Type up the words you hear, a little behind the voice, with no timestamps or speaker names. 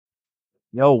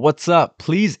Yo, what's up?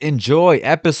 Please enjoy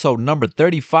episode number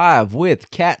 35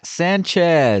 with Kat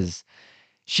Sanchez.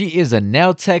 She is a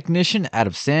nail technician out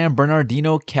of San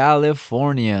Bernardino,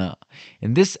 California.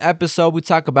 In this episode, we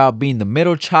talk about being the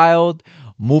middle child,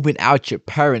 moving out your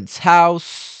parents'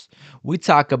 house. We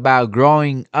talk about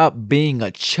growing up being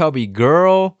a chubby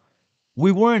girl.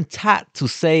 We weren't taught to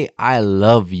say, I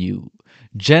love you.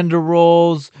 Gender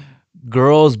roles,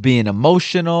 girls being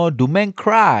emotional. Do men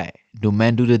cry? Do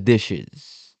men do the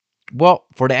dishes? Well,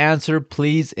 for the answer,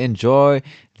 please enjoy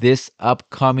this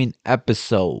upcoming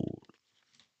episode.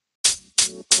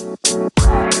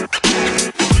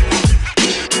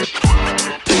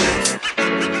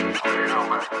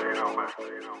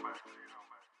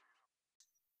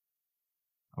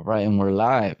 All right, and we're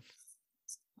live.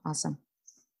 Awesome.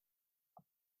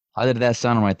 How did that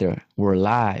sound right there? We're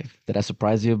live. Did I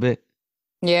surprise you a bit?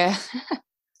 Yeah,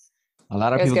 A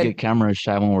lot of it was people good. get camera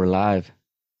shy when we're live.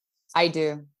 I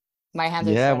do. My hands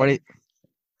are Yeah, sweating.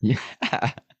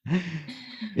 yeah.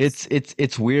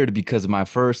 It's weird because my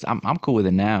first I'm cool with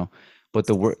it now, but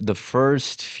the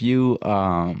first few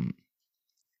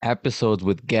episodes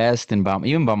with guests and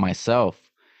even by myself,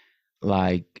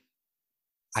 like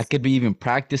I could be even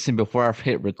practicing before I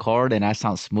hit record and I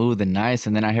sound smooth and nice,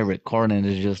 and then I hit record and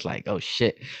it's just like, oh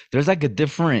shit. There's like a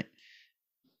different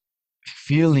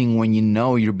feeling when you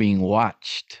know you're being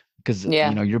watched because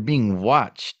Yeah, you're being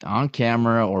watched on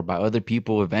camera or by other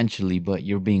people eventually, but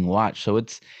you're being watched. So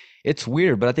it's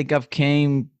weird, but I think I've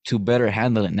came to better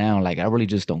handle it now. Like I really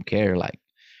just don't care. Like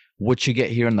what you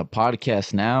get here in the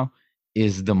podcast now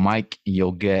is the mic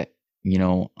you'll get,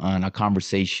 on a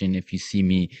conversation if you see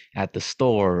me at the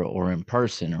store or in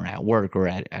person or at work or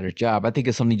at a job. I think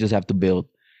it's something you just have to build.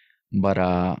 But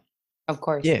of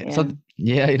course. yeah, Yeah. so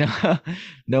yeah,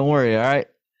 don't worry, all right.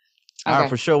 All right, Okay.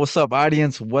 for sure. What's up,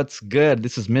 audience? What's good?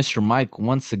 This is Mr. Mike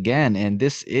once again, and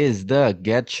this is the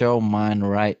Get Your Mind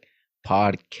Right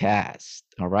podcast.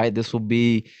 All right, this will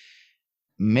be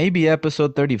maybe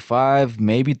episode 35,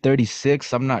 maybe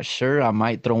 36. I'm not sure. I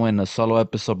might throw in a solo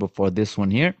episode before this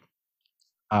one here.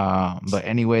 But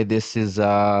anyway, this is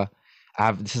a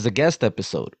guest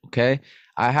episode. Okay,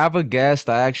 I have a guest.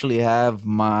 I actually have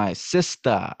my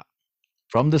sister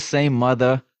from the same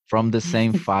mother, from the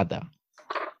same father.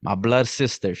 My blood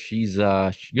sister.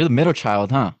 You're the middle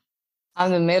child, huh? I'm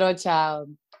the middle child,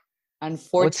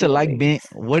 What's it like unfortunately.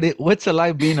 what's it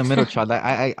like being a middle child?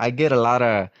 I get a lot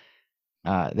of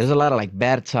there's a lot of like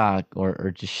bad talk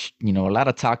or just a lot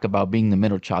of talk about being the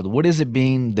middle child. What is it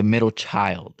being the middle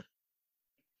child?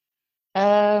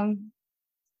 Um,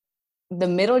 the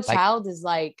middle Like, child is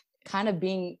like kind of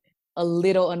being a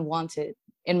little unwanted,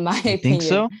 in my you think opinion.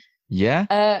 so?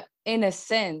 Yeah? In a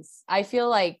sense, I feel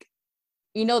like,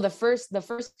 the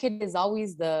first kid is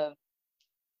always the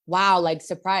wow, like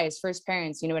surprise, first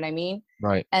parents, you know what I mean?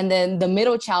 Right. And then the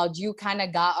middle child, you kind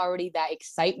of got already that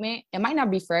excitement. It might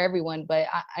not be for everyone, but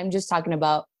I'm just talking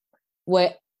about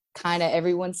what kind of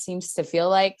everyone seems to feel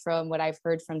like from what I've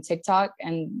heard from TikTok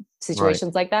and Right.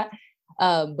 situations like that.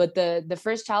 But the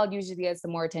first child usually gets the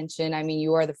more attention. I mean,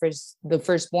 you are the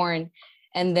firstborn,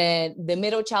 and then the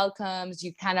middle child comes.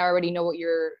 You kind of already know what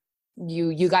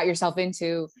you got yourself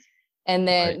into, and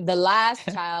Right. then the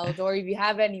last child, or if you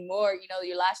have any more,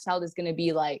 your last child is gonna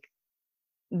be like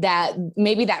that,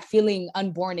 maybe that feeling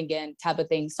unborn again type of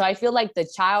thing. So I feel like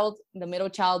the middle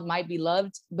child might be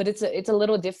loved, but it's a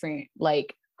little different.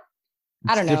 Like,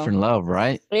 I It's don't know. different love,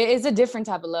 right? It's a different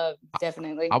type of love, I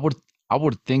definitely. would I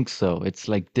would think so. It's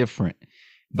like different.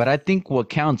 But I think what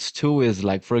counts too is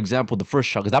like, for example, the first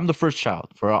child, because I'm the first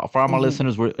child. For all my Hmm.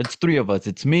 listeners, it's three of us.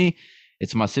 It's me,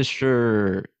 it's my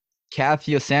sister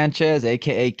Kathia Sanchez,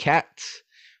 aka Kat,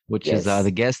 which is the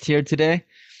Yes. guest here today,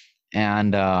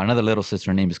 and another little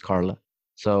sister. Her name is Carla.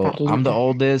 So I'm the Carlita.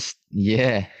 oldest.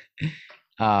 Yeah,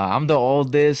 I'm the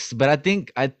oldest. But I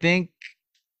think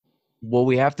what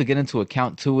we have to get into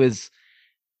account too is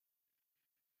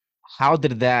how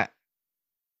did that,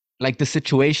 like the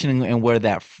situation and where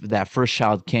that first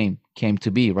child came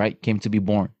to be, right? Came to be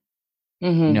born.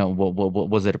 Hmm. What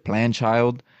was it, a planned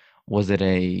child? Was it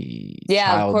a Yeah, of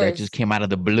child that just course. came out of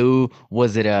the blue?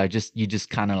 Was it just you just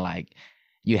kind of like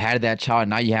you had that child,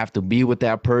 now you have to be with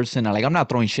that person? Like, I'm not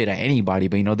throwing shit at anybody,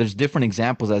 but there's different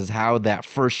examples as how that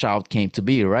first child came to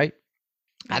be, right?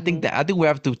 Hmm. I think we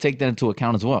have to take that into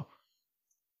account as well.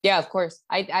 Yeah, of course.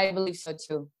 I believe so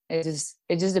too. It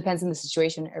just depends on the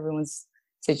situation, everyone's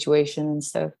situation and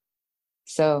stuff.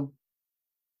 So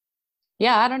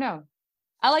yeah, I don't know.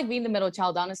 I like being the middle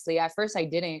child, honestly. At first I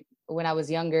didn't when I was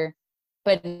younger,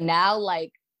 but now,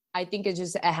 like, I think it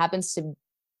happens to,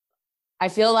 I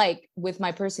feel like with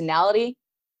my personality,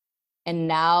 And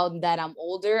now that I'm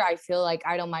older, I feel like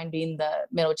I don't mind being the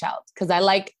middle child because I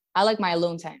like my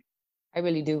alone time. I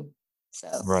really do. So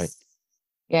Right.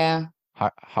 yeah.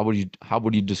 How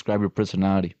would you describe your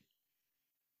personality?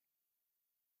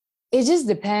 It just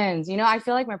depends. I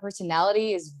feel like my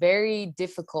personality is very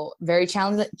difficult, very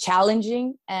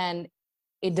challenging, and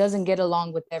it doesn't get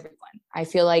along with everyone. I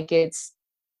feel like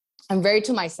I'm very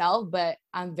to myself, but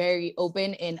I'm very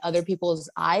open in other people's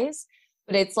eyes.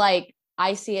 But it's like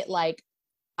I see it like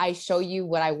I show you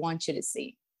what I want you to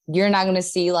see. You're not going to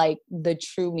see like the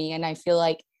true me. And I feel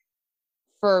like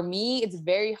for me, it's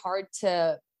very hard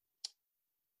to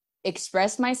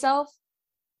express myself.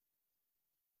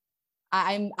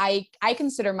 I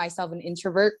consider myself an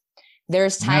introvert.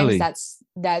 There's times Really?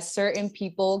 that certain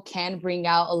people can bring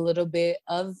out a little bit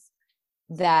of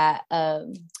that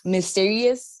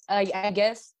mysterious, I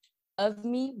guess, of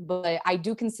me, but I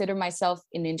do consider myself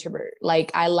an introvert.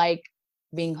 Like I like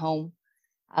being home.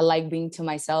 I like being to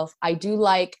myself. I do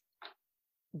like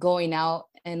going out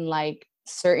and like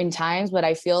certain times, but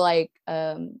I feel like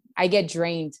I get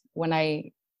drained when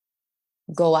I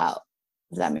go out.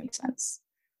 Does that make sense?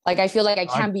 Like I feel like I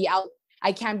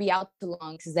I can't be out too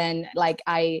long because then like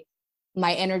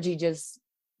my energy just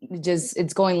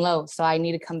it's going low. So I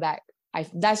need to come back.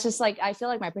 That's just like I feel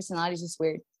like my personality is just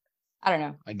weird. I don't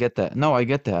know. I get that. No, I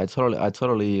get that. I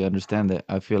totally understand that.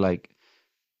 I feel like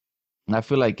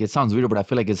it sounds weird, but I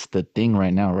feel like it's the thing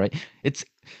right now, right? It's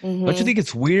Don't you Mm-hmm. think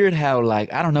it's weird how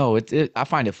like I don't know, I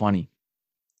find it funny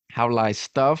how like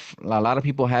stuff a lot of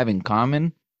people have in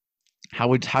common,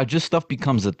 how just stuff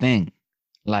becomes a thing.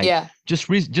 Like Yeah. just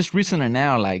recently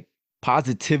now, like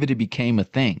positivity became a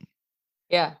thing.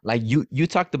 Yeah. Like you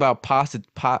talked about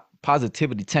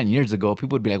positivity 10 years ago,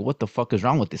 people would be like, "What the fuck is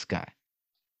wrong with this guy?"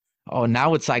 Oh,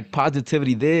 now it's like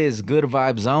positivity this, good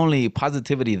vibes only,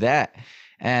 positivity that.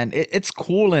 And it's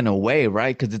cool in a way,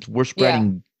 right? Because we're Yeah.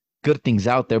 spreading good things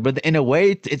out there. But in a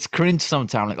way, it's cringe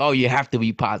sometimes. Like, oh, you have to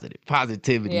be positive,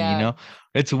 positivity, you Yeah. know?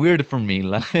 It's weird for me.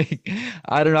 Like,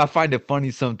 I don't know. I find it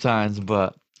funny sometimes,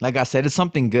 but like I said, it's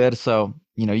something good. So,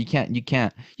 you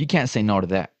can't say no to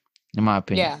that, in my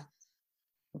opinion. Yeah.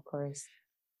 Of course.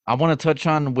 I want to touch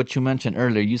on what you mentioned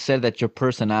earlier. You said that your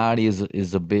personality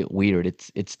is a bit weird.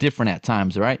 It's different at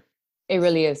times, right? It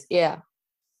really is. Yeah.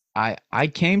 I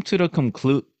came to the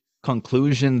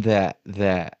conclusion that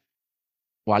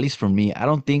well, at least for me, I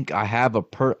don't think I have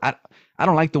I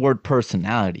don't like the word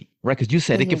personality, right? Because you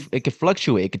said Mm-hmm. it could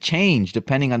fluctuate, it could change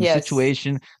depending on the Yes.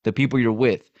 situation, the people you're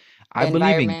with. I The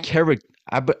believe in environment. character.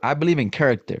 I believe in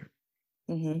character,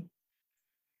 Mm-hmm.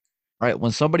 right?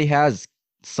 When somebody has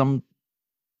some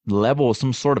level,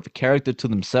 some sort of character to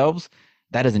themselves,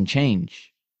 that doesn't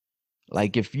change.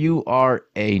 Like if you are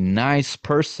a nice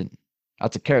person,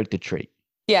 that's a character trait.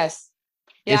 Yes.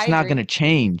 Yeah, I It's not going agree. to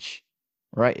change,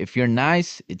 right? If you're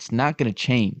nice, it's not going to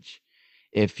change.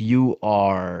 If you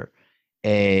are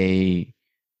a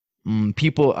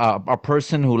a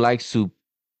person who likes to,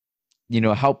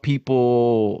 help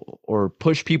people or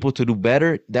push people to do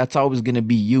better, that's always going to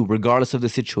be you, regardless of the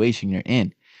situation you're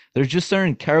in. There's just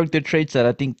certain character traits that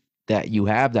I think that you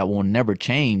have that will never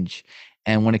change.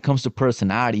 And when it comes to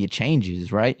personality, it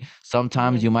changes, right?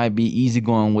 Sometimes Mm-hmm. you might be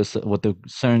easygoing with a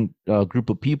certain group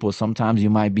of people. Sometimes you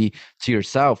might be to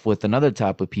yourself with another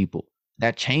type of people.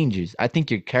 That changes. I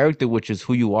think your character, which is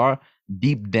who you are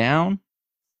deep down,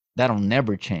 that'll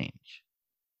never change.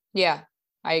 Yeah,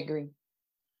 I agree.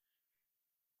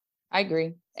 I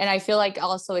agree. And I feel like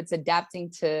also it's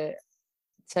adapting to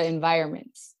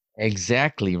environments.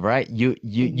 Exactly, right? You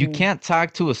Mm-hmm. can't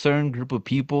talk to a certain group of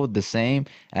people the same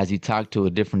as you talk to a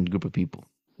different group of people.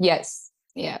 Yes.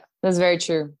 Yeah, that's very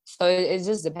true. So it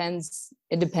just depends.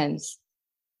 It depends.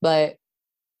 But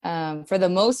for the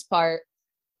most part,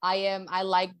 I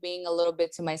like being a little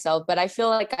bit to myself, but I feel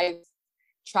like I've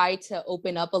tried to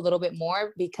open up a little bit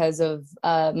more because of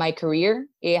my career.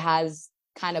 It has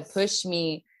kind of pushed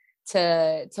me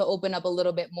to open up a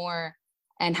little bit more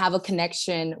and have a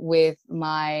connection with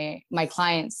my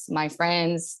clients, my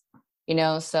friends,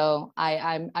 so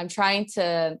I'm trying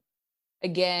to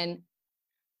again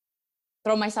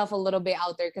throw myself a little bit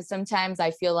out there because sometimes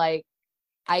I feel like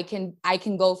I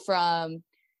can go from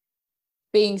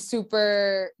being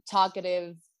super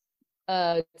talkative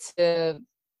uh to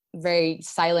very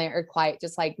silent or quiet,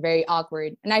 just like very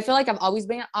awkward. And I feel like I've always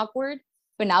been awkward,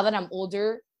 but now that I'm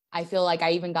older, I feel like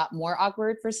I even got more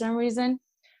awkward for some reason.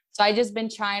 So I just been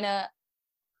trying to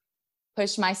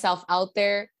push myself out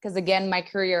there because again, my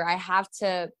career, I have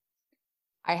to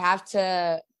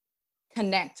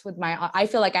connect with I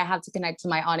feel like I have to connect to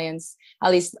my audience,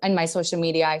 at least in my social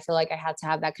media. I feel like I have to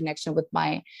have that connection with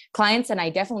my clients, and I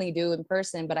definitely do in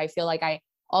person, but I feel like I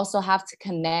also have to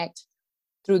connect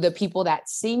through the people that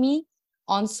see me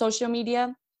on social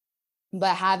media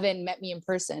but haven't met me in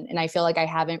person. And I feel like I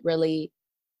haven't really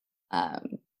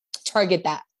target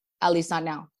that, at least not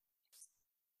now.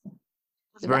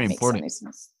 It's If very that makes important. any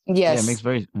sense. Yeah, Yes. it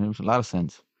makes a lot of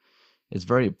sense. It's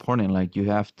very important. Like you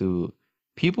have to,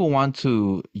 people want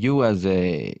to, you as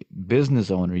a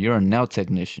business owner, you're a nail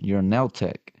technician, you're a nail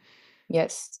tech.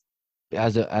 Yes.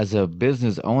 As a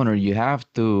business owner, you have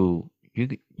to,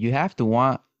 you have to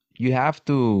want, you have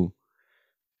to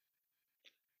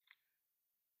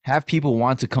have people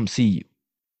want to come see you,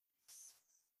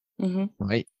 Mm-hmm.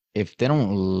 right? If they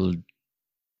don't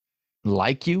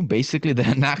like you, basically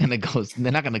they're not gonna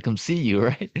come see you,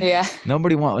 right? Yeah.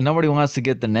 Nobody wants to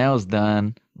get the nails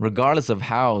done, regardless of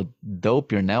how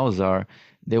dope your nails are.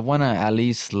 They wanna at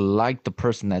least like the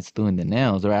person that's doing the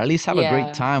nails, or at least have a great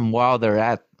Yeah. time while they're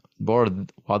at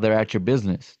board while they're at your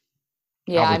business.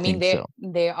 I Yeah, I would mean think so.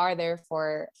 they are there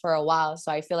for a while,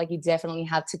 so I feel like you definitely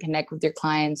have to connect with your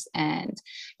clients, and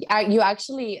you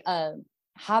actually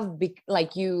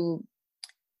like you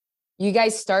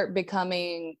guys start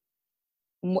becoming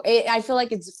I feel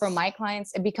like it's for my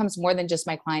clients, it becomes more than just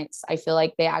my clients. I feel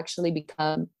like they actually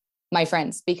become my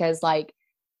friends, because like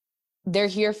they're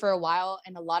here for a while,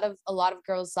 and a lot of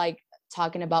girls like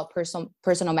talking about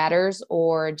personal matters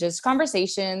or just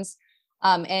conversations.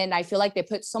 And I feel like they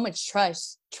put so much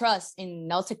trust in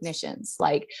nail technicians.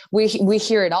 Like we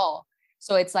hear it all,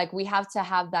 so it's like we have to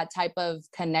have that type of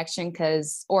connection,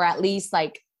 because, or at least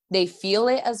like they feel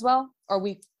it as well, or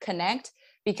we connect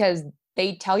because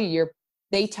they tell you your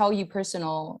they tell you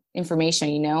personal information,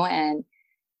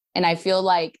 and I feel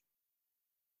like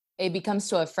it becomes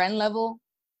to a friend level,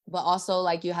 but also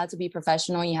like you have to be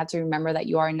professional. You have to remember that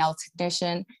you are a nail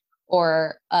technician,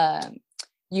 or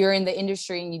you're in the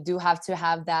industry, and you do have to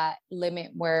have that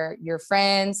limit where you're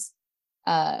friends,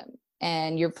 uh,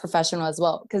 and you're professional as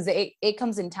well. Because it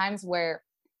comes in times where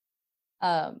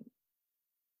um,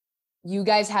 you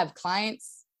guys have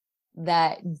clients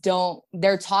that don't,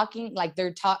 they're talking, like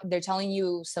they're telling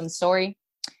you some story,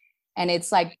 and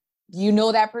it's like,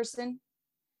 that person,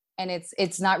 and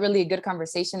it's not really a good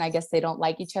conversation. I guess they don't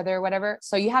like each other or whatever.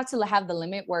 So you have to have the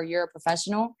limit where you're a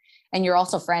professional and you're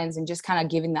also friends, and just kind of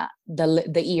giving that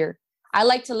the ear. I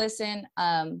like to listen.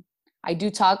 I do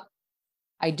talk.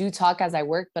 I do talk as I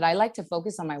work, but I like to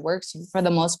focus on my work. So for the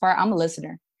most part, I'm a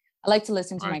listener. I like to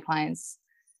listen to my Right. clients,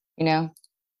 you know.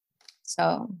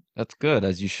 So That's good,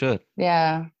 as you should.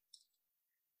 yeah,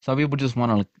 Some people just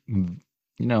want to,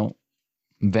 you know,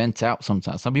 vent out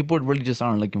sometimes. Some people really just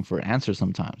aren't looking for answers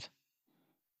sometimes.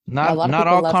 yeah. A lot of Not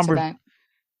people all love to conver vent.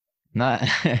 not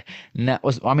not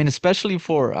was I mean, especially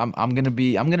for I'm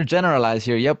gonna generalize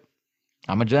here. Yep,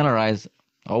 I'm gonna generalize.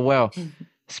 Oh well.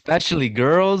 Especially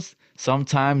girls,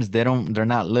 sometimes they're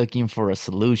not looking for a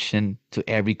solution to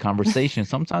every conversation.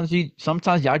 Sometimes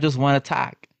y'all just want to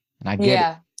talk. And I get it.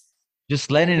 Yeah, Just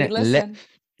and letting we it let listen.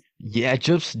 yeah,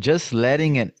 just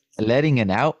letting it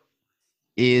out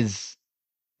is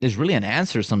really an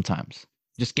answer sometimes.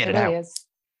 Just get It it really out, is.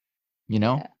 you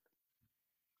know? Yeah.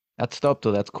 That's dope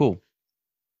though. That's cool.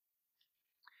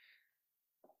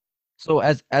 So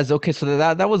as okay, so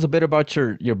that was a bit about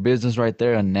your business right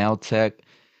there and nail tech.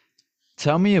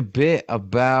 Tell me a bit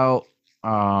about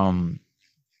um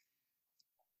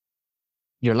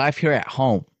your life here at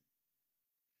home,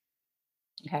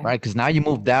 Okay. right? Because now you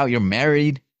moved out, you're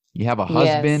married, you have a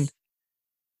husband.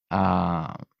 Yes.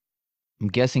 Uh, I'm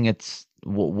guessing it's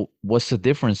what's the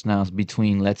difference now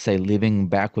between, let's say, living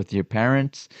back with your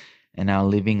parents and now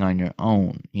living on your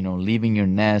own, leaving your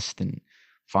nest and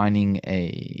finding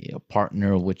a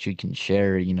partner which you can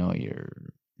share, your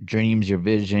dreams, your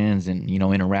visions, and,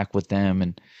 interact with them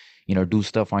and, do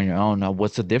stuff on your own. Now,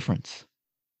 what's the difference?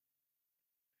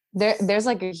 There's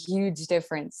like a huge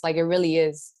difference. Like it really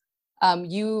is.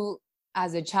 You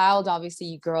as a child, obviously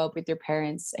you grow up with your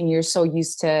parents and you're so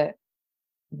used to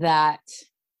that.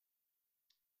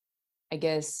 I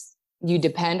guess you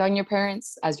depend on your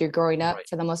parents as you're growing up Right.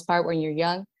 for the most part when you're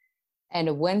young.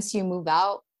 And once you move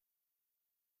out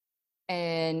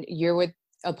and you're with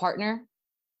a partner,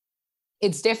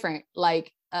 it's different.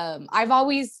 Like I've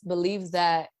always believed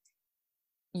that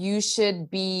you should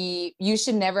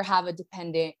never have a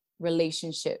dependent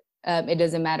relationship. It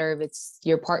doesn't matter if it's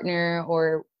your partner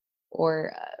or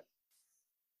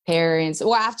parents,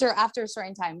 or after a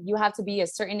certain time you have to be a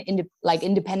certain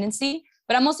independency,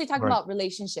 but I'm mostly talking Right. about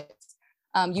relationships.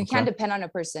 You can't Okay. depend on a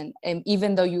person,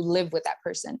 even though you live with that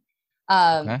person.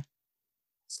 um, Okay.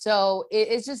 So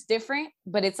it's just different,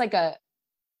 but it's like a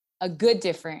good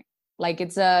different. Like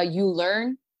it's a you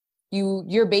learn,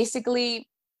 you're basically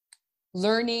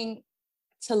learning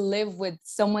to live with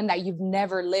someone that you've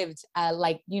never lived,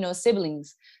 like, you know,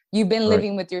 siblings. You've been Right.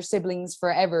 living with your siblings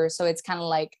forever, so it's kind of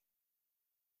like,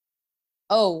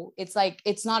 oh, it's like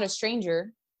it's not a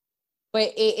stranger,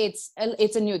 but it's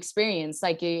a new experience.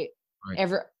 Like Right.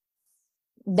 ever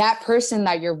that person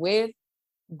that you're with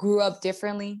grew up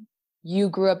differently. You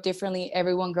grew up differently.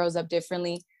 Everyone grows up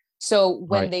differently. So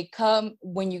Right.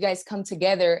 when you guys come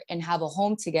together and have a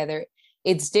home together,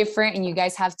 it's different, and you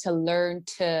guys have to learn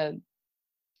to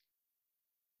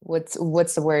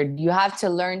what's the word? You have to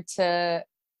learn to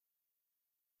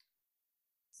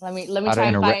let me How to try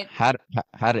and interact, find.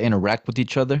 how to interact with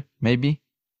each other, maybe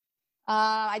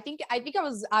I think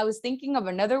I was thinking of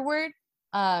another word.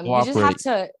 You just have cooperate.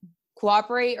 to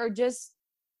cooperate, or just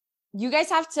you guys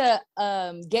have to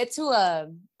get to a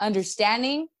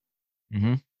understanding,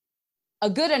 Mm-hmm. a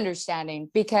good understanding,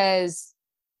 because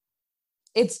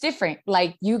it's different.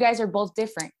 Like you guys are both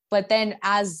different, but then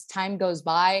as time goes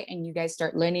by and you guys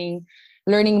start learning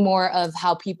more of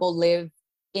how people live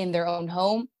in their own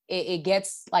home, it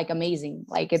gets like amazing.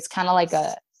 Like it's kind of like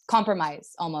a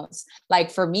compromise almost.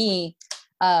 Like for me,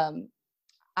 um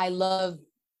I love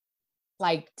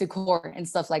like decor and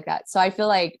stuff like that, so I feel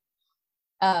like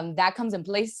that comes in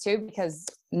place too, because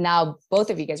now both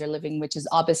of you guys are living, which is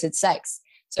opposite sex.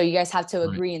 So you guys have to Right.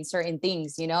 agree in certain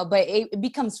things, you know, but it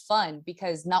becomes fun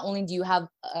because not only do you have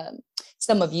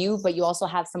some of you, but you also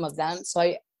have some of them. So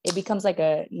it becomes like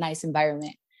a nice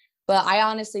environment. But I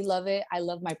honestly love it. I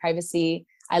love my privacy.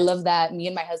 I love that me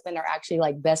and my husband are actually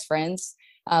like best friends.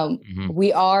 Mm-hmm.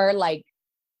 We are like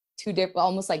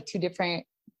almost like two different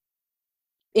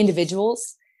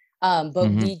individuals, but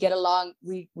Mm-hmm. we get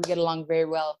along very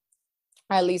well.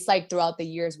 At least like throughout the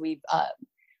years we've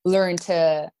learned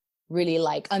to really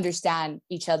like understand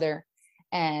each other.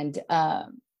 And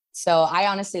so I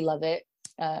honestly love it.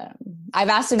 um, I've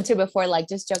asked him too before, like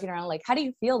just joking around, like how do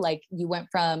you feel like you went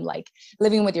from like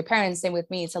living with your parents, same with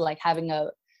me, to like having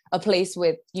a place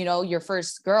with, you know, your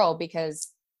first girl?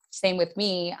 Because same with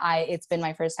me, it's been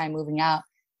my first time moving out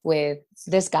with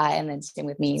this guy, and then same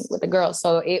with me with the girl.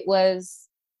 So it was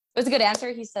a good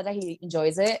answer. He said that he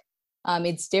enjoys it.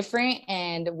 It's different,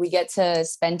 and we get to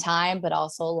spend time, but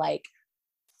also like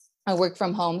I work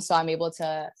from home, so I'm able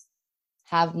to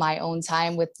have my own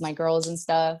time with my girls and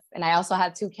stuff. And I also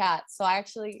have two cats, so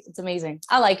it's amazing.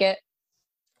 I like it.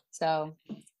 So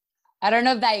I don't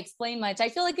know if that explained much. I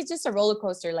feel like it's just a roller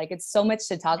coaster. Like it's so much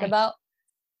to talk Right. about.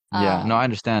 Yeah, no, I Um,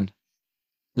 understand.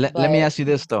 Let me but ask you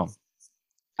this though.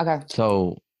 okay.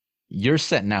 So you're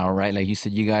set now, right? Like you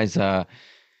said, you guys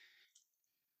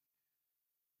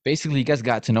basically you guys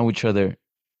got to know each other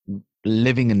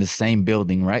living in the same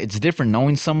building, right? It's different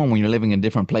knowing someone when you're living in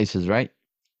different places, right?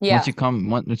 Yeah. Once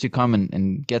you come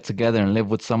and get together and live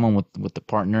with someone with the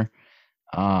partner,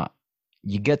 uh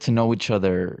you get to know each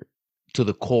other to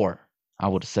the core, I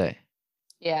would say.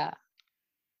 Yeah.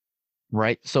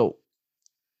 Right? So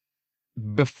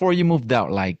before you moved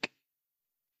out, like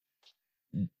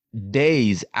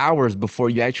days, hours before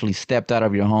you actually stepped out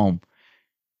of your home,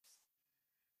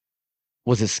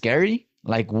 was it scary?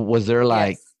 Like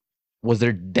Yes. was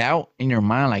there doubt in your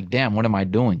mind like, damn, what am I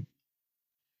doing?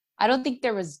 I don't think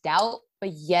there was doubt,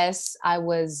 but yes, I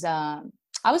was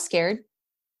scared.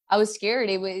 I was scared.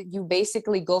 You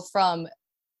basically go from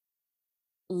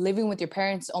living with your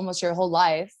parents almost your whole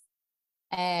life,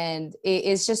 and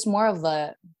it's just more of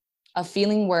a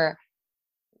feeling where,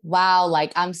 wow,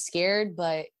 like I'm scared,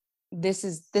 but this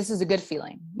is a good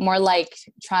feeling. More like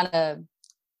trying to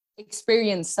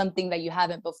experience something that you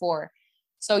haven't before.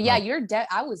 So yeah, Right.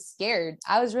 I was scared.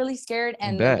 I was really scared, I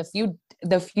and then bet.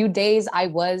 the few days I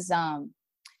was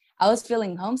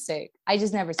feeling homesick. I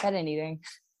just never said anything.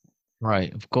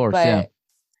 Right. Of course, yeah. But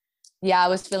yeah, I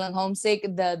was feeling homesick.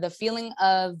 The feeling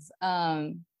of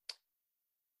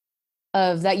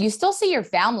that you still see your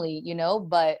family, you know,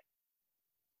 but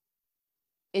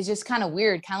it's just kind of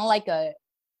weird, kind of like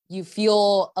you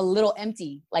feel a little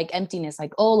empty, like emptiness,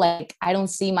 like, oh, like I don't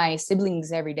see my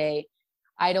siblings every day.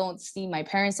 I don't see my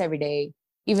parents every day,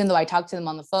 even though I talk to them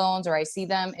on the phones or I see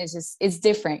them. It's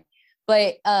different.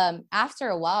 But after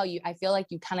a while, I feel like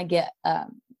you kind of get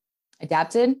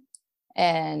adapted,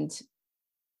 and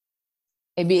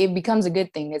it becomes a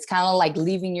good thing. It's kind of like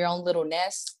leaving your own little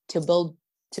nest to build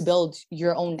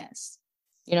your own nest.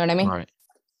 You know what I mean? Right.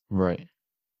 Right.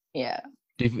 Yeah.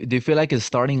 Do you feel like it's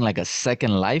starting like a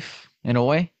second life in a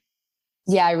way?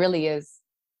 Yeah, it really is.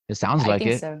 It sounds I like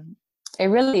think it. so. It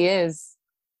really is,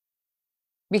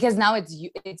 because now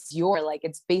it's your, like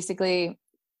it's basically.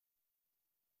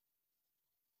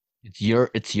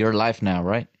 It's your life now,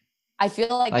 right? I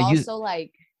feel like Like you. also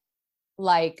like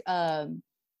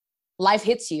life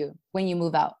hits you when you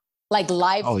move out. Like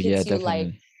life Oh yeah, hits you like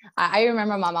definitely. I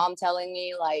remember my mom telling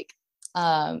me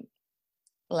um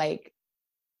like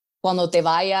cuando te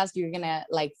vayas, you're gonna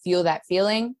like feel that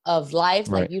feeling of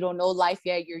life. Like Right. you don't know life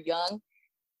yet, you're young.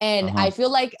 And I Uh-huh.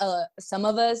 feel like some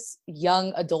of us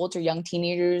young adults or young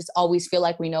teenagers always feel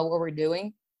like we know what we're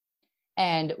doing.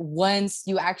 And once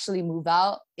you actually move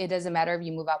out, it doesn't matter if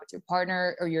you move out with your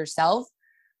partner or yourself,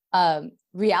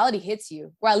 reality hits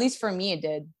you, or at least for me it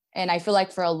did. And I feel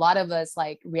like for a lot of us,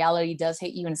 like reality does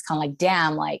hit you, and it's kind of like,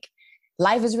 damn, like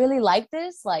life is really like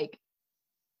this. Like,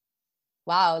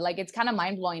 wow, like it's kind of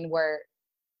mind blowing where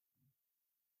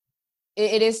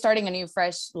it is starting a new,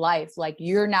 fresh life. Like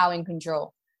you're now in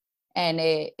control, and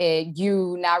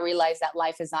you now realize that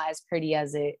life is not as pretty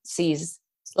as it sees,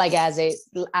 like as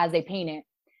they paint it.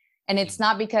 And it's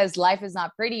not because life is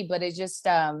not pretty, but it's just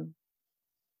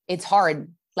it's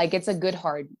hard. Like it's a good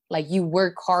hard. Like you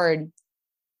work hard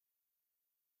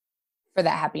for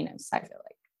that happiness, I feel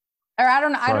like. Or I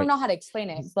don't Right. know how to explain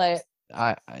it,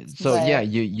 So yeah, but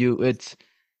you it's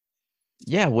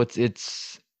yeah,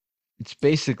 it's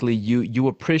basically you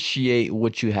appreciate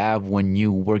what you have when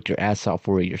you work your ass out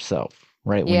for it yourself,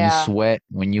 right? When you yeah, sweat,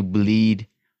 when you bleed,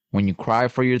 when you cry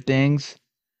for your things,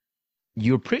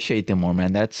 you appreciate them more,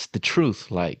 man. That's the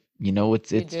truth. Like, you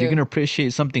you're gonna do.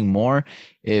 appreciate something more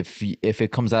if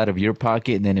it comes out of your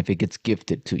pocket than if it gets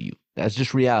gifted to you. That's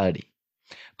just reality.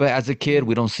 But as a kid,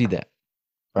 we Mm. don't see that,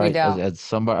 We right? don't. As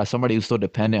somebody who's so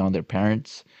dependent on their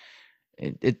parents,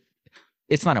 it, it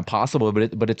it's not impossible,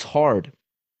 but it's hard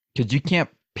because you can't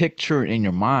picture it in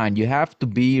your mind. You have to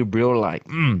be real, like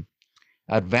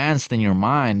advanced in your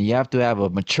mind. You have to have a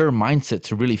mature mindset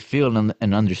to really feel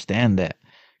and understand that.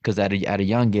 Because at a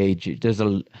young age, there's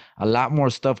a lot more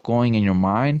stuff going in your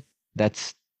mind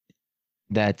that's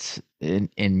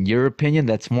in your opinion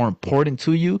that's more important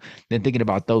to you than thinking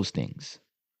about those things,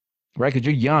 right? Because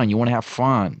you're young, you want to have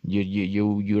fun,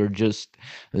 you're just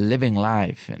living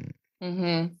life and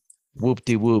Mm-hmm. whoop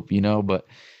de whoop, but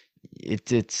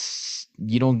it's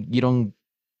you don't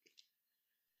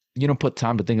put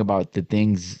time to think about the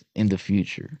things in the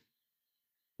future.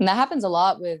 And that happens a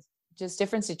lot with just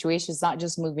different situations, not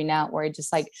just moving out, where it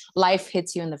just like life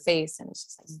hits you in the face, and it's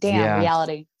just like, damn, Yeah,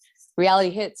 reality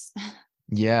hits.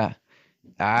 yeah.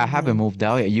 I haven't Hmm. moved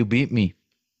out yet. You beat me.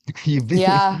 You beat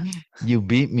Yeah, you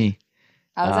beat me.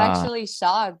 I was Uh actually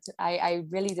shocked. I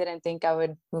really didn't think I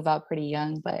would move out pretty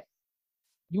young, but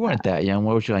you weren't uh, that young.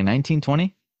 What was you, like 19,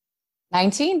 20?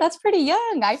 19, that's pretty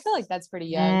young. I feel like that's pretty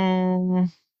young.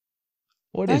 Mm,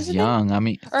 what Don't is you think? young? I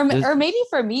mean, Or maybe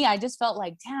for me, I just felt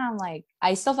like, damn, like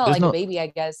I still felt there's like a no baby, I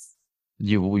guess.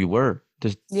 you were.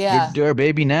 There's Yeah. you're a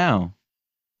baby now.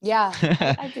 Yeah.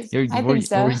 I Were, think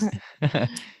so. were,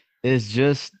 it's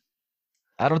just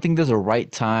I don't think there's a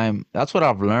right time. That's what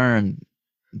I've learned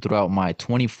throughout my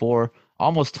 24,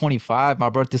 almost 25. My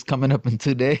birthday's coming up in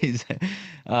 2 days.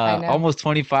 I know. Almost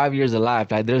 25 years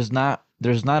alive. Like there's not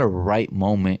a right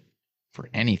moment for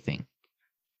anything.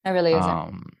 It really isn't.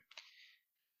 Um,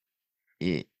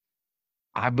 it,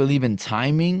 I believe in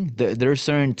timing. There are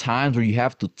certain times where you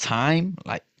have to time,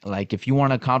 like if you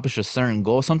want to accomplish a certain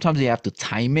goal, sometimes you have to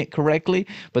time it correctly.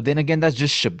 But then again, that's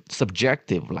just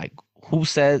subjective. Like who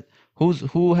said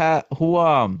who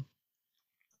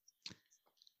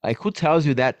tells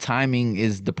you that timing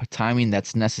is the timing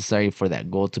that's necessary for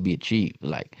that goal to be achieved?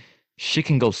 Like shit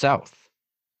can go south.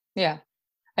 Yeah.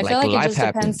 I feel Like like it life just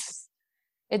happens. depends.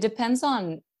 It depends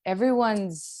on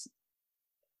everyone's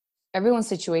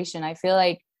situation. I feel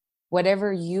like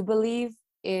whatever you believe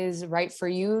is right for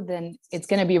you, then it's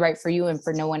gonna be right for you and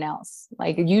for no one else.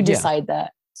 Like you Yeah. decide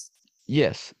that.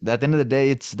 Yes. At the end of the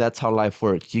day, that's how life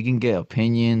works. You can get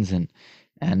opinions and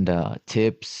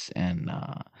tips and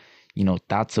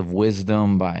thoughts of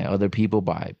wisdom by other people,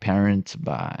 by parents,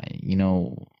 by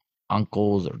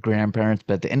uncles or grandparents.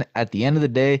 But at the end of the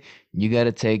day, you got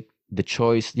to take the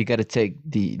choice. You got to take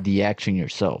the action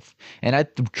yourself. And I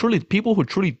truly, people who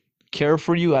truly care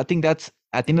for you, I think that's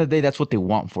at the end of the day, that's what they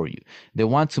want for you. They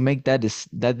want to make that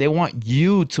they want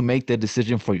you to make the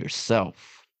decision for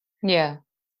yourself, Yeah.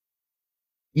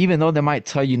 even though they might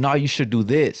tell you, no, you should do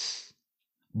this.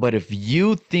 But if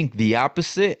you think the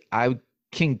opposite, I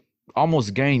can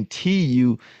almost guarantee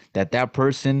you that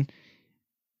person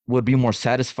would be more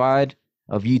satisfied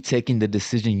of you taking the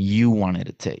decision you wanted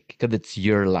to take because it's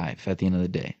your life at the end of the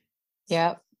day.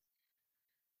 Yeah.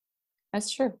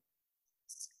 That's true.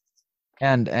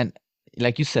 And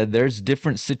like you said, there's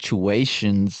different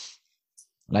situations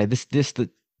like this.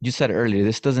 you said earlier,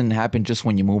 this doesn't happen just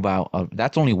when you move out of,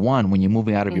 that's only one, when you're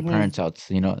moving out of your Mm-hmm. parents' house.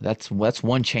 That's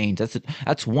one change.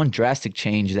 That's one drastic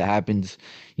change that happens,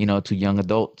 to young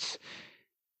adults.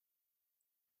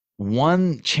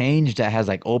 One change that has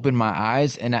like opened my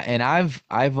eyes, and I've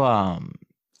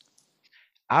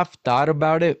thought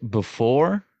about it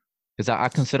before, because I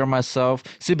consider myself,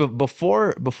 see, but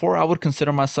before I would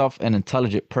consider myself an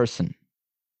intelligent person.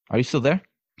 Are you still there?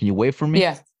 Can you wait for me?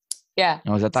 Yeah. Yeah.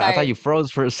 I thought Sorry. you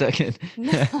froze for a second.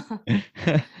 No.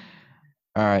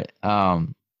 All right.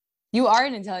 You are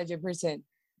an intelligent person.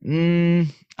 I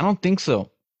don't think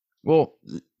so. Well,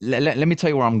 let me tell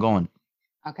you where I'm going.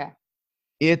 Okay.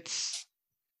 It's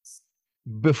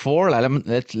before, like,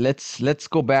 let's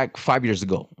go back 5 years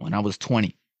ago when I was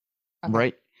 20, Okay.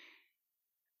 right?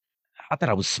 I thought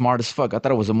I was smart as fuck. I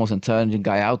thought I was the most intelligent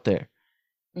guy out there.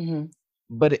 Mm-hmm.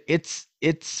 But it's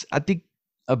I think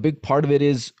a big part of it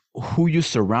is who you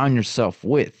surround yourself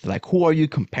with. Like, who are you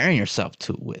comparing yourself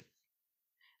to with?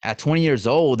 At 20 years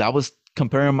old, I was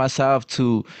comparing myself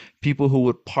to people who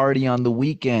would party on the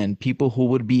weekend, people who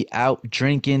would be out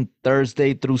drinking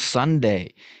Thursday through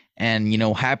Sunday, and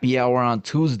happy hour on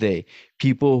Tuesday,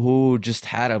 people who just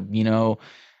had a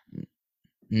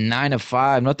 9 to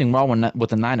 5. Nothing wrong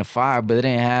with a 9 to 5, but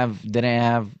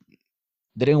they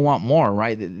didn't want more,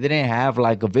 right? They didn't have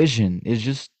like a vision. It's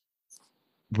just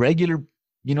regular,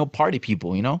 party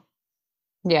people.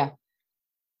 Yeah.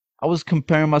 I was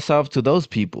comparing myself to those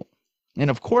people. And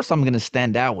of course I'm going to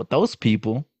stand out with those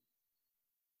people.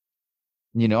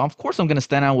 Of course I'm going to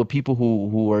stand out with people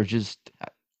who are just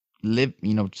live,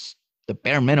 just the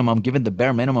bare minimum, given the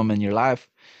bare minimum in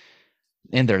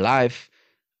their life.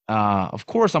 Of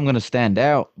course I'm going to stand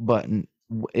out, but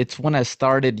it's when I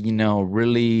started,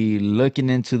 really looking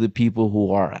into the people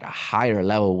who are at a higher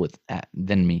level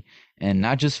than me, and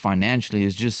not just financially.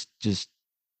 It's just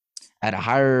at a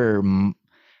higher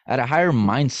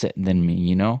mindset than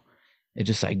me. It's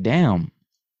just like, damn,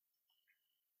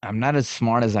 I'm not as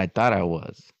smart as I thought I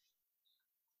was,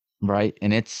 right?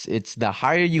 And it's the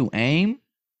higher you aim,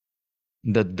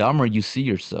 the dumber you see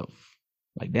yourself.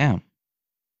 Like, damn,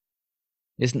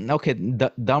 it's okay.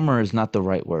 Dumber is not the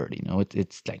right word.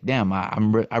 It's like, damn, I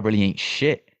really ain't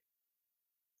shit.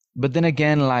 But then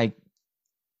again, like,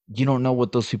 you don't know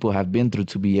what those people have been through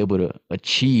to be able to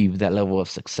achieve that level of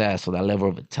success, or that level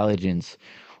of intelligence,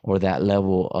 or that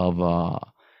level of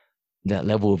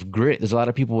grit. There's a lot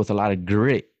of people with a lot of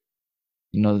grit.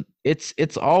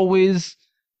 It's always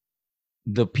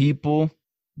the people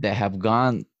that have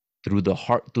gone through the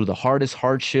hardest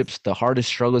hardships, the hardest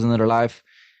struggles in their life,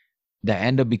 that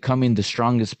end up becoming the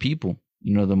strongest people.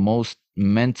 The most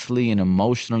mentally and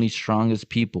emotionally strongest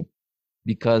people,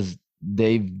 because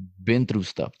they've been through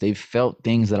stuff. They've felt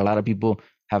things that a lot of people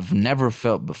have never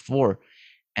felt before.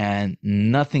 And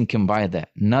nothing can buy that.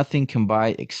 Nothing can buy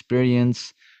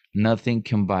experience. Nothing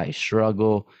can buy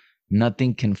struggle.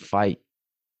 Nothing can fight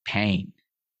pain.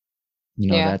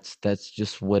 Yeah. That's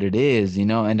just what it is,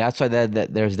 and that's why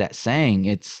that there's that saying.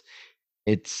 It's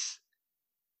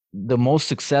the most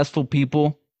successful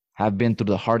people have been through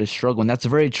the hardest struggle. And that's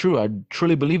very true. I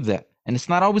truly believe that. And it's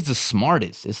not always the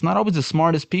smartest. It's not always the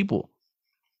smartest people.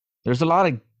 There's a lot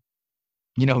of,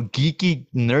 geeky,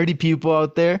 nerdy people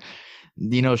out there,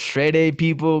 straight A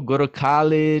people, go to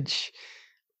college,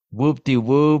 whoop de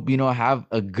whoop, have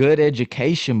a good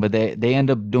education, but they end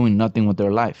up doing nothing with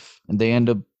their life. And they end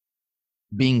up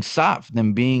being soft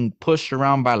and being pushed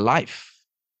around by life.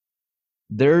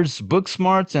 There's book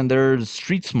smarts and there's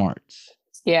street smarts.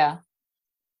 Yeah.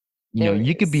 There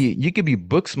You could is. be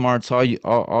book smarts all you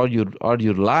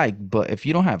like, but if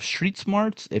you don't have street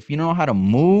smarts, if you don't know how to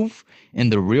move in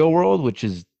the real world, which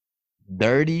is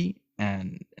dirty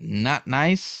and not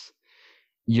nice,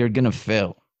 you're gonna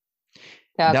fail. Te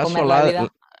va a That's why comer a la lot vida.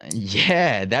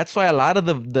 yeah, that's why a lot of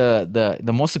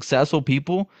the most successful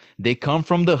people, they come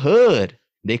from the hood.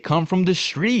 They come from the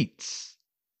streets.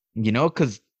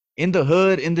 Because in the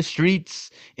hood, in the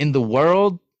streets, in the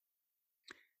world,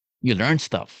 you learn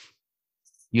stuff.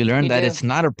 You learn You that do. it's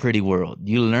not a pretty world.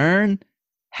 You learn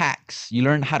hacks. You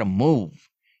learn how to move.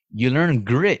 You learn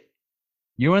grit.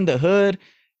 You're in the hood.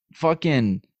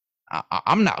 Fucking,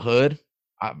 I'm not hood.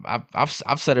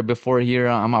 I've said it before here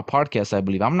on my podcast. I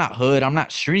believe I'm not hood. I'm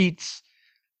not streets.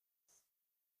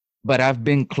 But I've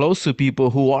been close to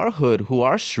people who are hood, who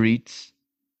are streets.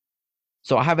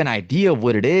 So I have an idea of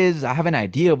what it is. I have an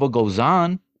idea of what goes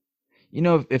on.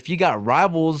 If you got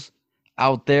rivals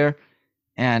out there,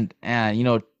 and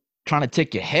trying to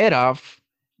take your head off,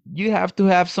 you have to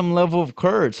have some level of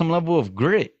courage, some level of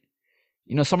grit.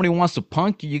 Somebody wants to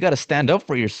punk you, you got to stand up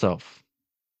for yourself.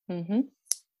 Mm-hmm.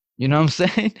 You know what I'm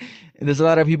saying? There's a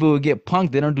lot of people who get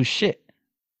punked. They don't do shit.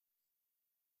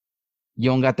 You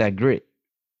don't got that grit,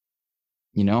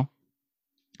 you know?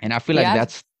 And I feel like Yeah,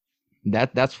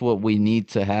 that's what we need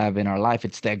to have in our life.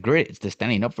 It's that grit. It's the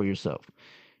standing up for yourself,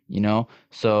 you know?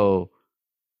 So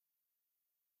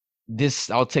this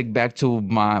I'll take back to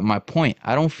my point.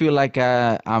 I don't feel like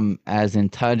I'm as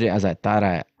intelligent as I thought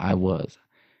I was,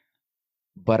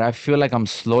 but I feel like I'm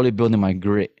slowly building my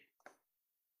grit.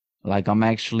 Like I'm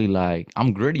actually like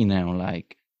I'm gritty now.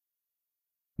 Like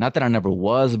not that I never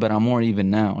was, but I'm more even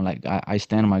now. Like I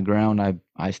stand on my ground.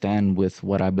 I stand with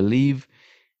what I believe,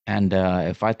 and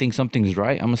if I think something's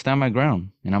right, I'm gonna stand my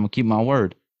ground and I'm gonna keep my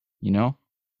word. You know,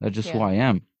 that's just who yeah, I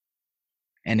am.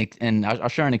 And I'll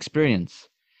share an experience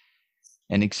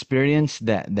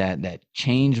that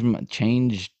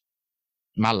changed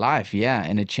my life. Yeah,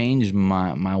 and it changed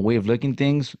my way of looking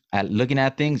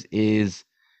at things is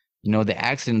the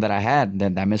accident that I had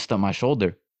that messed up my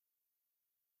shoulder.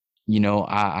 You know,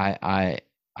 I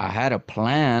had a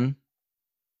plan.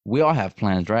 We all have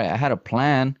plans, right? I had a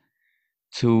plan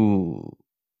to,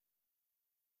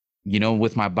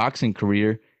 with my boxing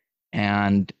career,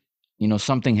 and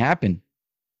something happened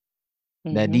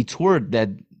that hmm detoured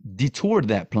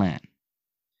that plan.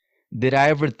 Did I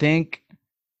ever think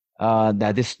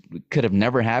that this could have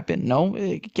never happened? No,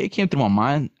 it came through my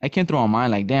mind. I came through my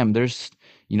mind like, damn,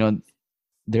 you know,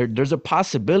 there's a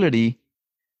possibility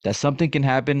that something can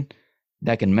happen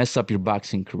that can mess up your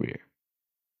boxing career.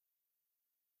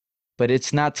 But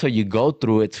it's not till you go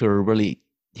through it till it really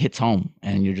hits home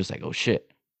and you're just like, oh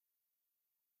shit,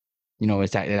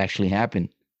 it actually happened.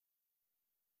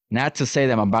 Not to say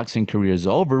that my boxing career is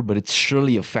over, but it's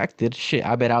surely affected. Shit,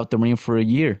 I've been out the ring for a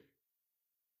year,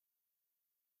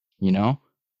 you know?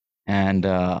 And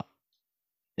a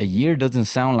year doesn't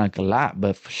sound like a lot,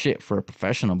 but shit, for a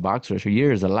professional boxer, a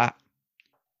year is a lot.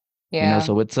 yeah.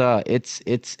 So it's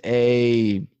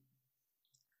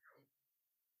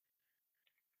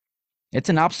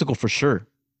an obstacle for sure.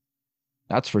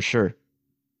 That's for sure.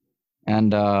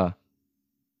 And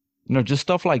just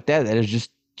stuff like that is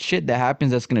just shit that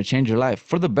happens that's gonna change your life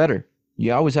for the better.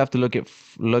 You always have to look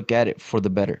at it for the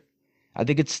better. I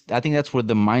think that's where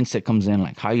the mindset comes in,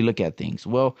 like how you look at things.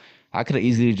 Well, I could have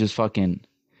easily just fucking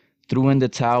threw in the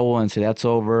towel and say that's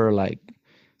over. Like,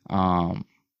 um,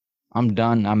 I'm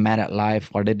done. I'm mad at life.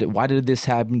 Why did this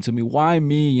happen to me? Why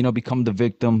me? Become the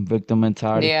victim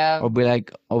mentality, Yeah. or be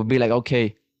like,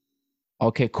 okay,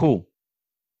 cool.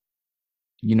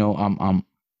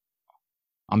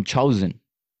 I'm chosen.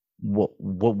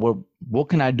 What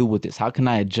can I do with this? How can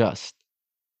I adjust?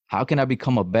 How can I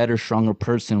become a better, stronger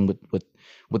person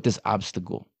with this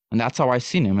obstacle? And that's how I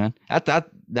seen it, man.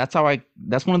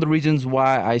 That's one of the reasons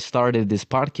why I started this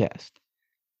podcast.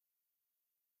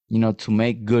 To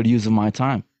make good use of my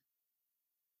time.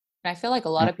 And I feel like a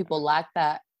lot And, of people lack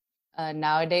that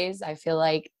nowadays. I feel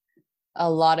like a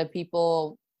lot of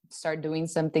people start doing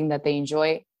something that they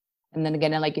enjoy. And then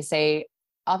again, like you say,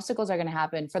 obstacles are going to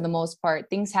happen for the most part.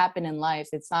 Things happen in life.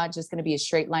 It's not just going to be a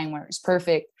straight line where it's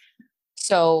perfect.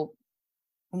 So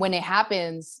when it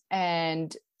happens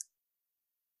and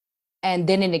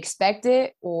didn't expect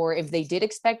it, or if they did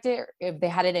expect it, if they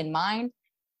had it in mind,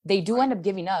 they do end up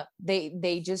giving up.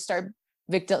 They just start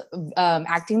victim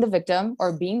acting the victim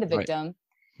or being the right, victim.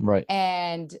 right.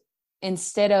 And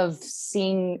instead of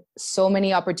seeing so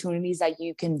many opportunities that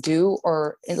you can do,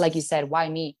 or like you said, why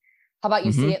me? How about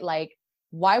you see Mm-hmm. it like,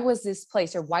 why was this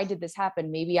place, or why did this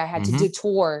happen? Maybe I had to Mm-hmm.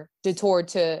 detour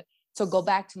to go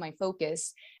back to my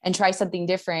focus and try something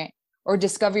different, or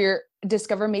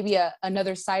discover maybe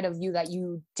another side of you that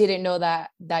you didn't know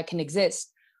that can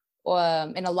exist.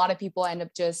 And a lot of people end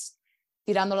up just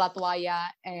tirando la toalla.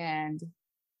 And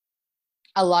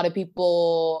a lot of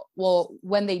people, well,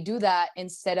 when they do that,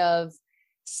 instead of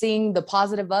seeing the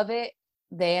positive of it,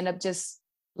 they end up just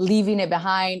leaving it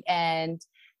behind. And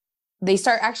they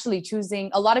start actually choosing,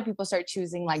 a lot of people start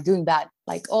choosing like doing bad,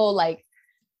 like, oh, like,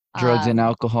 Drugs and um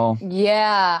alcohol.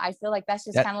 yeah, I feel like that's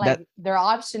just That kind of like that their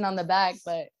option on the back,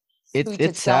 but it's who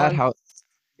to it's tell sad them. how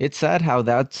it's sad how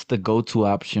that's the go-to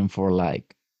option for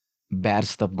like bad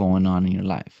stuff going on in your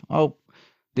life. Oh,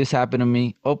 this happened to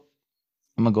me. Oh,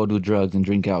 I'm gonna go do drugs and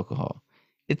drink alcohol.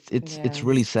 It's Yeah.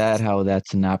 really sad how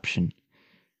that's an option.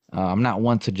 I'm not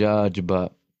one to judge,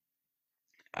 but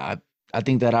I I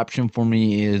think that option for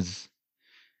me is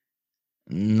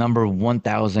number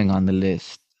 1,000 on the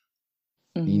list.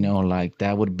 Hmm. Like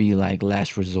that would be like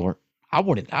last resort. I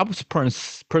was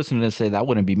person to say that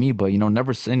wouldn't be me, but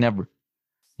never say never.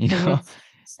 You know,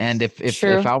 and if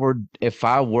True.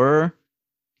 I were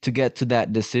to get to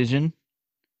that decision,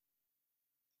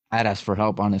 I'd ask for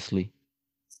help, honestly.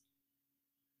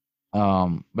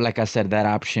 But like I said, that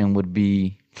option would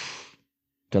be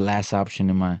the last option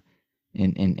in my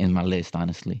in my list,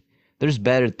 honestly. There's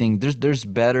better things. There's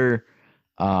better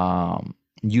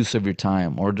use of your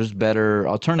time, or there's better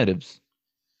alternatives.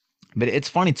 But it's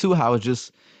funny too how it's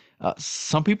just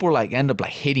some people like end up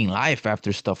like hating life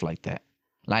after stuff like that.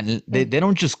 Like they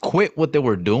don't just quit what they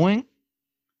were doing.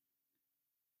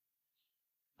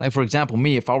 Like for example,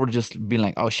 me, if I were to just be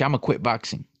like, oh shit, I'm gonna quit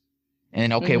boxing.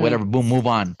 And okay, Mm-hmm. whatever, boom, move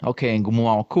on. Okay, and move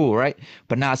on, cool, right?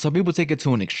 But now some people take it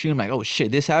to an extreme, like, oh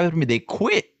shit, this happened to me. They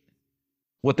quit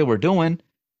what they were doing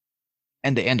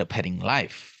and they end up heading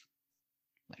life.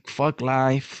 Like fuck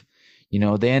life.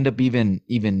 They end up even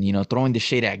throwing the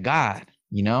shade at God,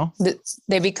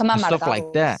 They become and stuff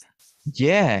like that. amargados.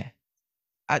 Yeah.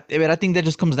 But I think that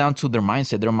just comes down to their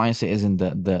mindset. Their mindset isn't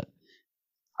the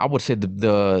I would say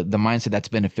the mindset that's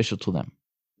beneficial to them.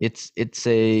 It's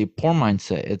a poor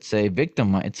mindset. It's a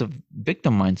victim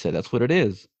mindset. That's what it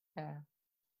is. Yeah.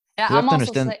 Yeah, We have to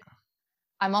understand.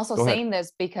 I'm also Go ahead. saying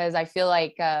this because I feel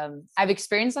like I've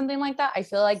experienced something like that. I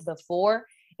feel like before,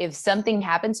 if something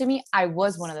happened to me, I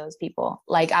was one of those people.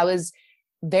 Like I was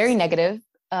very negative.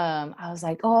 I was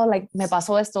like, oh, like me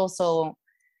pasó esto, so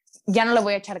ya no le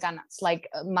voy a echar ganas. Like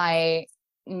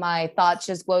my thoughts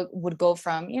just would go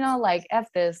from, like F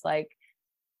this, like,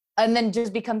 and then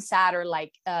just become sad or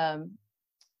like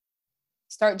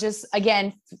start just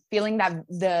again feeling that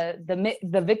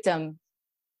the victim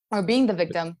or being the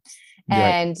victim.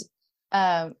 Right. And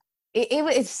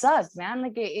it sucks, man.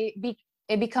 Like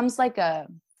it becomes like a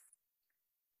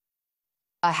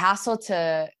hassle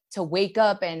to wake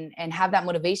up and have that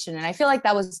motivation. And I feel like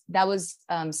that was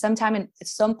sometime in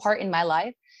some part in my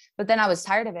life, but then I was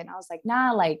tired of it and I was like,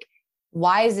 nah, like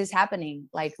why is this happening?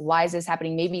 Like why is this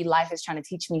happening? Maybe life is trying to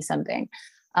teach me something.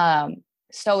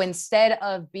 So instead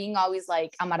of being always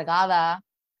like amargada,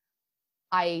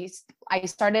 I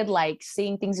started like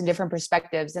seeing things in different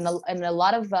perspectives, and a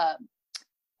lot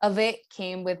of it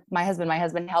came with my husband. My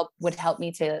husband would help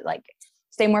me to like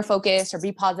stay more focused or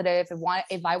be positive.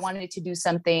 If I wanted to do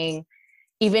something,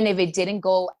 even if it didn't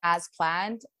go as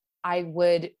planned, I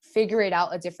would figure it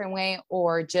out a different way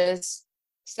or just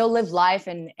still live life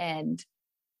and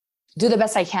do the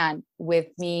best I can with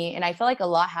me. And I feel like a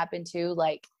lot happened too,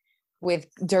 like with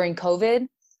during COVID,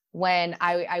 when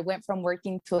I went from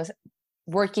working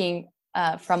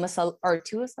from a salon or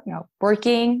to a no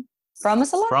working from a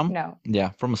salon From no Yeah,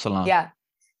 from a salon. yeah,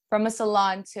 from a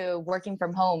salon to working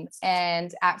from home.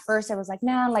 And at first I was like,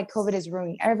 nah, like COVID is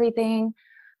ruining everything.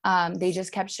 They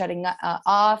just kept shutting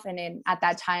off, and then at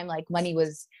that time like money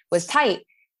was tight,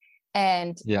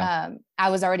 and Yeah. I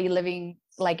was already living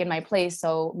like in my place,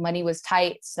 so money was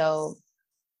tight. So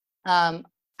um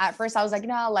at first I was like,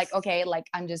 no, like okay, like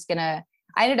I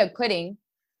ended up quitting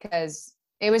because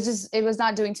it was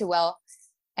not doing too well,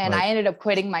 and Right. I ended up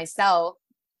quitting myself.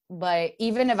 But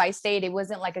even if I stayed, it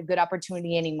wasn't like a good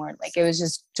opportunity anymore. Like it was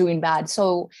just doing bad.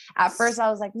 So at first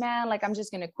I was like, man, like I'm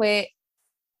just gonna quit.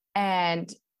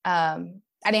 And I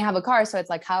didn't have a car, so it's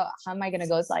like how am I gonna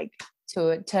go like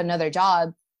to another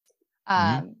job?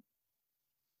 Mm-hmm. um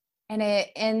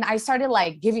and I started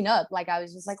like giving up. Like I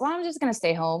was just like, well, I'm just gonna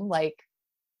stay home, like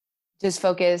just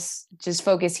focus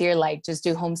here, like just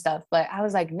do home stuff. But I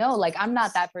was like, no, like I'm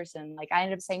not that person. Like I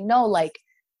ended up saying no, like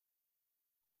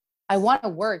I want to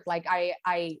work. Like I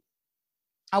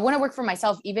want to work for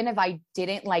myself, even if I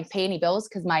didn't like pay any bills,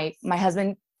 because my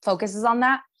husband focuses on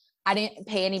that. I didn't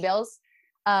pay any bills.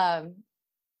 um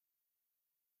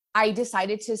I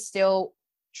decided to still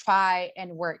try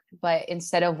and work, but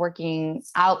instead of working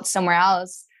out somewhere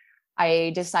else,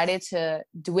 I decided to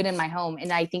do it in my home.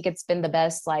 And I think it's been the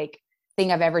best like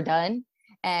thing I've ever done.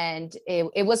 And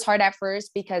it was hard at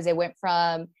first because it went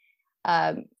from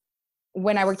um,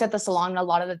 when I worked at the salon, a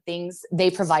lot of the things they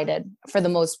provided for the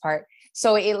most part.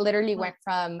 So it literally went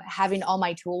from having all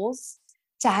my tools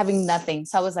to having nothing.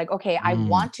 So I was like, okay, I Mm.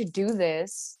 want to do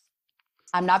this.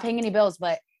 I'm not paying any bills,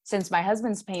 but since my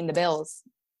husband's paying the bills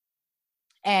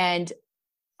and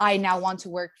I now want to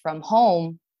work from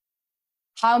home,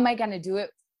 how am I going to do it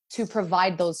to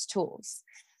provide those tools?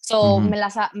 So Mm-hmm.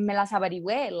 me las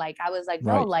averigüé. Like I was like,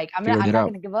 no, Right. like Figured I'm it not out.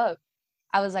 going to give up.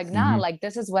 I was like, nah, Mm-hmm. like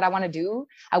this is what I want to do.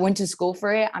 I went to school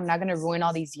for it. I'm not going to ruin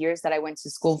all these years that I went to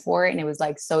school for it. And it was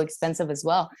like so expensive as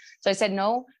well. So I said,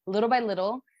 no, little by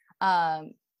little.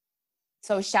 Um,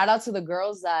 so shout out to the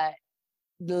girls that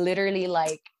literally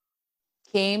like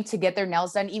came to get their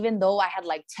nails done, even though I had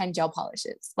like 10 gel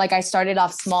polishes. Like I started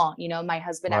off small, my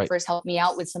husband at Right. first helped me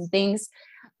out with some things.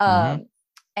 Mm-hmm. Um,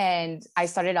 and I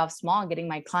started off small, getting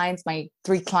my clients, my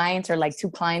 3 clients or like 2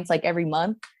 clients like every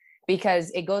month, because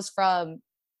it goes from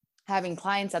having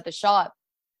clients at the shop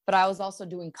but I was also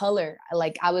doing color.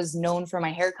 Like I was known for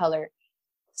my hair color.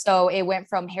 So it went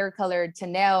from hair color to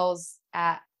nails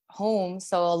at home.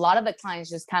 So a lot of the clients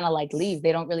just kind of like leave.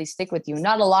 They don't really stick with you.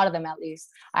 Not a lot of them, at least.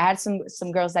 I had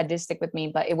some girls that did stick with me,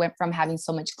 but it went from having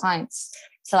so much clients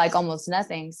to like almost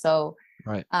nothing. So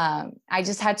Right. I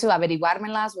just had to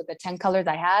averiguármelas with the 10 colors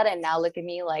I had. And now look at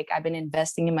me, like I've been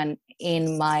investing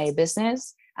in my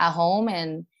business at home.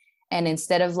 And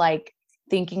instead of like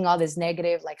thinking all this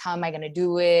negative, like, how am I going to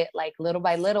do it? Like little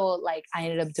by little, like I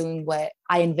ended up doing what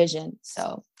I envisioned.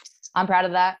 So I'm proud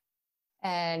of that.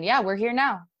 And yeah, we're here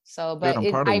now. So, Good. but I'm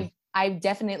proud of you. I've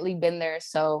definitely been there.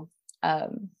 So,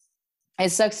 it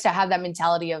sucks to have that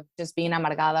mentality of just being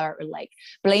amargada or like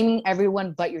blaming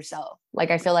everyone but yourself.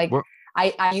 Like, I feel like We're,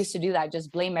 I used to do that,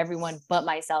 just blame everyone but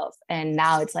myself. And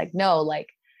now it's like, no, like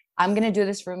I'm going to do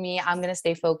this for me. I'm going to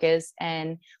stay focused,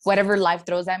 and whatever life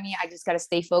throws at me, I just got to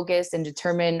stay focused and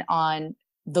determined on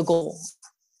the goal.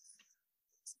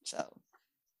 So,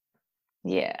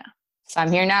 yeah. So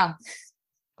I'm here now.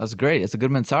 that's great. It's a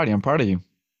good mentality. I'm proud of you.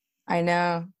 I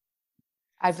know.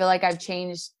 I feel like I've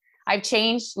changed. I've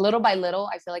changed little by little.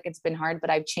 I feel like it's been hard, but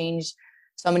I've changed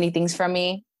so many things from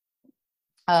me.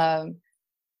 Um,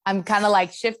 I'm kind of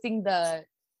like shifting the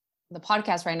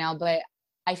podcast right now, but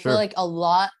I feel Sure. like a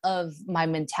lot of my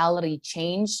mentality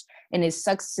changed, and it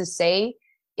sucks to say,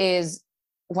 is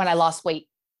when I lost weight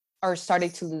or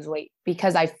started to lose weight,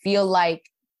 because I feel like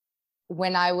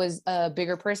when I was a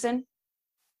bigger person,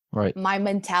 Right. my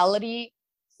mentality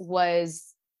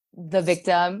was the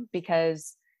victim,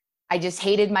 because I just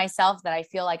hated myself, that I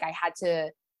feel like I had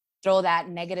to throw that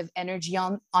negative energy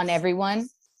on everyone.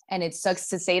 And it sucks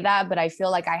to say that, but I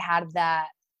feel like I had that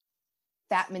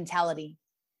mentality.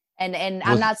 And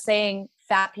I'm Was not saying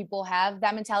fat people have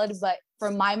that mentality, but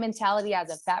for my mentality as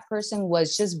a fat person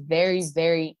was just very,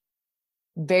 very,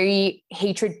 very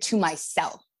hatred to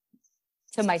myself.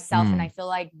 And I mm, feel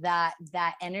like that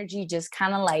energy just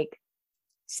kind of like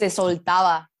se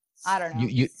soltaba. I don't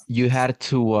you know. you had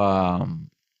to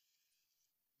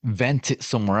vent it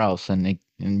somewhere else, and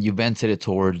you vented it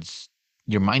towards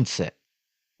your mindset.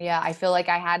 Yeah, I feel like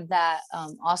I had that.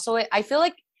 Also, I feel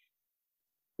like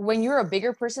when you're a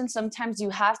bigger person, sometimes you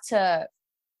have to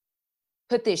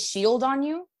put this shield on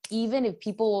you, even if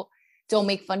people don't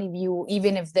make fun of you,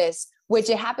 even if this, which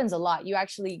it happens a lot.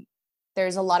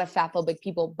 There's a lot of fat phobic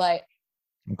people, but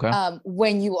Okay.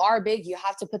 when you are big, you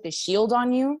have to put the shield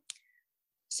on you.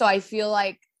 So I feel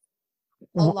like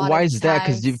a lot Why of is that?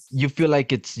 Because you times, you feel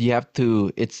like you have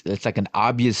to. It's like an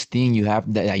obvious thing you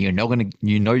have that you're not gonna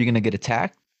you're gonna get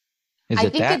attacked. Is I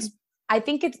it think that? it's,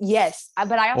 yes,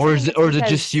 but I also think it's Or is it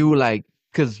just because you like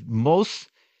because most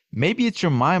maybe it's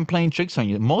your mind playing tricks on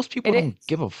you. Most people it don't is,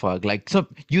 give a fuck. Like some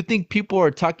you think people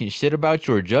are talking shit about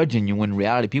you or judging you when in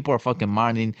reality people are fucking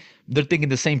minding they're thinking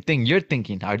the same thing you're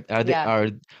thinking. yeah.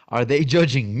 Are they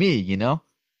judging me, you know?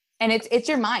 And it's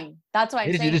your mind. That's what I'm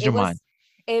It saying. is your mind.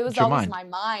 It was It's your always mind. my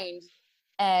mind.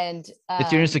 And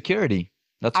It's your insecurity.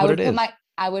 That's I what it would put is. my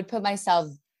I would put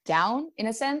myself down in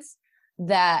a sense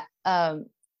that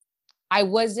I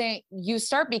wasn't, you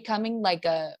start becoming like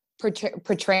a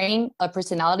portraying a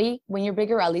personality when you're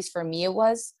bigger, at least for me it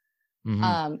was.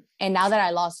 Mm-hmm. And now that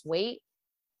I lost weight,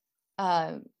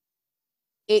 um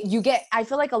I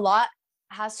feel like a lot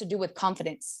has to do with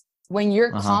confidence. When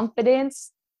you're Uh-huh. confident,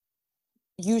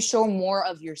 you show more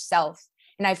of yourself.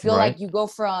 And I feel Right. like you go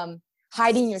from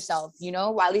hiding yourself,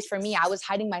 well, at least for me, I was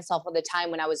hiding myself all the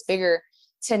time when I was bigger,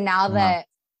 to now Uh-huh. that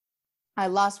I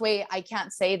lost weight, I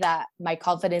can't say that my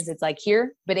confidence is like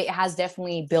here, but it has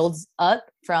definitely builds up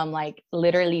from like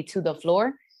literally to the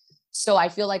floor. So I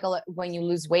feel like when you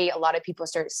lose weight, a lot of people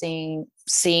start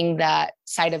seeing that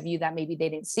side of you that maybe they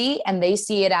didn't see, and they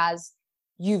see it as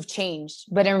you've changed.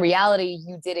 But in reality,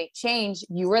 you didn't change.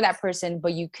 You were that person,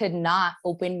 but you could not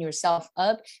open yourself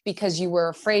up because you were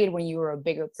afraid when you were a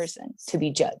bigger person to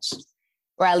be judged.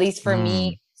 Or at least for Mm.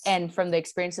 me, and from the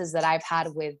experiences that I've had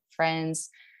with friends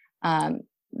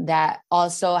that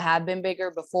also have been bigger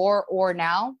before or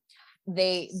now,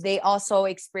 they also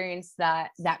experience that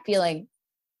feeling.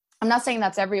 I'm not saying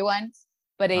that's everyone,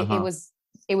 but Uh-huh.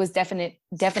 it was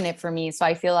definite for me. So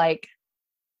I feel like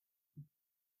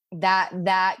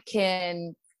that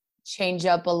can change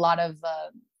up a lot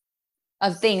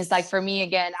of things. Like for me,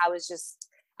 again, I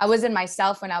was in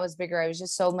myself when I was bigger. I was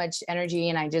just so much energy,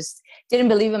 and I just didn't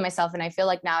believe in myself. And I feel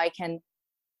like now I can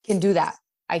do that.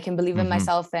 I can believe in Mm-hmm.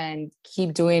 myself and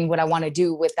keep doing what I want to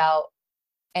do without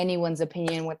anyone's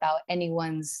opinion, without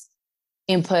anyone's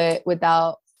input,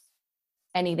 without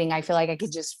anything. I feel like I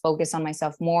could just focus on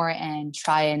myself more and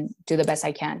try and do the best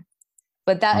I can.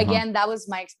 But that Uh-huh. again, that was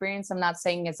my experience. I'm not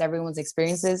saying it's everyone's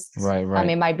experiences. Right, right.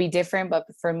 It might be different, but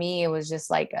for me, it was just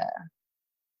like a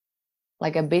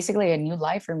basically a new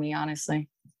life for me, honestly.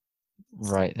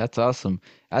 Right. That's awesome.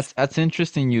 That's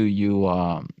interesting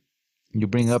you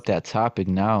bring up that topic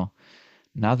now.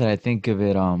 Now that I think of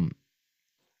it,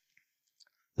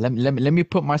 let me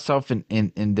put myself in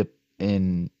in the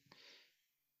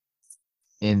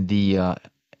uh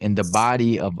in the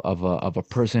body of a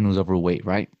person who's overweight,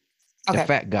 right? A Okay.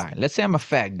 fat guy. Let's say I'm a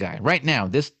fat guy right now.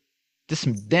 This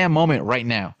damn moment right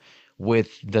now, with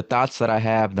the thoughts that I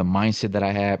have, the mindset that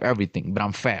I have, everything. But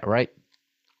I'm fat, right?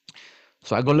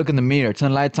 So I go look in the mirror, turn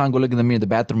the lights on, go look in the mirror, the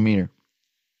bathroom mirror,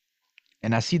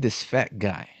 and I see this fat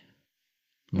guy,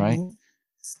 right? Hmm.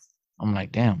 I'm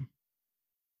like, damn,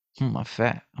 I'm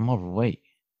fat. I'm overweight.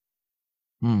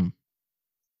 Hmm.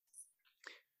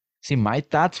 See, my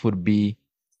thoughts would be,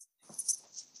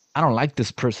 I don't like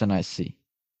this person I see.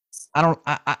 I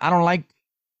don't like,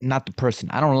 not the person.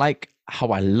 I don't like how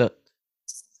I look.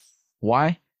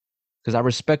 Why? Because I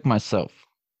respect myself,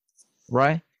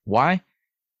 right? Why?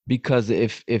 Because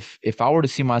if I were to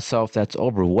see myself that's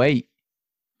overweight,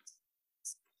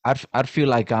 I'd feel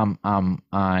like I'm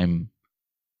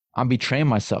betraying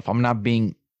myself. I'm not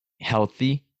being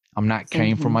healthy. I'm not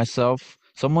caring for Hmm. myself.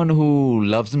 Someone who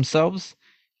loves themselves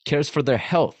cares for their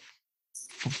health.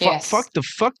 Yes.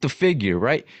 Fuck the figure,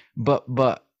 right? But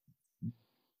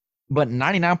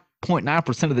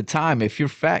 99.9% of the time, if you're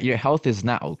fat, your health is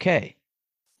not okay,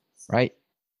 right?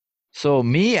 So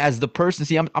me as the person,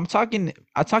 see, I'm talking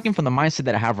from the mindset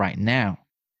that I have right now.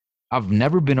 I've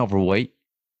never been overweight.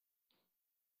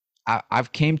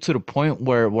 I've came to the point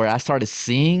where I started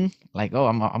seeing like, oh,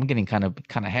 I'm getting kind of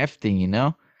hefty, you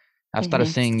know. I started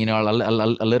Hmm. seeing, a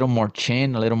little more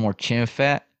chin, a little more chin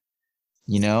fat.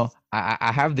 You know,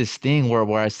 I have this thing where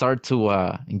I start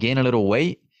to gain a little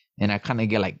weight, and I kind of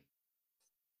get like,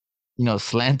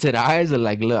 slanted eyes, or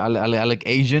like I look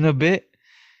Asian a bit.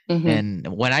 Hmm. And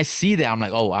when I see that, I'm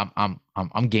like, oh,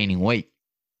 I'm gaining weight.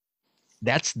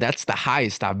 That's the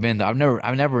highest I've been. Though.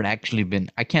 I've never actually been.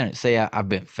 I can't say I've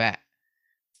been fat,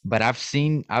 but I've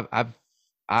seen I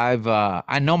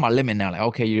know my limit now. Like,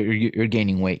 okay, you're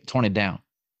gaining weight, tone it down.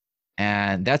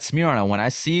 And that's me right now. When I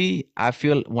see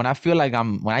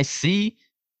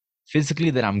physically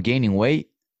that I'm gaining weight,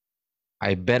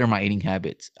 I better my eating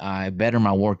habits. I better my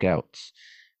workouts.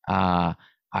 Uh,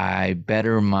 I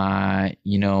better my,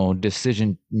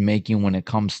 decision making when it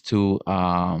comes to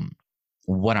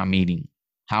what I'm eating,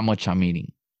 how much I'm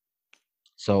eating.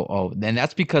 So, then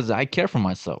that's because I care for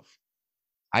myself.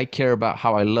 I care about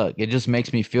how I look. It just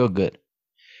makes me feel good.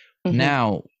 Hmm.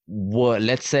 Now, what?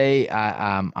 Let's say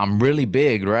I'm really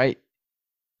big, right?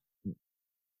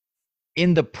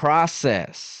 In the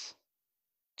process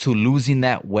to losing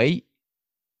that weight,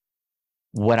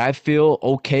 what I feel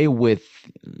okay with,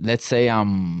 let's say I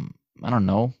don't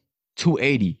know,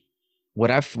 280.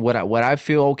 What I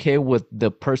feel okay with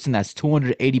the person that's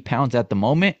 280 pounds at the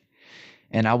moment,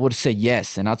 and I would say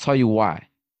yes, and I'll tell you why.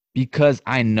 Because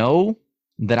I know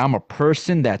that I'm a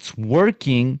person that's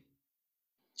working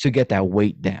to get that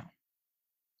weight down.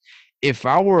 If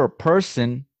I were a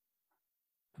person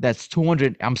that's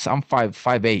 200, I'm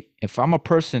 5'8". If I'm a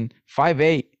person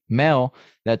 5'8" male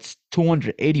that's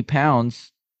 280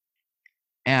 pounds,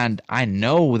 and I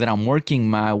know that I'm working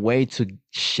my way to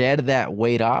shed that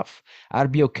weight off,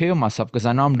 I'd be okay with myself because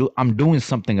I know I'm doing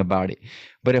something about it.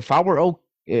 But if I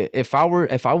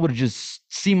would just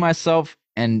see myself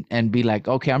and be like,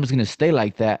 okay, I'm just gonna stay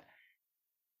like that,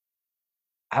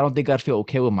 I don't think I'd feel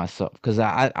okay with myself because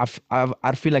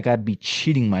I'd feel like I'd be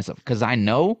cheating myself because I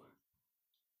know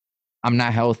I'm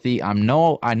not healthy. I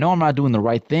know I'm not doing the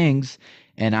right things,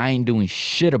 and I ain't doing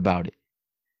shit about it.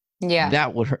 Yeah.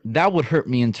 That would hurt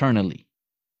me internally.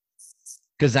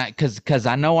 Cause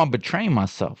I know I'm betraying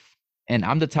myself, and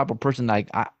I'm the type of person like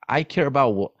I care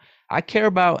about what I care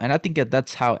about, and I think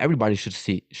that's how everybody should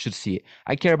see it.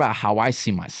 I care about how I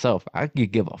see myself. I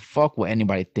could give a fuck what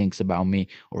anybody thinks about me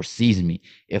or sees me.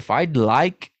 If I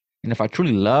like and if I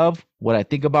truly love what I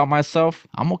think about myself,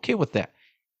 I'm okay with that.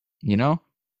 You know,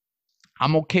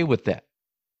 I'm okay with that,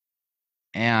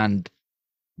 and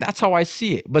that's how I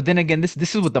see it. But then again, this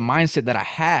is with the mindset that I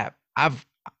have.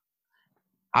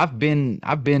 I've been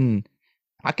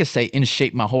I could say in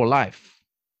shape my whole life.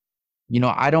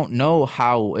 I don't know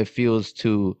how it feels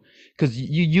to, because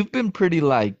you've been pretty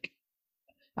like,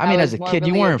 I I mean, as was a kid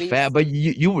you morbidly weren't fat, obese. but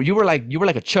you were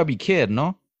like a chubby kid,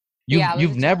 no? Yeah, You've I was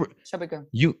you've a never chubby girl.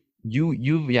 you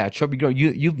yeah, chubby girl.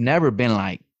 You've never been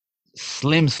like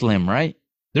slim, right?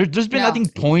 There's been, I No.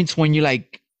 think, points when you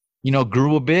like,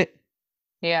 grew a bit,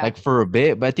 Yeah. like for a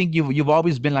bit. But I think you've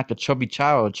always been like a chubby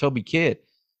child, a chubby kid.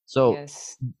 So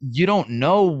Yes. you don't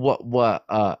know what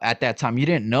at that time you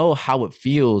didn't know how it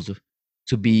feels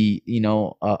to be, you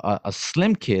know, a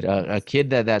slim kid, a kid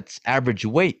that's average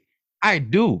weight. I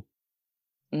do,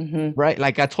 Mm-hmm. right?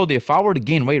 Like I told you, if I were to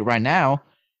gain weight right now,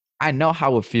 I know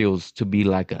how it feels to be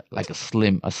like a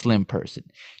slim person.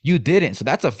 You didn't, so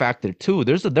that's a factor too.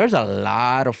 There's a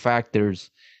lot of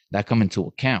factors that come into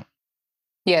account.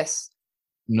 Yes.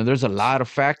 You know, there's a lot of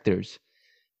factors.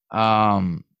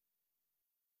 Um,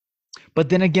 but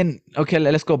then again, okay,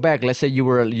 let's go back. Let's say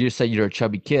you say you're a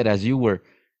chubby kid as you were.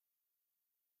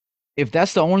 If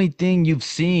that's the only thing you've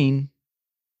seen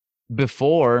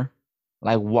before,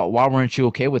 like why weren't you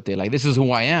okay with it? Like this is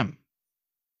who I am.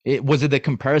 It was it the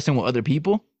comparison with other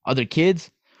people, other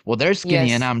kids? Well, they're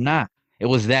skinny and Yes. I'm not. It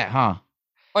was that, huh?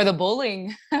 Or the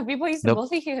bullying. People used to The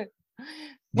bully you.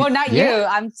 Well, not you. yeah,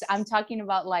 I'm talking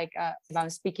about like if I'm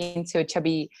speaking to a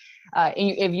chubby,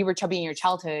 if you were chubby in your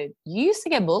childhood, you used to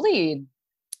get bullied.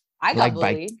 I got like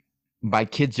bullied by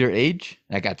kids your age,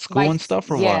 like at school by and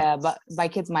stuff, or what? yeah, but by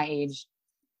kids my age.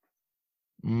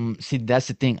 See, that's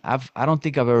the thing. I don't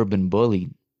think I've ever been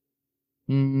bullied.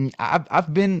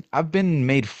 I've been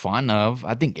made fun of.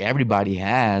 I think everybody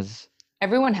has.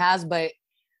 Everyone has, but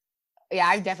yeah,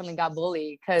 I definitely got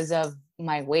bullied because of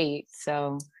my weight.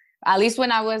 So at least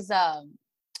when I was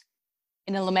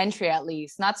in elementary, at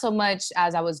least not so much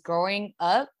as I was growing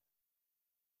up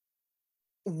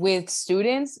with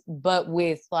students, but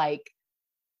with like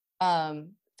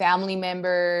family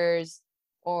members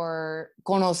or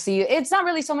conocidos. It's not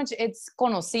really so much. It's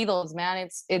conocidos, man.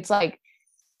 It's like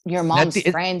your mom's Nothing.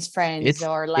 friends It's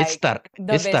or like the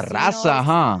it's the raza, vecinos.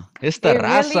 huh? It's the It raza,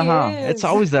 really huh? It's is.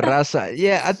 always the raza.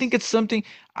 Yeah, I think it's something.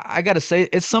 I gotta say,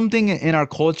 it's something in our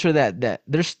culture that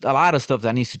there's a lot of stuff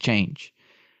that needs to change.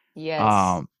 Yes.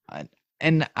 Um,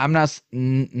 and I'm not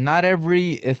not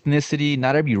every ethnicity,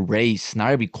 not every race,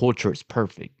 not every culture is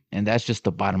perfect, and that's just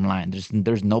the bottom line.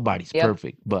 There's nobody's Yep.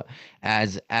 perfect, but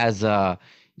as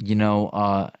you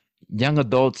know, young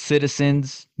adult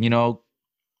citizens, you know,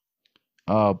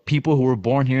 people who were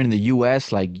born here in the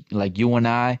U.S. like you and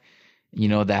I, you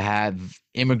know, that have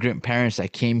immigrant parents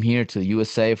that came here to the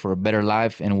USA for a better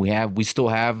life, and we still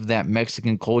have that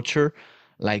Mexican culture,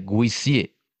 like we see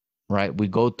it, right? We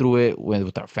go through it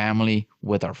with our family,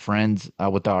 with our friends,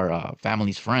 with our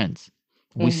family's friends.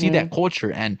 We see that Mm-hmm.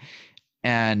 culture,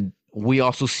 and we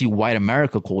also see white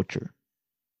America culture,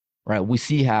 right? We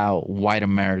see how white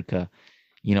America,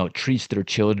 you know, treats their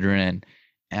children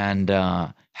and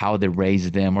how they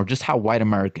raise them, or just how white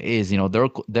America is, you know,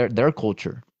 their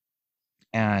culture,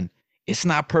 and it's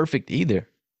not perfect either.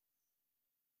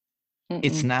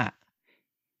 It's Mm-mm. not.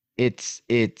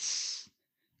 It's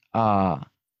uh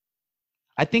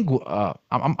I think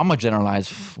I'm gonna generalize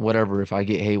whatever if I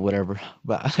get hate whatever,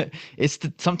 but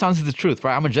sometimes it's the truth,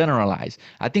 right? I'm gonna generalize.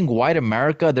 I think white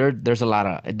America there's a lot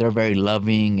of they're very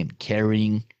loving and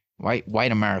caring,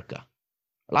 white America,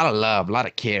 a lot of love, a lot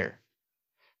of care.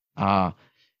 Uh,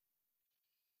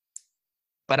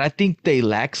 but I think they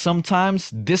lack sometimes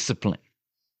discipline.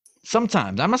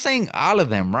 Sometimes I'm not saying all of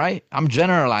them, right? I'm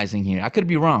generalizing here. I could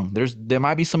be wrong. There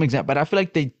might be some example, but I feel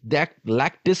like they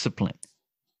lack discipline.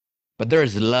 But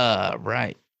there's love,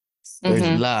 right? There's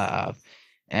Mm-hmm. love,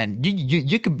 and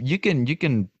you could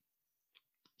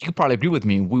probably agree with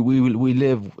me. We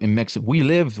live in Mexico. We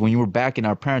lived when you were back in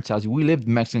our parents' house. We lived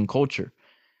Mexican culture.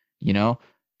 You know,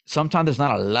 sometimes there's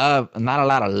not a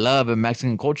lot of love in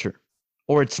Mexican culture,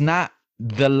 or it's not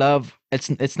the love.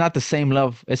 It's not the same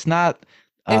love. It's not.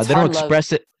 It's They don't hard love.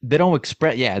 express it. They don't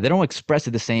express. Yeah, they don't express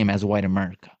it the same as white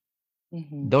America.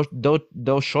 Mm-hmm.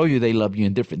 They'll show you they love you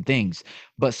in different things.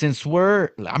 But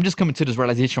I'm just coming to this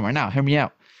realization right now. Hear me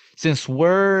out. Since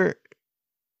we're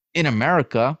in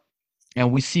America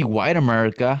and we see white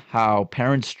America, how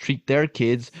parents treat their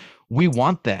kids, we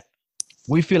want that.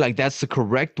 We feel like that's the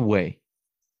correct way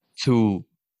to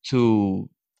to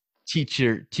teach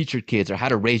your kids or how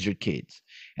to raise your kids.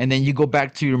 And then you go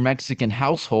back to your Mexican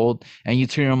household and you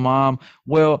tell your mom,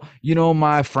 well, you know,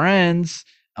 my friends,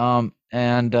 and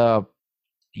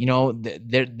you know,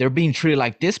 they're being treated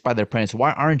like this by their parents.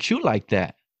 Why aren't you like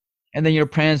that? And then your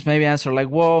parents maybe answer like,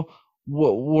 well,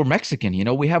 we're Mexican, you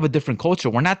know, we have a different culture.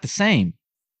 We're not the same.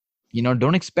 You know,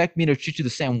 don't expect me to treat you the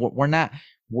same. We're not.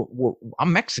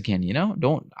 I'm Mexican, you know.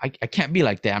 I can't be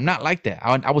like that. I'm not like that.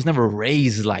 I was never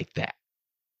raised like that.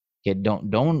 Okay,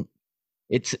 don't.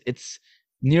 It's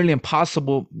nearly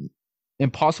impossible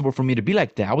for me to be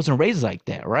like that. I wasn't raised like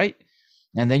that, right?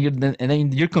 And then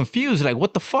you're confused, like,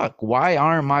 what the fuck? Why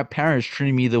aren't my parents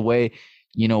treating me the way,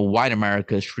 white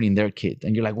America is treating their kids.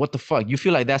 And you're like, what the fuck? You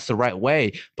feel like that's the right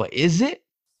way, but is it?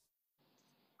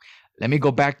 Let me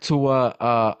go back to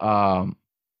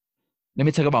let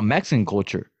me talk about Mexican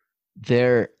culture.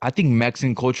 I think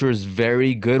Mexican culture is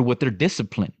very good with their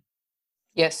discipline,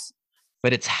 Yes.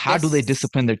 but it's how do they Yes.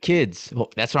 discipline their kids? Well,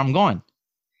 that's where I'm going.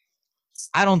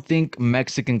 I don't think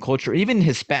Mexican culture, even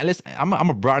Hispanic, I'm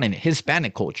a broad in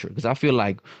Hispanic culture because I feel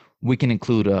like we can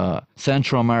include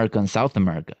Central America and South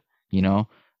America. You know,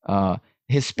 uh,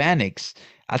 Hispanics.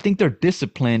 I think their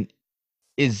discipline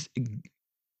is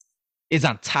is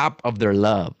on top of their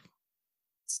love,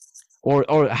 or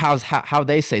how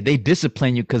they say they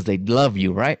discipline you because they love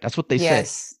you, right? That's what they say.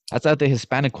 Yes. That's how the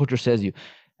Hispanic culture says you.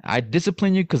 I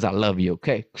discipline you because I love you.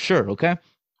 Okay, sure. Okay,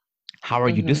 how are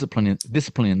you Mm-hmm.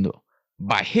 disciplining though?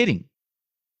 By hitting.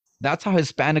 That's how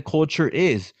Hispanic culture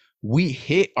is. We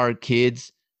hit our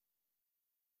kids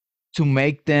to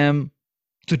make them,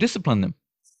 to discipline them,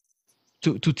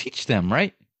 to teach them,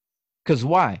 right? Because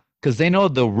why? Because they know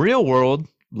the real world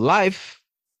life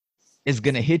is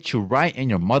gonna hit you right in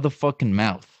your motherfucking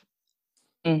mouth.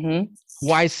 Mm-hmm.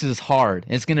 Twice as hard.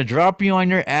 It's gonna drop you on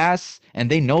your ass,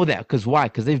 and they know that. Because why?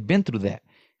 Because they've been through that,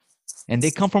 and they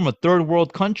come from a third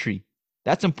world country.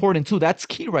 That's important too. That's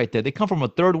key right there. They come from a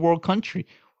third world country.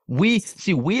 We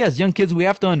as young kids, we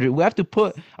have to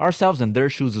put ourselves in their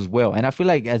shoes as well. And I feel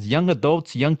like as young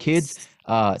adults, young kids,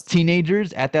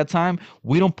 teenagers at that time,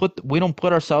 we don't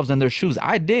put ourselves in their shoes.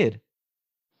 I did.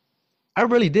 I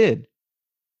really did.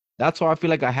 That's why I feel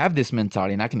like I have this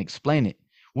mentality and I can explain it.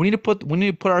 We need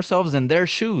to put ourselves in their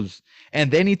shoes,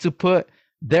 and they need to put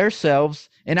themselves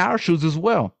in our shoes as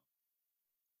well.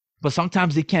 But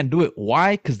sometimes they can't do it.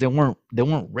 Why? Because they weren't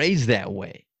raised that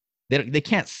way. They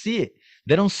can't see it.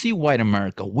 They don't see white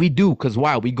America. We do, because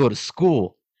why? We go to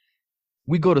school.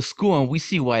 We go to school and we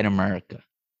see white America.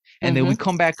 And then we Mm-hmm.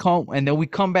 come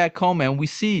back home and we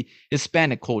see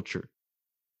Hispanic culture.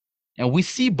 And we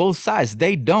see both sides.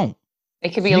 They don't.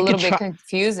 It could be a You could little bit try.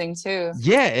 confusing too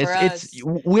Yeah, for it's us.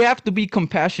 we have to be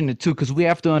compassionate too, because we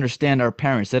have to understand our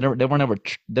parents. They were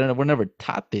never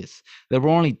taught this. They were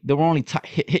only taught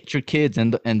hit your kids,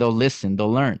 and they'll listen,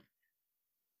 they'll learn,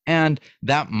 and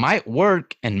that might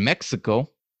work in Mexico.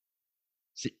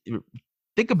 See,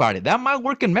 think about it. That might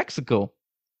work in Mexico,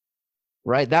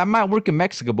 right? That might work in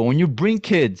Mexico, but when you bring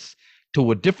kids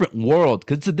to a different world,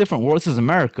 because it's a different world. This is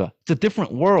America. It's a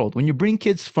different world. When you bring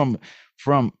kids from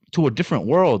to a different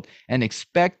world and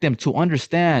expect them to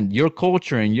understand your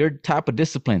culture and your type of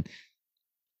discipline,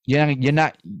 you're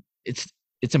not.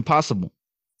 It's impossible.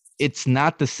 It's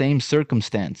not the same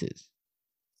circumstances.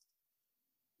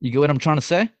 You get what I'm trying to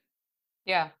say?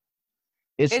 Yeah.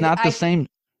 It's It, not the same.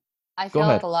 I Go feel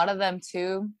like ahead. a lot of them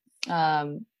too,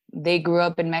 they grew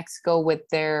up in Mexico with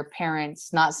their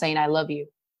parents not saying "I love you."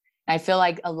 And I feel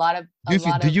like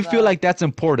Do you feel like that's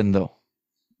important though?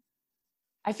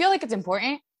 I feel like it's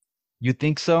important. You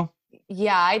think so?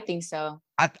 Yeah, I think so.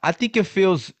 I think it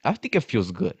feels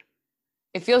good.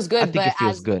 It feels I good, think it but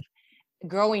feels as good.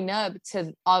 growing up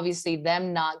to obviously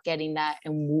them not getting that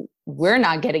and we're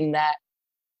not getting that,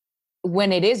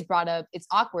 when it is brought up, it's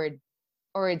awkward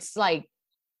or it's like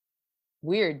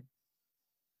weird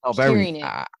Oh, very. hearing it.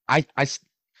 I'm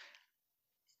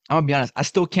gonna be honest. I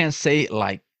still can't say it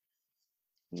like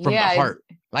from the Yeah, it's heart.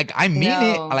 Like I mean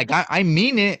it. no. Like I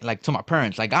mean it. Like to my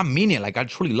parents. Like I mean it. Like I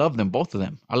truly love them, both of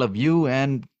them. I love you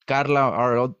and Carla,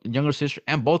 our younger sister,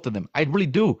 and both of them. I really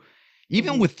do.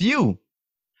 Even Mhm. with you,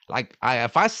 like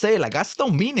if I say like I still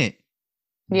mean it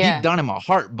deep Yeah. down in my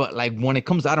heart, but like when it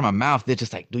comes out of my mouth, they're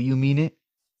just like, "Do you mean it?"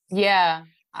 Yeah.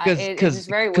 Because It's because just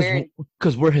very because weird.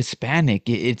 because we're Hispanic.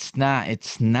 It's not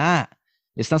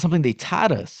something they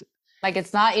taught us. Like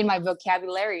it's not in my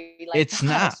vocabulary like It's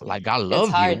that. not like I It's love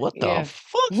you. hard. What the Yeah.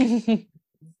 fuck?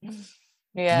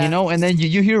 Yeah. And then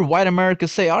you hear white America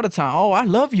say all the time, "Oh, I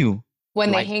love you."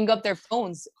 When they Like hang up their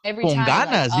phones every con time, like,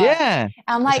 ganas, yeah.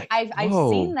 I'm It's like, like, I've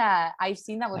whoa. seen that. I've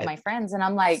seen that with I, my friends, and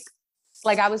I'm like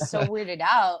I was so weirded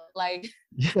out. Like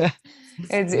yeah,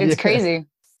 it's yeah. crazy.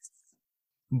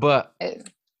 But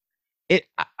It,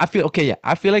 I feel okay. Yeah,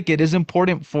 I feel like it is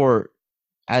important for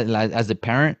as a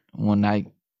parent when I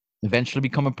eventually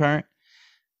become a parent.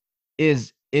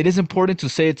 It is important to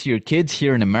say it to your kids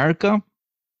here in America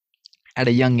at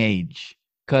a young age,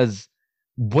 because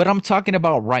what I'm talking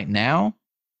about right now,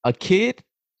 a kid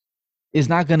is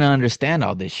not gonna understand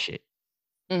all this shit.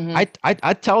 hmm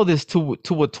I tell this to a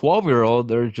 12-year-old.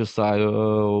 They're just like,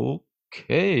 oh,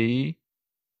 okay.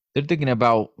 They're thinking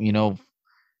about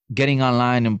getting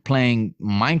online and playing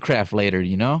Minecraft later,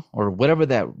 or whatever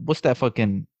that. What's that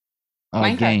fucking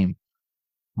Minecraft. game?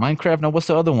 Minecraft. No, what's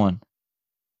the other one?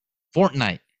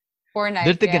 Fortnite. Or a They're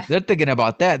knife, thinking yeah. they're thinking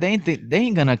about that. They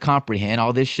ain't gonna comprehend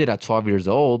all this shit at 12 years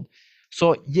old.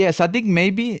 So yes, I think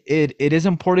maybe it is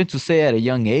important to say at a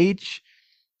young age.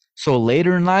 So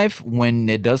later in life, when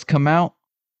it does come out,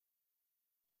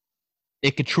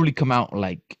 it could truly come out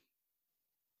like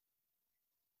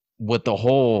with the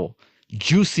whole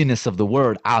juiciness of the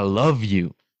word "I love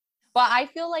you." Well, I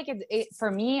feel like for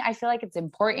me, I feel like it's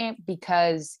important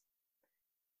because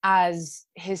as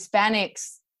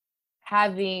Hispanics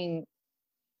having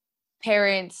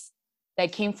parents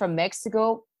that came from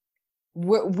Mexico,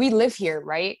 we live here,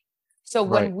 right? So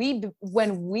Right,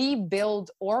 when we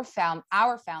build our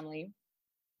family,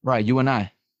 right. You and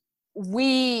I.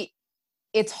 we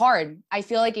it's hard. I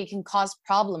feel like it can cause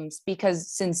problems because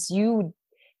since you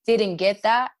didn't get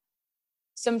that,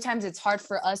 sometimes it's hard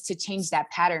for us to change that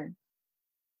pattern.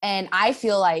 And I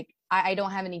feel like I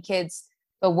don't have any kids,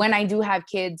 but when I do have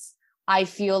kids, I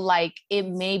feel like it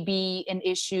may be an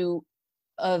issue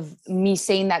of me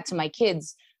saying that to my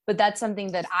kids, but that's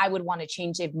something that I would want to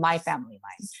change in my family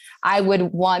line. I would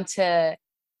want to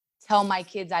tell my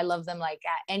kids I love them like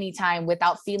at any time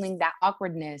without feeling that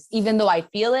awkwardness. Even though I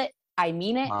feel it, I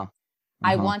mean it. Uh-huh.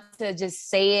 I Uh-huh. want to just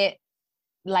say it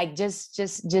like just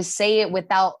say it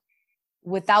without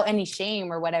any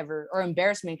shame or whatever or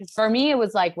embarrassment. Because for me, it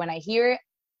was like when I hear it,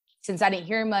 since I didn't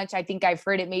hear much, I think I've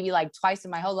heard it maybe like twice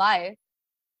in my whole life.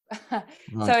 So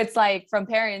Right. it's like from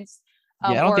parents, Yeah,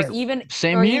 I don't or think even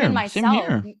same or even here. Same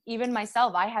myself, here. even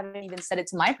myself, I haven't even said it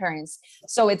to my parents.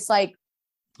 So it's like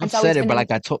I've it's said always it, been but an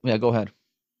like I told yeah, go ahead.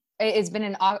 it's been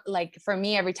an like for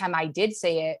me every time I did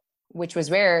say it, which was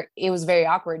rare, it was very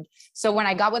awkward. So when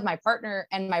I got with my partner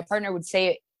and my partner would say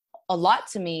it a lot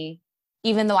to me,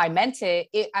 even though I meant it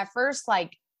at first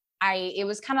like it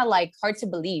was kind of like hard to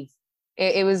believe.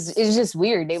 It was just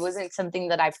weird. It wasn't something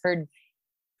that I've heard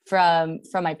from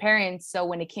my parents. So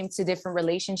when it came to different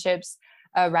relationships,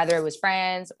 rather it was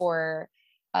friends or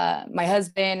my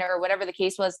husband or whatever the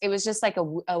case was, it was just like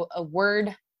a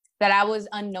word that I was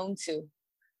unknown to.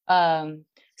 Um,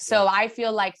 Yeah. so I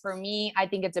feel like for me, I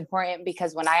think it's important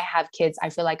because when I have kids, I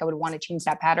feel like I would want to change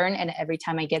that pattern. And every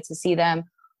time I get to see them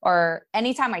or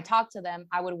anytime I talk to them,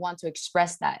 I would want to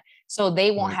express that so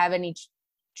they won't Right. have any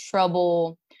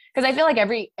trouble. Because I feel like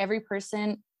every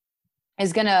person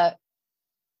is gonna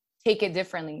take it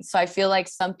differently. So I feel like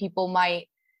some people might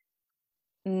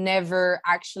never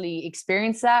actually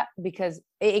experience that because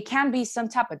it can be some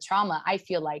type of trauma. I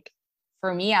feel like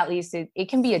for me at least, it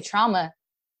can be a trauma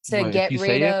to Right. If get you rid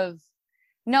say it, of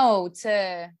no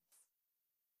to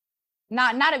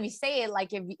not if you say it like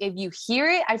if you hear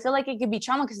it, I feel like it could be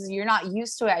trauma because you're not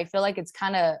used to it. I feel like it's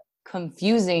kind of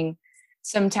confusing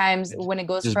sometimes it when it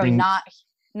goes just from bring not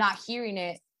hearing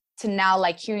it to now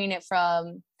like hearing it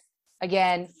from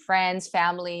again friends,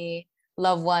 family,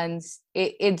 loved ones.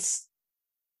 It's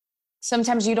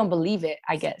sometimes you don't believe it,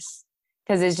 I guess,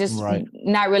 because it's just right.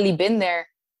 not really been there.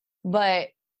 But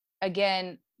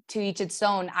again, to each its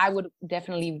own. I would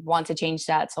definitely want to change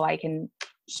that so I can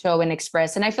show and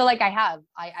express. And I feel like I have.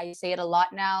 I say it a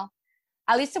lot now.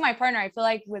 At least to my partner, I feel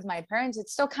like with my parents,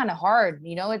 it's still kind of hard.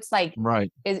 You know, it's like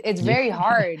Right. it's Yeah. very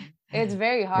hard. It's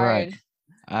very Right. hard.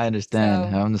 I understand.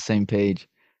 So I'm on the same page.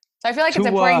 so I feel like it's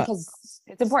To important because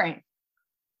it's important.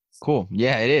 cool.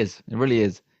 Yeah, it is. It really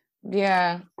is.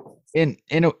 Yeah. And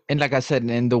like I said,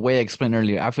 in the way I explained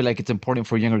earlier, I feel like it's important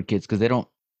for younger kids because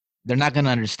they're not gonna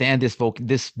understand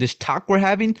this talk we're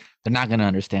having. They're not gonna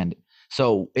understand it.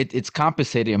 So it's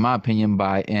compensated, in my opinion,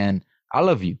 by and I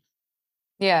love you.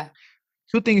 Yeah.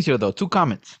 Two things here though, two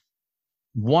comments.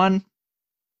 One,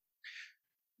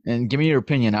 and give me your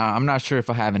opinion. I'm not sure if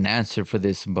I have an answer for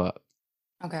this, but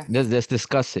Okay. let's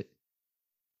discuss it.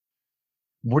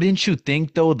 Wouldn't you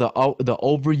think though the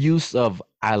overuse of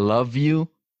 "I love you"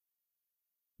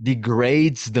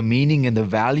 degrades the meaning and the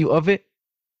value of it?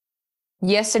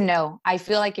 Yes and no. I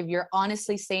feel like if you're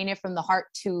honestly saying it from the heart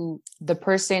to the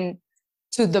person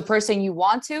you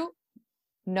want to,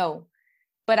 no.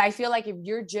 But I feel like if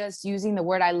you're just using the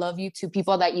word I love you to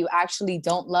people that you actually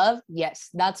don't love, yes.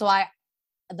 That's why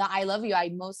the I love you, I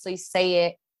mostly say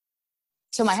it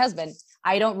to my husband.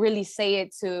 I don't really say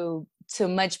it to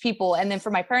much people. And then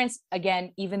for my parents,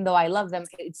 again, even though I love them,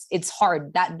 it's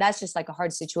hard. That's just like a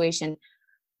hard situation.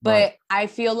 Right. But I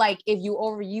feel like if you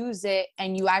overuse it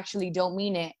and you actually don't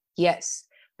mean it, yes.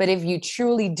 But if you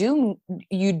truly do,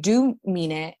 you do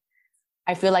mean it,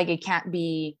 I feel like it can't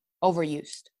be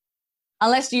overused.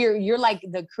 Unless you're like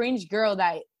the cringe girl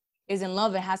that is in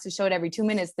love and has to show it every 2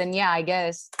 minutes, then yeah, I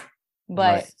guess.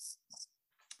 Right.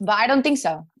 But I don't think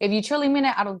so. If you truly mean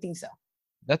it, I don't think so.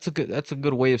 That's a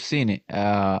good way of seeing it.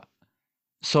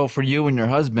 So for you and your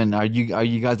husband, are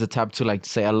you guys the type to like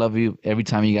say I love you every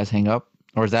time you guys hang up?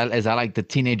 Or is that like the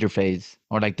teenager phase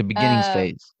or like the beginnings Uh,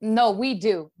 phase? no, we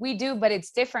do, but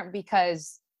it's different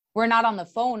because we're not on the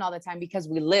phone all the time because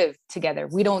we live together.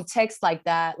 We don't text like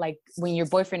that, like when you're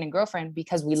boyfriend and girlfriend,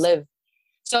 because we live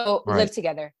Right.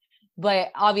 together.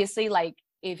 But obviously, like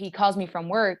if he calls me from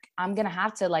work, I'm gonna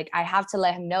have to I have to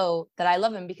let him know that I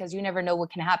love him because you never know what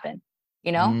can happen,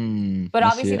 you know. But I see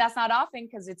obviously, it. that's not often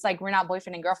because it's like we're not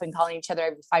boyfriend and girlfriend calling each other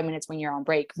every 5 minutes when you're on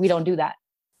break. We don't do that.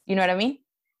 You know what I mean?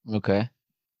 Okay.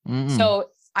 Mm-mm. So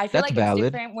I feel That's like it's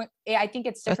valid. different when I think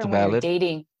it's That's different when you're valid.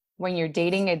 dating. When you're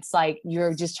dating, it's like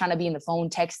you're just trying to be in the phone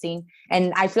texting.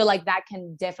 And I feel like that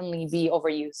can definitely be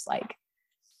overused. Like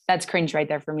that's cringe right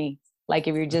there for me. Like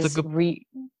if you're That's a just good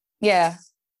yeah.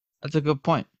 that's a good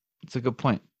point. That's a good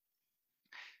point.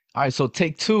 All right, so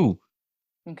take two.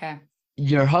 Okay.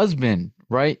 Your husband,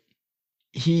 right?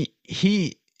 He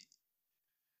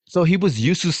so he was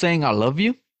used to saying I love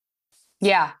you.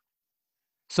 Yeah.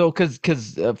 So cuz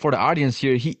for the audience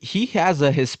here, he has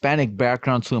a Hispanic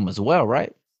background to him as well,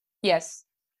 right? Yes.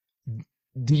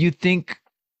 Do you think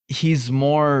he's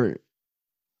more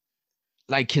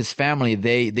like his family,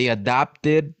 they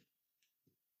adopted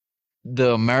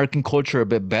the American culture a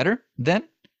bit better then?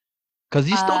 Because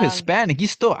he's still Um, Hispanic.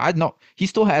 He's still, I know he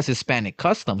still has Hispanic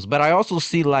customs, but I also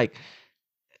see like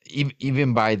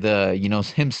even by the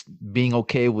him being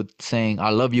okay with saying I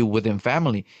love you within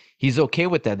family, he's okay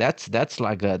with that. That's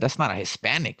like that's not a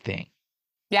Hispanic thing.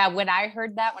 yeah, when I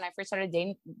heard that, when I first started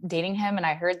dating him and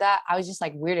I heard that, I was just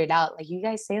like weirded out. Like you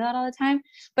guys say that all the time.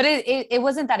 But it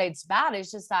wasn't that it's bad,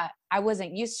 it's just that I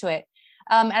wasn't used to it.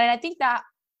 And I think that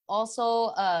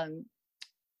also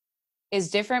is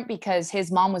different because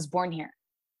his mom was born here,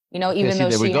 Okay, even see, though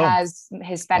there we she go. has That's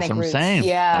Hispanic what I'm roots. saying. That's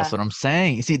Yeah. what I'm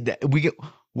saying. You see,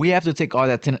 we have to take all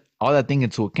that thing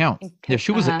into account. If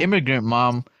she was an Uh-huh. immigrant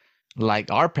mom, like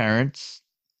our parents,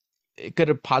 it could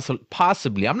have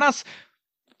possibly.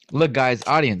 Look, guys,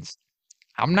 audience.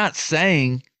 I'm not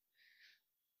saying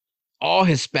all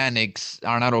Hispanics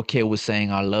are not okay with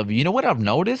saying I love you. You know what I've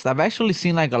noticed? I've actually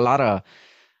seen like a lot of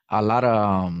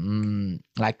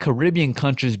like Caribbean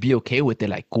countries be okay with it,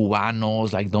 like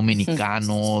Cubanos, like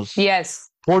Dominicanos, Yes.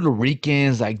 Puerto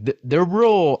Ricans, like they're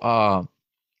real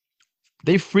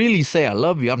they freely say I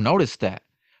love you. I've noticed that.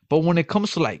 But when it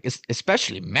comes to like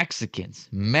especially Mexicans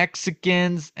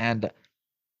and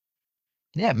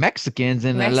yeah, Mexicans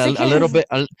and a little Mexicans. bit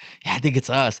yeah, I think it's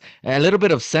us. A little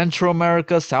bit of Central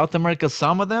America, South America,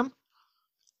 some of them.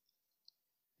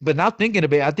 But now thinking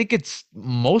about it, I think it's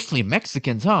mostly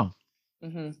Mexicans, huh?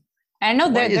 Hmm. I know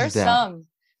Why is there's that?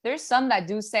 some that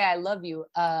do say I love you.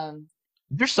 I'm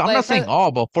But not saying for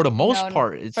all, but for the most no,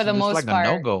 part, it's for the just like most a no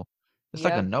part, go. It's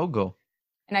like a yep. no go.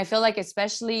 And I feel like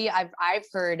especially I've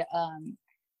heard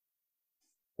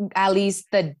at least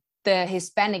the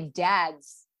Hispanic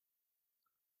dads,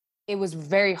 it was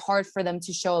very hard for them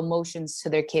to show emotions to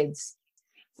their kids.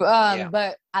 Yeah.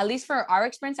 But at least for our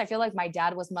experience, I feel like my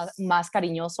dad was más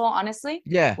cariñoso, honestly,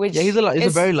 Yeah. Yeah. which He's a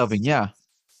very loving. is Yeah.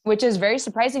 which is very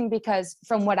surprising because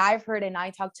from what I've heard and I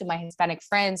talk to my Hispanic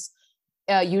friends,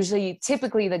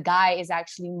 typically the guy is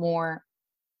actually more.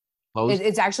 Closed.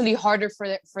 It's actually harder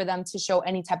for them to show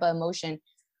any type of emotion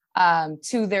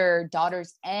to their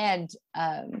daughters and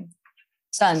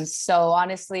sons. So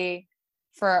honestly,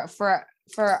 for for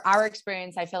for our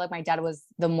experience, I feel like my dad was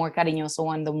the more cariñoso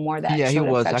one, the more that Yeah, he showed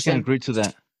was. I can affection. agree to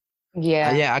that.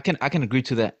 Yeah. Yeah, I can agree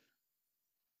to that.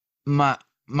 My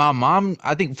my mom,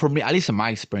 I think for me, at least in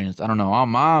my experience, I don't know. My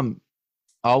mom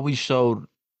always showed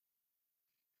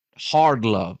hard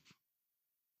love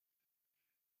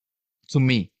to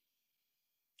me.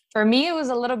 For me, it was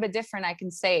a little bit different, I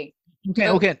can say. Okay,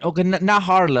 But okay, okay. Not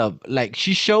hard love. Like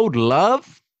she showed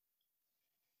love,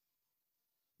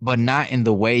 but not in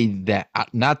the way that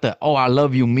not the oh I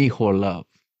love you mijo love.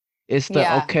 It's the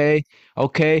yeah. okay,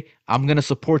 okay. I'm gonna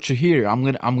support you here. I'm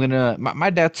gonna my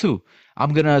dad too.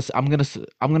 I'm gonna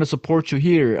support you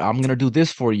here. I'm gonna do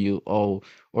this for you. Oh,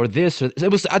 or this. Or,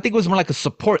 it was I think it was more like a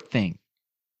support thing.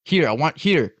 Here, I want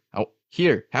here.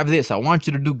 Here, have this. I want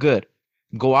you to do good.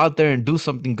 Go out there and do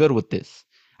something good with this.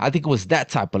 I think it was that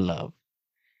type of love.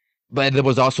 But there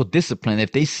was also discipline.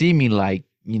 If they see me like,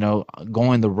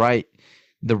 going the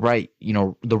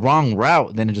wrong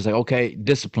route, then it's just like, okay,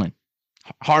 discipline.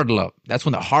 Hard love. That's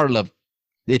when the hard love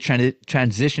they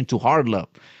transition to hard love.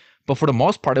 But for the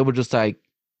most part, it was just like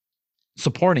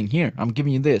supporting. Here, I'm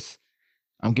giving you this.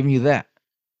 I'm giving you that.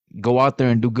 Go out there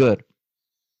and do good.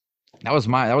 That was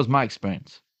my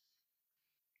experience.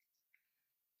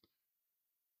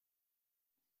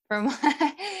 From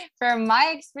from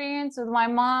my experience with my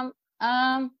mom,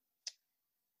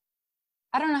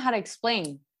 I don't know how to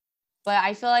explain, but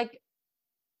I feel like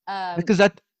um Because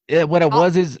that what it I'll,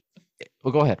 was is.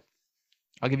 Well, go ahead.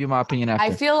 I'll give you my opinion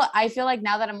after. I feel like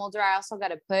now that I'm older, I also got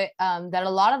to put that a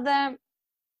lot of them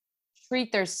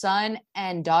treat their son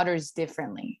and daughters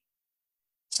differently.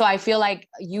 So I feel like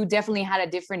you definitely had a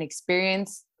different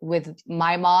experience with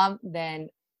my mom than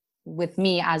with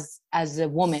me as a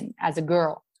woman, as a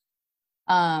girl.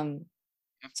 Um,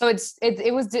 so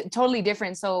it was totally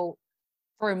different. So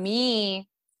for me,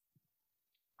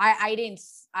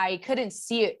 I couldn't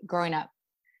see it growing up,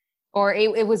 or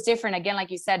it was different. Again,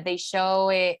 like you said, they show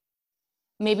it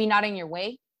maybe not in your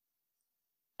way.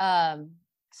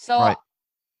 So Right.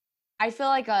 I feel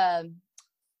like a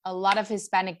lot of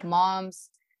Hispanic moms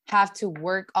have to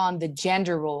work on the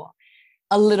gender role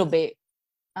a little bit.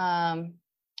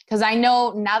 Because I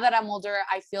know now that I'm older,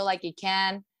 I feel like it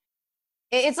can.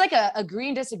 It's like a agree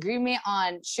and disagreement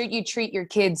on should you treat your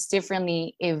kids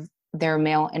differently if they're a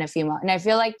male and a female. And I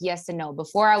feel like yes and no.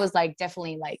 Before I was like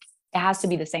definitely like it has to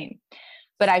be the same.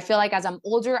 But I feel like as I'm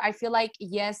older, I feel like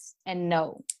yes and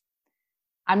no.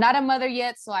 I'm not a mother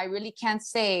yet, so I really can't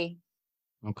say.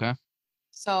 Okay.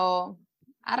 So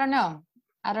I don't know.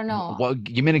 I don't know. Well,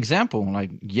 give me an example.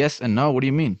 Like yes and no. What do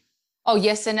you mean? Oh,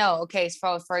 yes and no. Okay,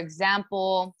 so for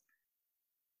example,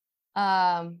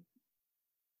 um,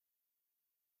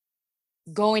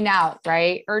 going out,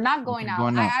 right? Or not going Okay, out.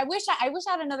 going out. I wish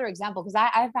I had another example because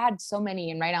I've had so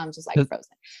many and right now I'm just like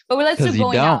frozen. But let's do Because you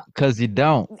going don't. out. Because you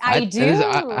don't. I do.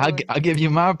 I'll give you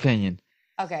my opinion.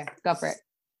 Okay, go for it.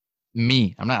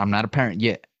 Me, I'm not a parent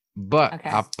yet, but Okay.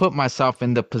 I put myself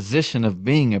in the position of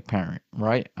being a parent,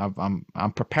 right?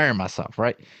 I'm preparing myself,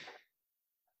 right?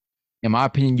 In my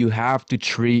opinion, you have to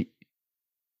treat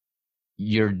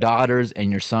your daughters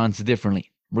and your sons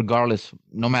differently, regardless,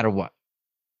 no matter what.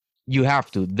 You have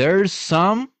to.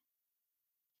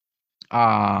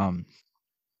 Um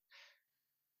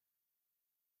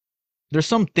there's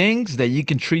some things that you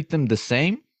can treat them the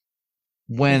same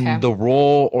when Okay. the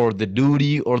role or the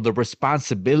duty or the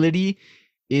responsibility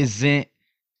isn't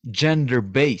gender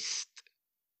based,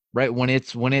 right? When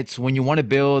you want to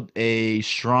build a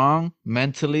strong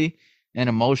mentally and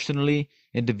emotionally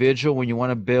individual, when you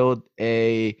want to build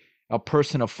a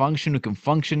person, a function who can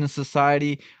function in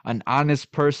society, an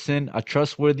honest person, a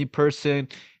trustworthy person,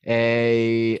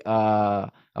 a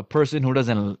person who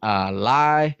doesn't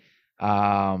lie,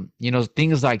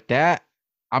 things like that.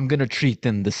 I'm gonna treat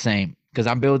them the same because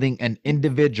I'm building an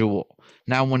individual.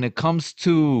 Now, when it comes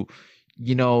to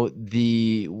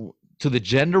the to the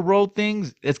gender role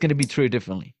things, it's going to be treated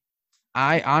differently.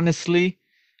 I honestly,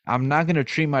 I'm not going to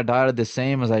treat my daughter the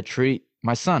same as I treat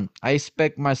my son. I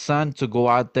expect my son to go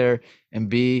out there and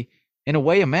be, in a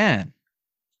way, a man,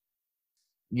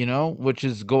 which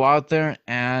is go out there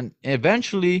and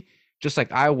eventually, just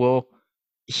like I will,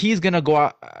 he's going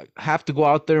to have to go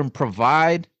out there and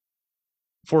provide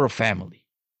for a family.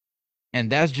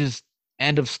 And that's just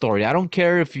end of story. I don't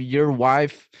care if your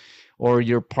wife or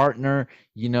your partner,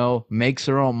 makes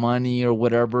her own money or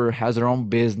whatever, has her own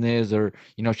business, or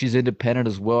she's independent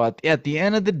as well. At the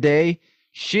end of the day,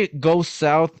 shit goes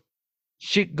south,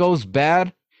 shit goes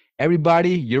bad.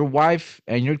 Everybody, your wife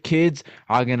and your kids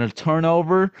are going to turn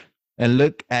over and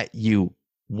look at you.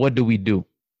 What do we do?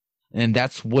 And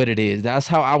that's what it is. That's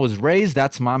how I was raised.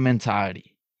 That's my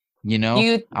mentality. You Do know,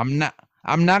 you I'm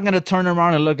not gonna turn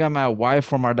around and look at my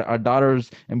wife or our daughters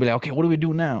and be like, okay, what do we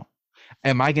do now?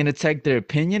 Am I gonna take their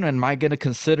opinion? Am I gonna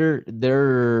consider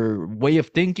their way of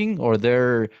thinking or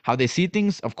their how they see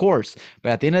things? Of course.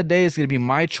 But at the end of the day, it's gonna be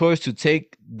my choice to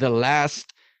take the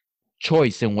last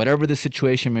choice in whatever the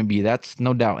situation may be. That's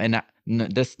no doubt. And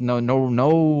that's no.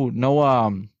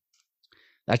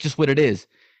 That's just what it is.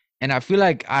 And I feel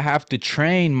like I have to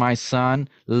train my son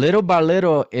little by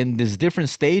little in these different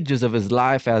stages of his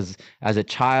life as a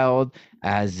child,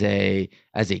 as a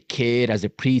kid, as a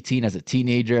preteen, as a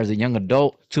teenager, as a young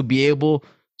adult, to be able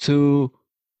to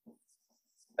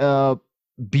uh,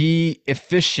 be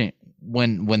efficient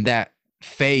when that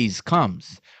phase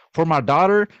comes. For my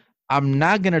daughter, I'm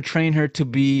not gonna train her to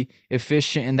be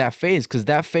efficient in that phase because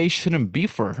that phase shouldn't be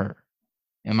for her,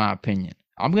 in my opinion.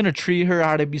 I'm gonna treat her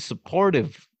how to be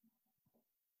supportive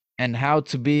and how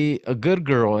to be a good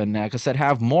girl and, like I said,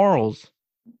 have morals,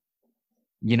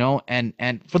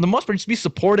 and for the most part just be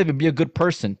supportive and be a good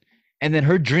person. And then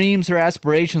her dreams, her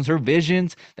aspirations, her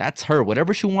visions, that's her.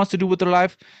 Whatever she wants to do with her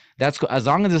life, that's as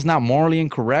long as it's not morally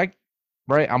incorrect,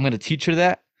 right? I'm going to teach her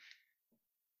that.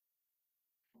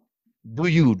 Do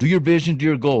your vision, do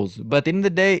your goals. But at the end of the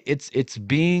day, it's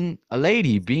being a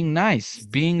lady, being nice,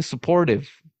 being supportive.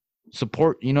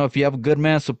 Support, if you have a good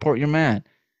man, support your man.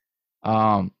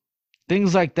 um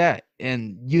things like that.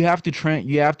 And you have to train,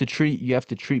 you have to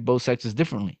treat both sexes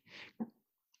differently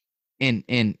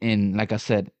in like I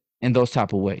said, in those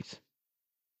type of ways.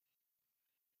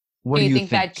 What do you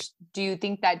think? Do you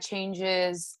think that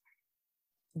changes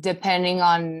depending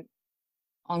on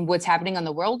what's happening on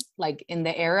the world, like in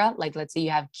the era? Like, let's say you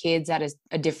have kids at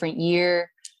a different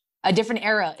year, a different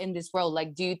era in this world.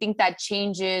 Like, do you think that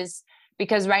changes?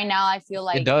 Because right now I feel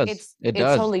It like does. It it's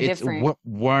does. totally It's different.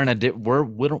 we're in a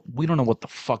we don't know what the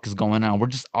fuck is going on. We're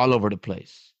just all over the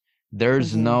place.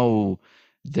 There's Hmm. no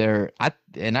there. I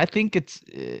think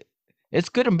it's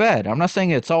good and bad. I'm not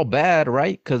saying it's all bad,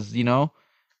 right? Because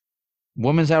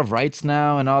women's have rights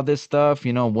now and all this stuff.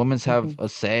 Women's have Hmm. a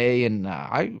say, and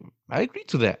I agree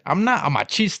to that. I'm not a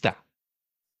machista.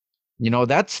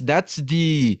 That's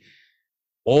the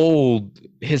old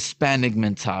Hispanic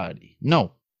mentality.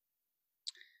 No,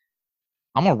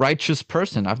 I'm a righteous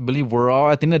person. I believe we're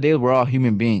all, at the end of the day, we're all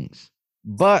human beings.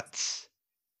 But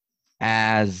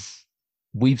as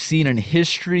we've seen in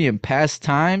history and past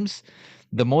times,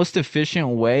 the most efficient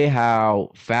way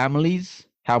how families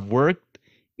have worked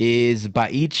is by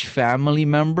each family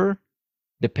member,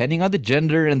 depending on the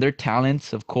gender and their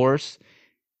talents, of course,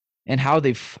 and how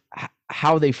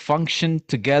they function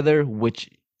together, which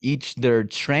each their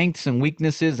strengths and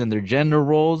weaknesses and their gender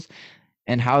roles,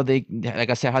 and how they,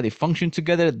 like I said, how they function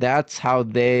together. That's how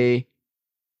they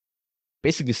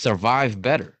basically survive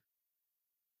better.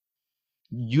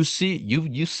 You see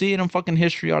it in fucking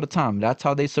history all the time. That's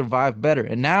how they survive better.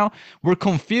 And now we're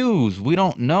confused. We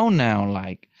don't know now.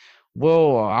 Like,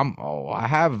 well, I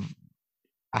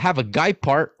have a guy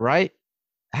part, right?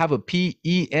 I have a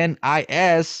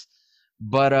penis,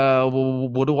 but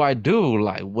what do I do?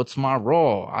 Like, what's my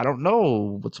role? I don't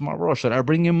know. What's my role? Should I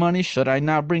bring in money? Should I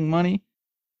not bring money?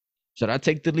 Should I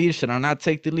take the lead? Should I not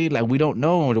take the lead? Like, we don't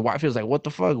know. The wife is like, what the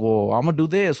fuck? Well, I'm gonna do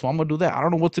this. Well, I'm gonna do that. I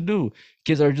don't know what to do.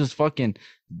 Kids are just fucking,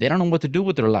 they don't know what to do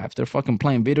with their life. They're fucking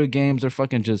playing video games. They're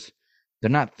fucking just, they're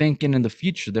not thinking in the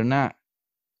future. They're not,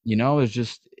 it's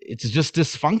just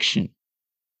dysfunction.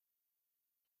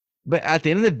 But at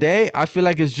the end of the day, I feel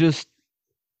like it's just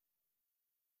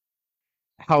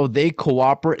how they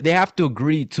cooperate. They have to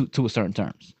agree to a certain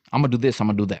terms. I'm gonna do this. I'm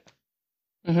gonna do that.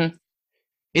 Hmm.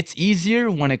 It's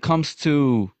easier when it comes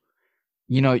to,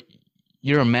 you know,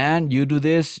 you're a man, you do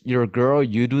this. You're a girl,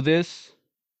 you do this.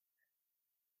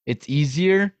 It's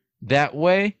easier that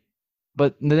way.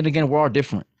 But then again, we're all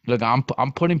different. Look,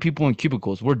 I'm putting people in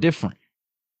cubicles. We're different.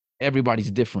 Everybody's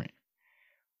different.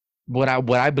 What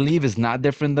I believe is not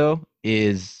different though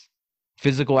is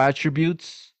physical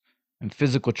attributes and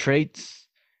physical traits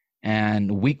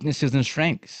and weaknesses and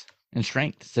strengths. And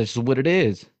strengths. That's what it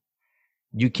is.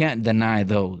 You can't deny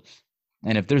those.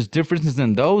 And if there's differences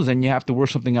in those, then you have to work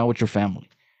something out with your family,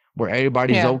 where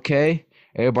Yeah.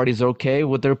 everybody's okay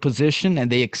with their position and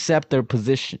they accept their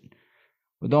position.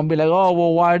 But don't be like, oh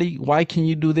well, why can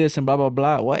you do this and blah blah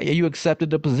blah. Well, you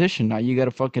accepted the position. Now you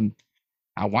gotta fucking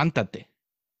aguantate.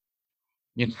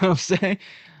 You know what I'm saying?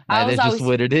 I was That's just always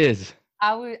what it is.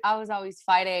 I was always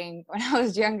fighting when I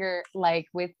was younger, like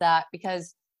with that,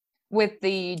 because with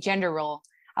the gender role,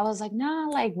 I was like, nah,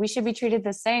 like we should be treated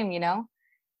the same, you know?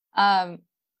 Um,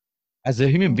 As a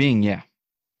human being, yeah,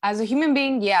 as a human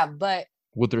being, yeah, but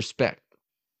with respect.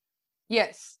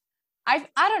 yes. I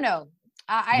don't know.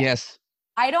 Yes,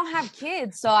 I don't have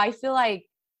kids, so I feel like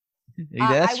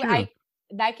that's true. I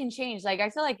that can change. Like I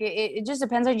feel like it just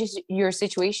depends on just your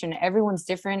situation. Everyone's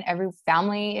different, every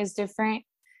family is different.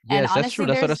 And Yes, that's true.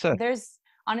 That's what I said. there's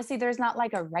honestly there's not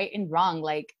like a right and wrong.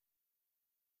 Like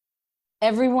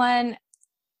everyone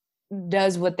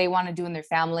does what they want to do in their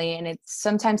family, and it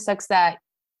sometimes sucks that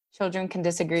children can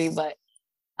disagree, but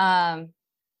um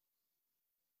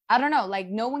I don't know, like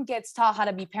no one gets taught how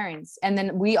to be parents, and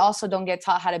then we also don't get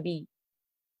taught how to be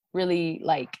really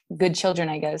like good children,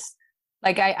 I guess.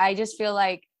 Like I just feel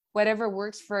like whatever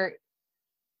works for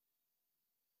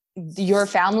your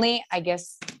family, I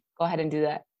guess go ahead and do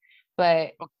that.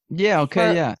 But Yeah. Okay.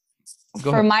 for Yeah. Go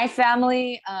for ahead. my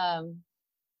family, I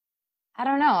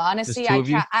don't know. Just Honestly, two of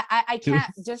you. I Two.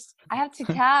 can't just I have two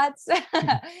cats.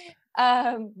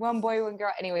 One boy, one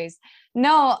girl. Anyways,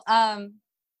 no,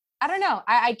 I don't know.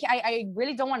 I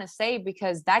really don't want to say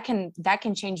because that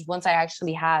can change once I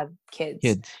actually have kids.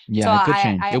 Kids. So Yeah, it could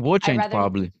change. It will change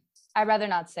probably. I rather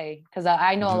not say because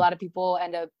I know a Ju- lot of people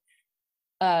end up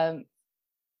um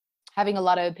having a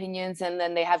lot of opinions and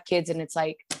then they have kids and it's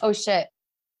like, oh shit,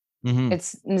 Mhm.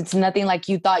 it's nothing like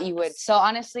you thought you would. So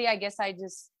honestly, I guess I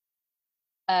just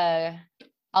uh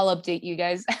I'll update you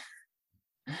guys.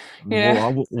 You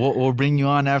know? We'll bring you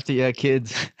on after you have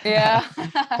kids. Yeah.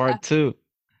 Part two.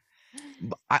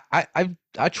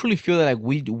 I truly feel that like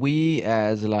we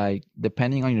as like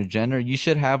depending on your gender, you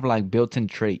should have like built-in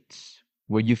traits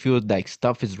where you feel like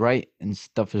stuff is right and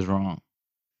stuff is wrong.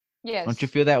 Don't you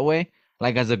Yes. feel that way?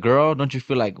 Like as a girl, don't you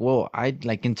feel like, whoa, I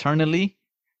like internally,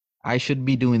 I should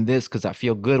be doing this because I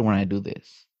feel good when I do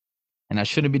this, and I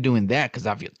shouldn't be doing that because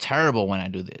I feel terrible when I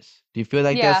do this. Do you feel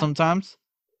like that Yeah. sometimes?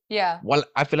 Yeah. Well,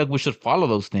 I feel like we should follow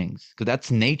those things because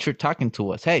that's nature talking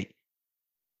to us. Hey,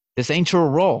 this ain't your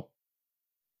role.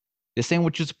 This ain't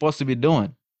what you're supposed to be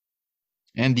doing.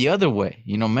 And the other way,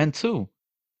 men too.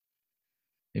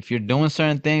 If you're doing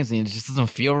certain things and it just doesn't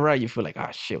feel right, you feel like,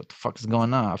 oh shit, what the fuck is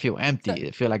going on? I feel So, empty.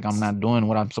 I feel like I'm not doing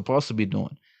what I'm supposed to be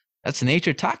doing. That's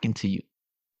nature talking to you.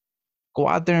 Go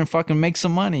out there and fucking make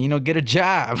some money, get a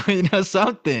job,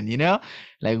 something,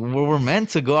 like we're meant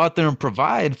to go out there and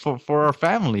provide for our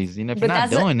families. If you're but not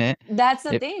doing it, that's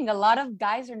the it thing. A lot of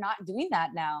guys are not doing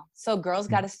that now. So girls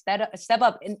got to step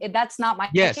up. And that's not my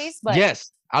yes, case, but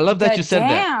yes. I love that you said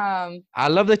that. damn. I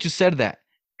love that you said that.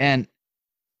 And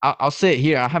I'll say it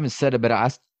here. I haven't said it, but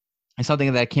it's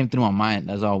something that came through my mind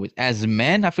as always. As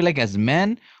men, I feel like as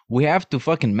men, we have to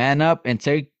fucking man up and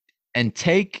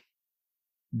take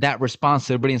that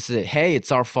responsibility and say, hey,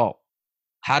 it's our fault.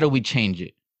 How do we change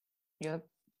it? Yep.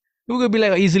 We're gonna be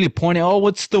like easily pointing, oh,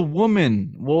 what's the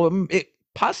woman? Well, it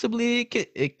possibly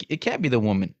it can't be the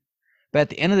woman. But at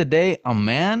the end of the day, a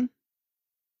man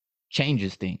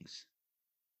changes things.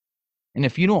 And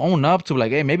if you don't own up to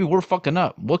like, hey, maybe we're fucking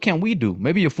up. What can we do?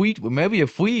 Maybe if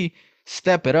we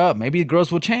step it up, maybe the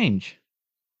girls will change.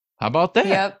 How about that?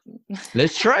 Yep.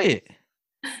 Let's try it.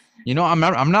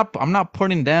 I'm not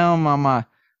putting down my my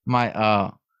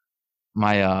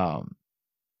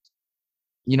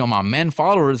my men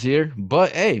followers here,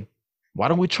 but hey, why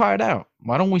don't we try it out?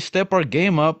 Why don't we step our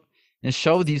game up and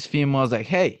show these females like,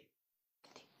 hey,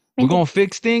 we're gonna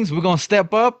fix things, we're gonna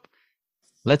step up.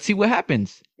 Let's see what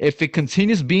happens. If it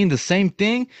continues being the same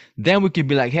thing, then we could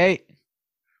be like, hey,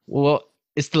 well,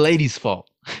 it's the ladies' fault.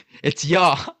 It's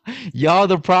y'all. Y'all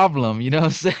the problem. You know what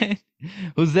I'm saying?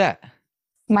 Who's that?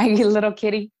 My little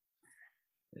kitty,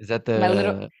 Is that my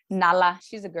little the Nala.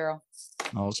 She's a girl.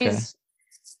 okay? She's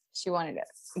she wanted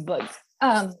a bug.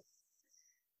 Um,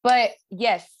 but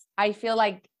yes, I feel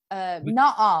like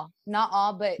not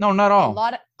all, but No, not a all.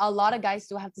 lot of guys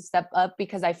do have to step up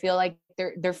because I feel like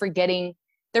they're forgetting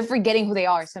who they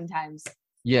are sometimes.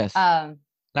 Yes. Um,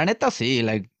 La neta sí,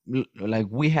 like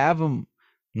we have them.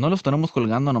 No los tenemos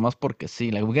colgando nomás porque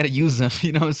sí. Like we gotta use them.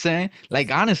 You know what I'm saying?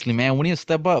 Like honestly, man, we need to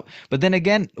step up. But then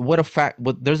again,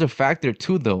 there's a factor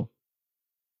too, though.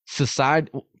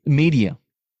 Society, media.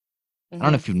 I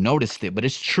don't know mhm, if you noticed it, but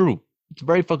it's true. It's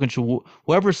very fucking true.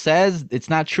 Whoever says it's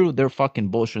not true, they're fucking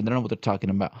bullshit. They don't know what they're talking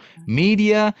about.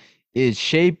 Media is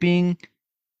shaping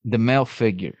the male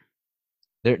figure.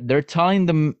 They're telling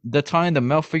the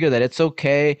male figure that it's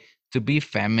okay to be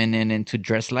feminine and to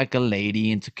dress like a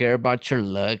lady and to care about your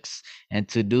looks and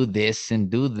to do this and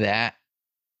do that,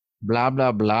 blah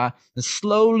blah blah. And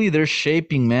slowly they're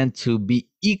shaping men to be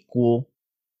equal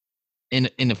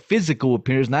in a physical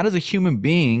appearance, not as a human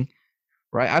being,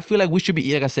 right? I feel like we should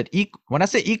be, like I said, equal. When I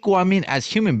say equal, I mean as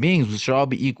human beings, we should all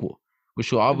be equal. We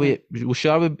should all mhm. be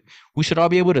we should all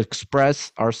be able to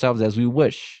express ourselves as we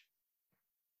wish,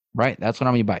 right? That's what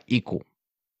I mean by equal.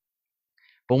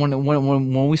 But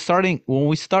when we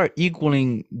start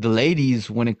equaling the ladies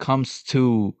when it comes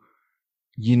to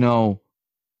you know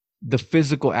the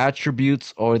physical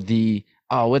attributes or the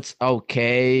oh it's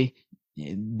okay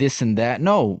this and that,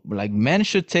 no, like men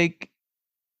should take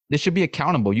they should be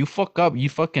accountable. You fuck up,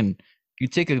 you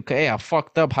take it. Okay, I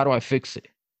fucked up. How do I fix it?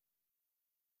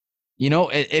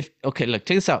 If okay, look,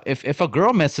 check this out. If a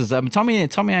girl messes up, tell me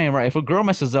I ain't right. If a girl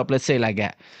messes up, let's say like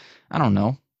at I don't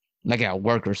know, like at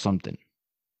work or something,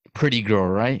 pretty girl,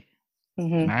 right?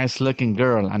 Mhm. Nice looking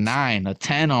girl, a 9, a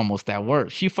 10 almost at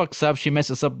work. She fucks up, she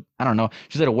messes up, I don't know.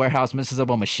 She's at a warehouse, messes up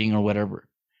a machine or whatever.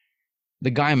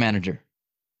 The guy manager,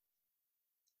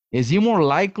 is he more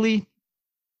likely,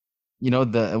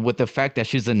 with the fact that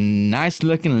she's a nice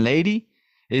looking lady,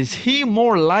 is he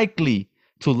more likely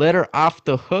to let her off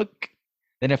the hook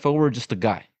than if it were just a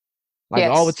guy? Like,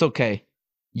 oh, Yes, it's okay.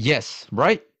 Yes,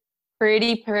 right?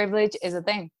 pretty privilege is a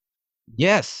thing.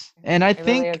 Yes. And I It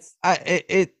really think is.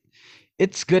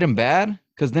 it's good and bad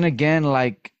because then again,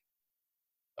 like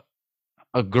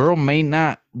a girl may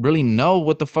not really know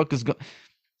what the fuck is going.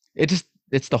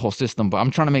 It's the whole system. But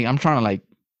I'm trying to like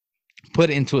put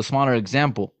it into a smaller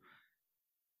example.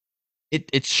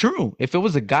 It's true. If it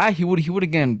was a guy, he would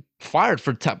have gotten fired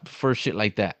for shit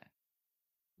like that.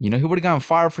 He would have gotten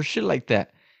fired for shit like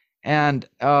that. And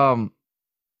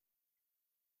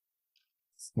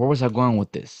where was I going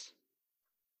with this?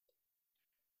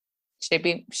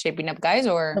 shaping up guys,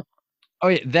 or Oh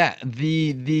yeah, that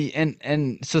the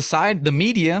and society, the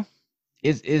media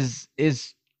is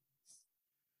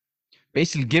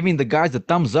basically giving the guys the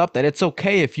thumbs up that it's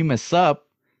okay if you mess up,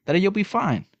 that you'll be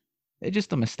fine. It's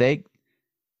just a mistake.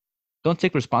 Don't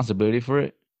take responsibility for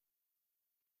it.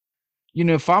 You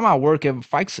know, if I'm at work,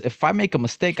 if I make a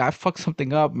mistake, I fuck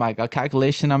something up, like a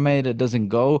calculation I made, it doesn't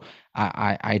go.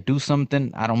 I do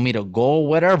something, I don't meet a goal,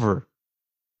 whatever.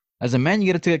 As a man, you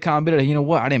gotta take accountability. You know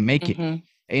what? I didn't make it. mm-hmm.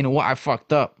 And you know what? I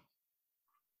fucked up.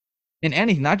 In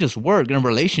anything, not just work, in a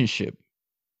relationship.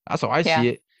 That's how I see Yeah.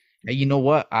 it. Hey, you know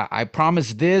what? I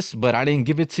promised this, but I didn't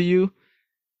give it to you.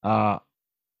 Uh,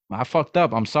 I fucked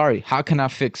up. I'm sorry. How can I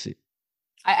fix it?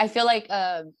 I feel like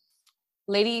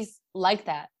ladies like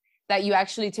that you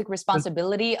actually took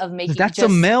responsibility of 'Cause making that's a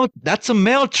just male. That's a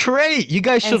male trait. You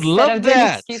guys should instead of love doing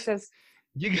that. excuses.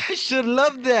 You guys should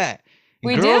love that.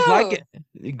 We Girls like do.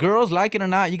 it. Girls like it or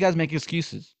not, you guys make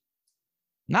excuses.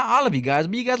 Not all of you guys,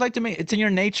 but you guys like to make it's in your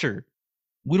nature.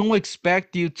 We don't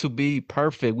expect you to be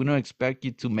perfect. We don't expect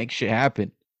you to make shit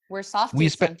happen. We're We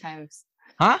softies expect, sometimes.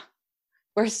 huh?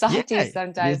 We're Yeah, softies it's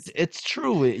sometimes. it's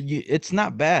true. It's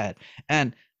not bad.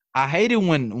 And I hate it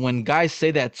when guys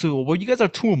say that too. Well, you guys are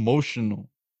too emotional.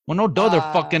 Well, no, duh, they're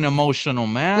Uh, fucking emotional,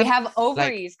 we man. have Like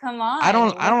ovaries. Come I don't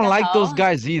on. I What don't the like those hell?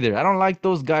 guys either. I don't like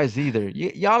those guys either.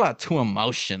 Y'all are too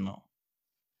emotional.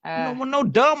 No, Uh, well, no,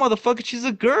 duh, motherfucker. She's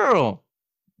a girl.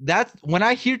 That's when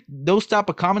I hear those type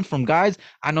of comments from guys,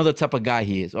 I know the type of guy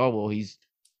he is. Oh well, he's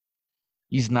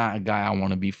not a guy I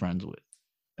want to be friends with.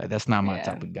 That's not my yeah.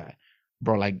 type of guy,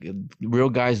 bro. Like real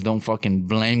guys don't fucking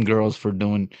blame girls for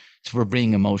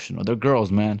being emotional. They're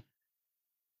girls, man.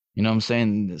 You know what I'm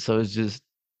saying? So it's just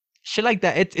shit like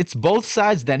that. It's both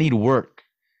sides that need work.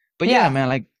 But yeah, Yeah. man,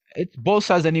 like it's both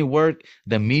sides that need work.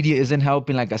 The media isn't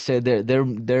helping. Like I said,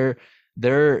 they're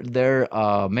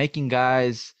making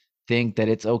guys think that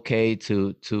it's okay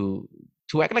to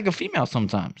act like a female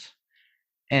sometimes.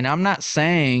 And I'm not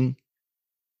saying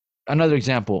another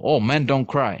example. Oh, men don't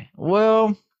cry.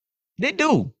 Well, they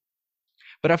do.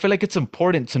 But I feel like it's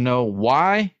important to know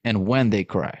why and when they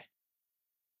cry.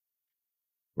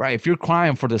 Right? If you're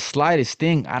crying for the slightest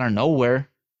thing out of nowhere,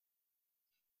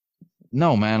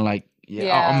 no, man. Like,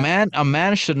 yeah, a Yeah.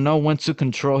 man should know when to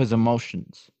control his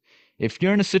emotions. If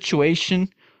you're in a situation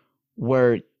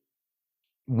where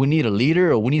we need a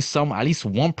leader or we need some at least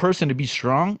one person to be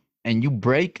strong and you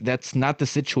break, that's not the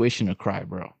situation to cry,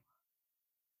 bro.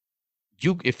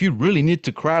 If you really need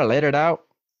to cry, let it out.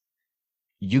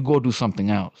 You go do something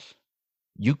else.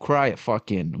 You cry at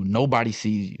fucking nobody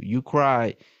sees you. You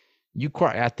cry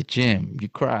at the gym. You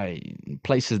cry in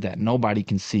places that nobody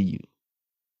can see you.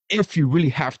 If you really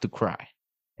have to cry.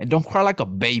 And don't cry like a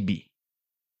baby.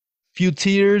 Few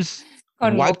tears,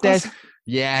 Con wipe that. mocos.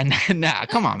 Yeah, nah,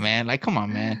 come on, man. Like, come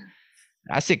on, man.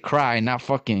 I said cry, not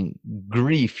fucking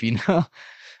grief, you know?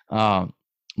 Um,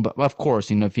 but of course,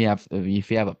 you know, if you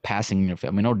have a passing in your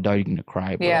family, no doubt you're gonna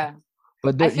cry, bro. Yeah.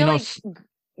 But I there, feel like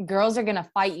girls are gonna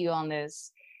fight you on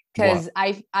this what? because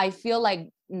I feel like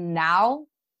now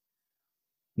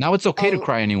Now it's okay to oh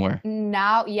cry anywhere.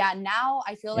 now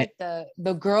I feel Eh, like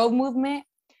the girl movement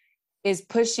is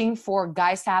pushing for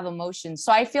guys to have emotions.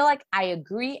 So I feel like I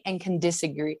agree and can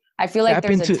disagree. I feel like Tap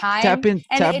there's a into time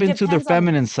and tap it into their depends on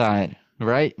feminine side,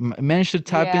 right? Men should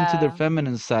tap into their yeah,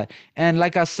 feminine side. And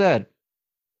like I said,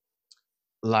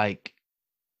 like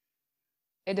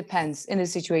it depends in the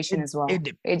situation it as it well.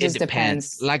 de- It it just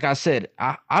depends. depends. Like I said,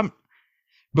 I'm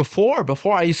before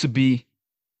I used to be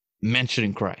men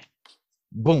shouldn't cry.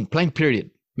 Boom, plain period.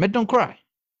 Men don't cry,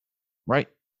 right?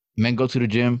 Men go to the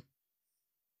gym.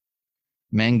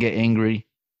 Men get angry.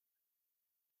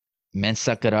 Men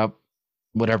suck it up.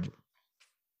 Whatever.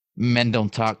 Men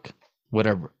don't talk.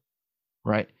 Whatever.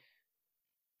 Right?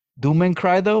 Do men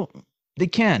cry though? They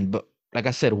can, but like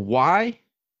I said, why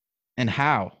and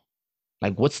how?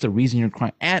 Like, what's the reason you're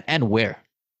crying, and where?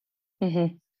 Hmm.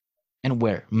 And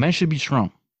where? Men should be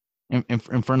strong in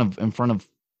front of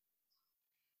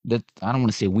that. I don't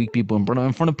want to say weak people in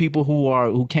front of people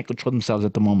who can't control themselves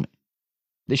at the moment.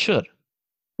 They should.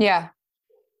 Yeah.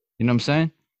 You know what I'm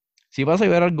saying? See, if I say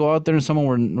that, I'd go out there and somewhere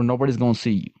where nobody's gonna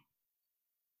see you.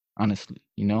 Honestly,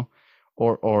 you know,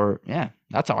 or yeah,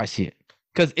 that's how I see it.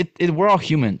 Because we're all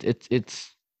human.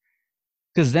 It's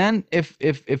because then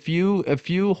if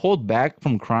you hold back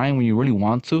from crying when you really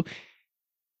want to,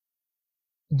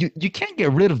 you can't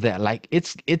get rid of that. Like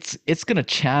it's gonna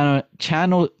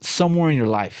channel somewhere in your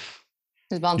life.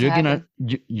 It's bound to You're gonna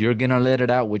happen. you're gonna let it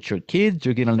out with your kids.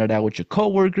 You're gonna let it out with your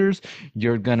coworkers.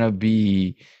 You're gonna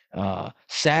be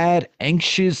sad,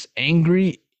 anxious,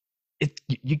 angry.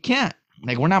 You can't.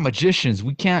 Like we're not magicians.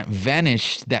 We can't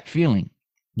vanish that feeling.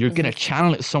 You're gonna Mhm.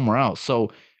 channel it somewhere else.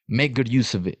 So make good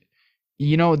use of it.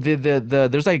 You know, the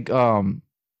there's like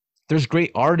there's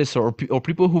great artists or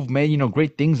people who've made, you know,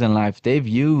 great things in life. They've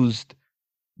used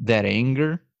that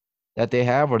anger that they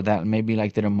have, or that maybe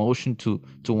like that emotion to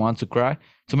want to cry,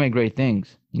 to make great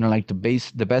things. You know, like the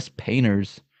best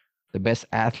painters, the best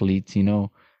athletes, you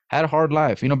know, had a hard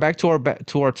life. You know, back to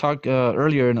our talk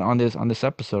earlier on this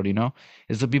episode, you know,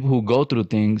 it's the people who go through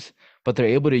things, but they're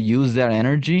able to use that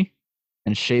energy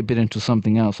and shape it into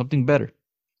something else, something better.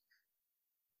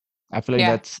 I feel like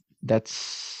Yeah. that's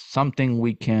something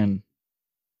we can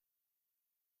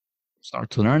start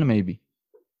to learn, maybe.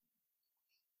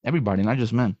 Everybody, not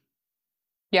just men.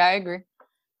 Yeah, I agree.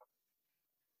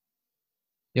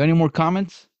 You have any more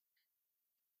comments?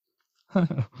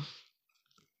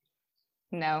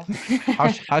 No.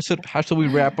 How should we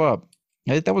wrap up?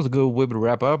 I think that was a good way to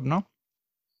wrap up. No,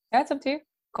 That's up to you.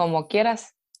 Como quieras.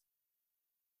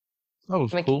 that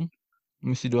was Like, cool. Let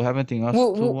me see. Do I have anything else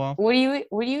to what are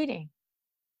you eating?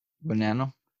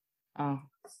 banana? Oh,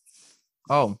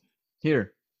 Oh,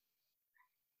 here.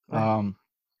 what? Um,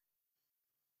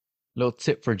 little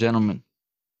tip for gentlemen.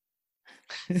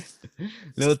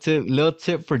 Little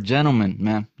tip for gentlemen,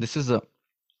 man. This is a.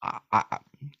 I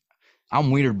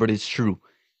I'm weird, but it's true.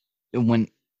 When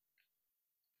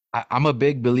I'm a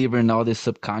big believer in all this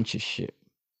subconscious shit.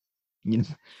 You know,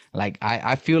 like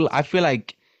I feel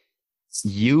like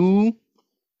you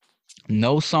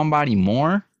know somebody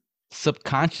more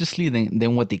subconsciously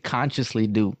than what they consciously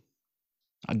do.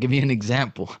 I'll give you an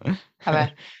example. A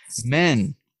ver.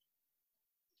 Men,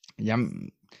 yeah,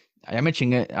 I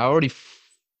mentioned it. I already,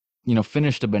 you know,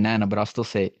 finished the banana, but I'll still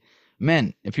say it.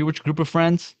 Men, if you're with your group of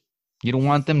friends, you don't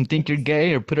want them to think you're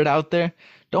gay or put it out there,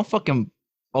 don't fucking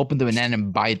open the banana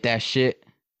and bite that shit.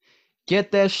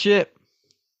 Get that shit,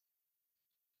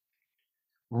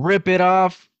 rip it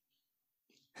off.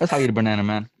 That's how you eat a banana,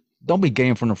 man. Don't be gay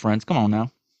in front of friends. Come on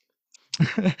now.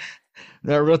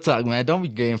 That real talk, man. Don't be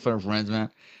gay in front of friends, man.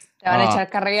 Te van a Uh,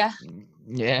 echar carrilla.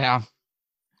 yeah.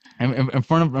 In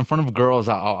front of girls,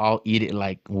 I'll eat it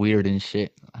like weird and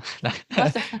shit.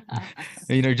 What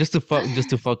You know, just to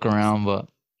fuck around. But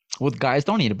with guys,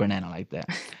 don't eat a banana like that.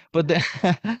 But then,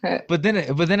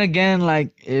 the- but then again,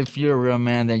 like if you're a real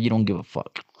man, then you don't give a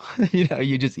fuck. You know,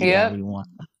 you just eat it however Yep. you want.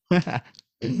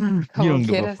 You Como don't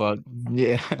give a quieras. fuck.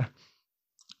 Yeah.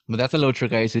 But that's a little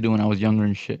trick I used to do when I was younger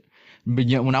and shit. But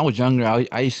yeah, when I was younger,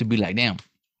 I used to be like, damn,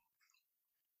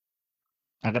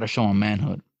 I gotta show my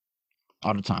manhood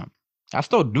all the time. I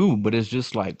still do, but it's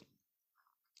just like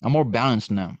I'm more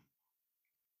balanced now.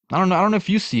 I don't know. I don't know if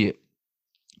you see it.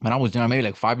 When I was young, maybe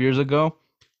like 5 years ago,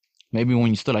 maybe when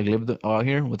you still like lived out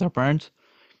here with our parents,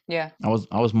 Yeah. I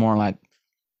was more like,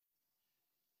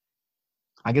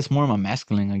 I guess more of my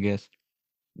masculine, I guess.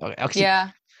 Actually, Yeah.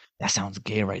 that sounds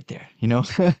gay right there, you know?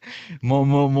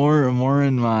 More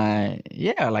in my,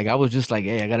 yeah, like I was just like,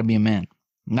 hey, I gotta be a man.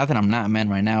 Not that I'm not a man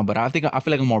right now, but I feel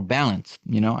like I'm more balanced,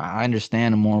 you know? I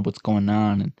understand more what's going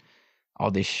on and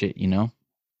all this shit, you know?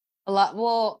 A lot.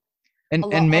 Well, a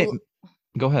lot. And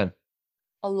go ahead.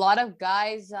 A lot of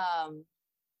guys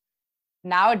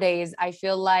nowadays, I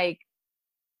feel like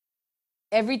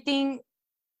everything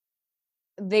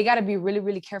they got to be really,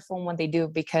 really careful in what they do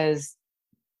because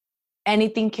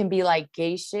anything can be like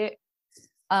gay shit.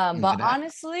 But That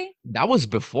honestly, that was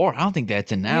before. I don't think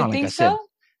that's in you now. Like I think said, so?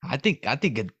 I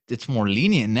think it's more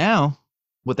lenient now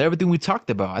with everything we talked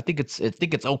about. I think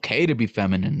it's okay to be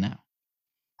feminine now.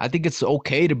 I think it's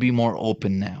okay to be more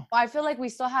open now. I feel like we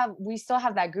still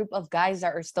have that group of guys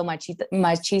that are still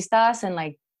machistas and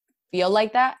like feel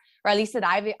like that, or at least that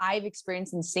I've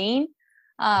experienced and seen.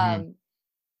 Mhm.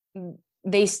 Um,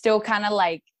 they still kind of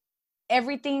like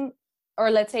everything,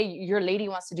 or let's say your lady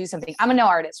wants to do something. I'm a nail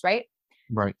artist, right?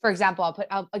 Right. For example,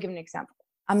 I'll give an example.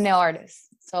 I'm a nail artist.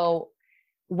 So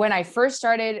when I first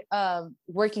started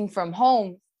working from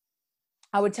home,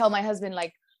 I would tell my husband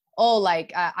like, oh,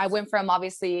 like I went from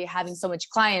obviously having so much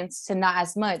clients to not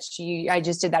as much. I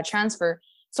just did that transfer.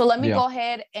 So let me Yeah. go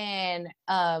ahead and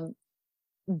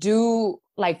do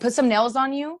like put some nails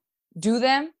on you, do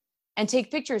them, and take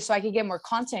pictures so I could get more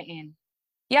content in.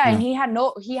 Yeah, and Yeah.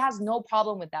 he has no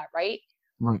problem with that, right?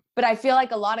 Right. But I feel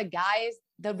like a lot of guys,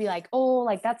 they'll be like, oh,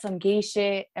 like that's some gay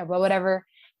shit or whatever.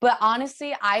 But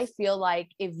honestly, I feel like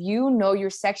if you know your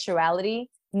sexuality,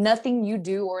 nothing you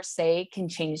do or say can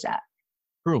change that.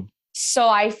 True. So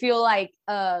I feel like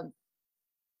a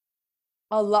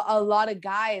lot of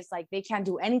guys like they can't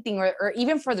do anything or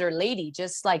even for their lady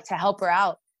just like to help her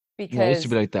out Yeah, I used to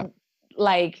be because like that.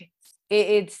 like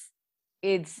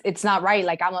it's not right.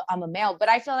 Like I'm a male, but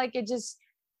I feel like it just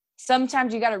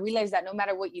sometimes you got to realize that no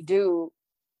matter what you do,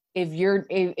 if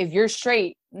you're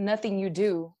straight, nothing you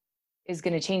do is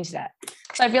going to change that.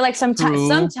 So I feel like True.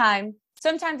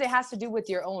 sometimes it has to do with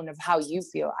your own of how you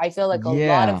feel. I feel like a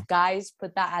lot Yeah. of guys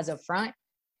put that as a front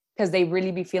because they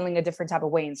really be feeling a different type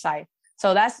of way inside.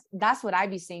 So that's what I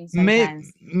be seeing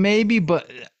sometimes. Maybe,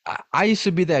 but I used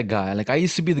to be that guy. Like I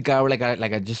used to be the guy where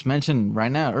like I just mentioned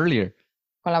right now earlier.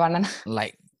 Con la banana.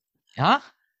 Like, huh?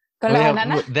 Con Well, la yeah,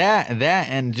 banana. that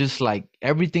and just like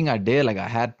everything I did, like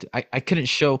I couldn't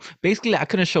show basically I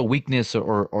couldn't show weakness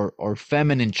or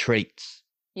feminine traits.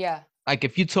 Yeah. Like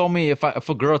if you told me if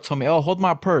a girl told me, "Oh, hold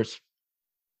my purse,"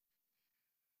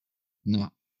 no,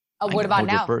 I ain't What gonna about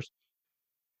hold your now? purse.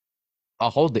 I'll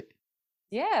hold it.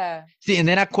 Yeah. See, and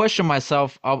then I question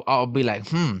myself. I'll be like,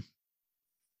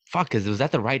 fuck, was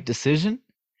that the right decision?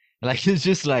 Like it's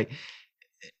just like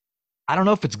I don't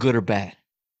know if it's good or bad.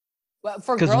 But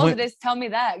for Cause girls, when it is tell me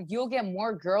that you'll get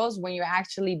more girls when you're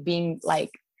actually being like.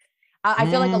 I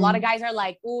feel like a lot of mm, guys are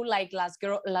like, "Ooh, like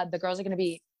the girls are gonna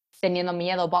be teniendo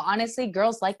miedo." But honestly,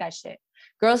 girls like that shit.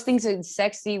 Girls think it's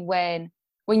sexy when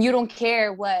you don't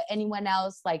care what anyone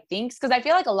else like thinks. Because I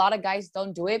feel like a lot of guys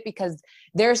don't do it because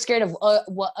they're scared of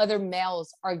what other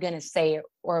males are gonna say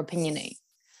or opinionate.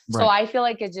 So right. I feel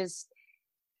like it just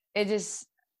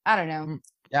I don't know.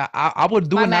 Yeah, I would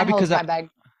do My it now man holds because my bag.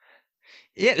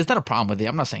 yeah, it's not a problem with it.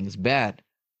 I'm not saying it's bad.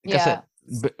 Like I said,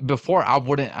 Yeah, before I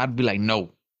wouldn't, I'd be like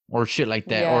no or shit like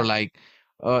that, or yeah, like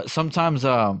sometimes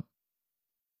I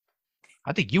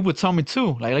think you would tell me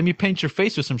too, like let me paint your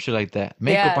face or some shit like that,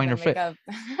 makeup yeah. on The your face. makeup.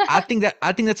 I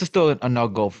think that's still a no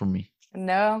go for me.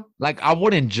 No. Like I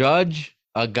wouldn't judge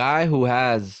a guy who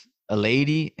has a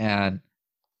lady and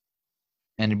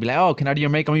be like, oh, can I do your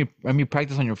makeup? Let me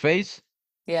practice on your face.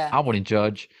 Yeah. I wouldn't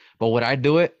judge, but would I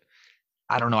do it?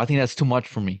 I don't know. I think that's too much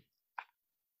for me.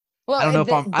 Well, I don't know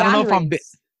if I'm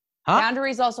boundaries. huh?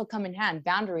 Boundaries also come in hand.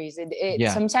 Boundaries. It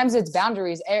Yeah. sometimes it's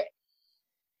boundaries.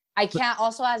 I can't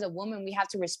also as a woman we have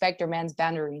to respect our man's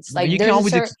boundaries. But Like there's you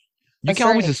a can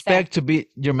certain always extent. expect to be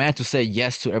your man to say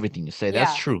yes to everything you say.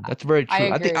 That's Yeah, true. That's very I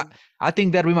true. agree. I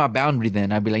think that'd be my boundary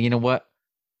then. I'd be like, you know what?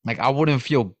 Like I wouldn't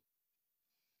feel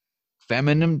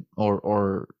feminine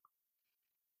or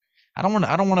I don't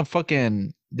want to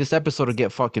fucking this episode to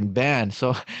get fucking banned.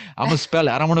 So I'm gonna spell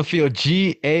it. I don't want to feel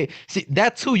G-A. See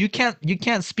that too. You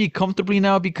can't speak comfortably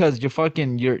now because your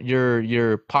fucking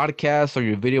your podcast or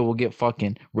your video will get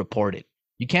fucking reported.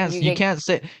 You get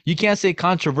You can't say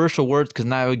controversial words because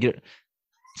now it would get or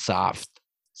soft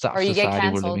you get society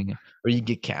we're canceled. living in, or you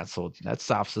get canceled. That's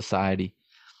soft society.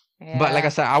 But like I Yeah.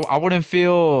 said, I wouldn't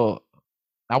feel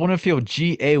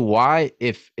GAY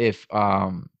if Hey,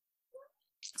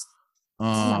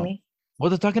 uh mommy. what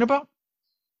they're talking about.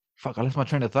 Fuck, I lost my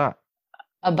train of thought.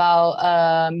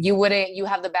 About you wouldn't you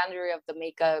have the boundary of the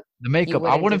makeup. The You makeup.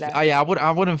 wouldn't do that. Yeah,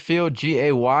 I wouldn't feel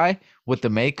GAY with the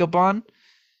makeup on.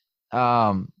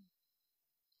 Um,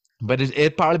 but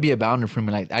it'd probably be a boundary for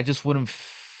me. Like I just wouldn't.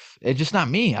 It's just not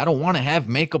me. I don't want to have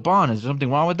makeup on. Is there something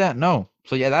wrong with that? No.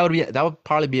 So yeah, that would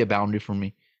probably be a boundary for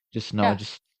me. Just no. Yeah.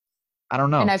 Just I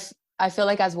don't And know. I feel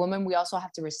like as women we also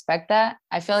have to respect that.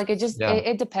 I feel like Yeah,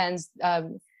 it depends.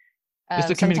 it's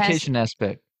the Sometimes communication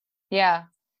aspect. yeah,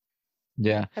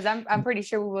 Yeah, because I'm pretty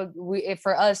sure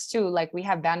for us too, like we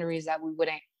have boundaries that we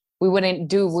wouldn't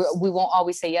do. We won't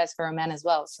always say yes for a man as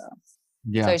well. So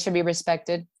yeah. it should be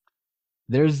respected.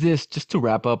 There's this just to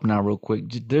wrap up now, real quick.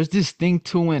 There's this thing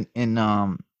too in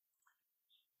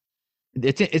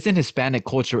it's in Hispanic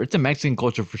culture. It's a Mexican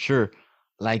culture for sure.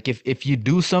 Like if you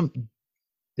do some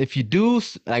if you do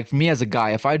like for me as a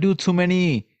guy, if I do too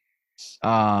many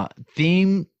uh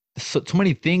theme so too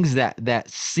many things that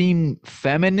seem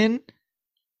feminine,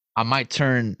 I might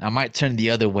turn the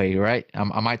other way, right?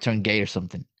 I might turn gay or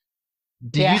something.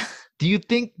 Do you Yeah. do you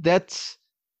think that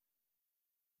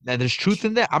there's truth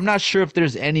in that? I'm not sure if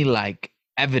there's any like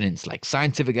evidence, like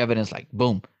scientific evidence, like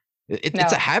boom. It's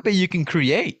a No, habit you can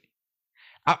create.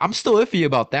 I'm still iffy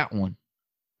about that one.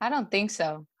 I don't think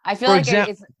so. I feel For like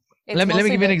example, it's let me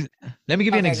mostly give you the let me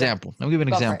give you an okay, example. Let me give you an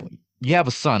go for it. example. You have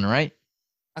a son, right?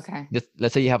 Okay.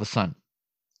 Let's say you have a son,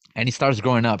 and he starts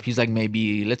growing up. He's like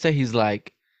maybe let's say he's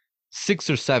like 6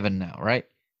 or 7 now, right?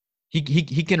 He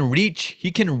can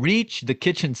reach the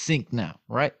kitchen sink now,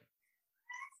 right?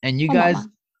 And you Oh, guys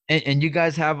mama. and you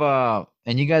guys have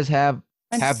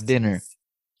dinner.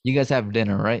 You guys have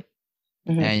dinner, right?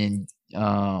 Hmm. And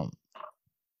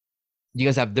you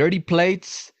guys have dirty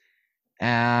plates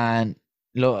and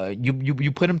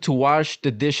you put him to wash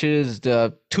the dishes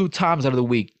the 2 times out of the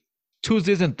week,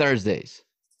 Tuesdays and Thursdays.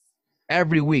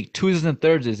 Every week, Tuesdays and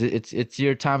Thursdays, it's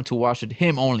your time to wash it.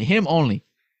 Him only.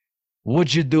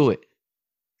 Would you do it?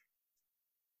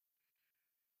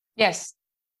 Yes.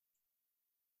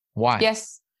 Why?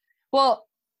 Yes. Well,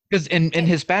 Because in it,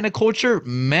 Hispanic culture,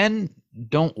 men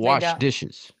don't they wash don't.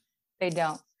 dishes. They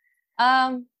don't.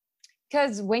 Um,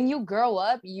 because when you grow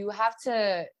up, you have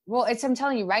to. Well, it's I'm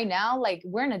telling you right now, like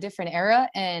we're in a different era,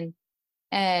 and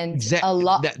a Exactly.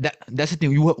 lot. That's the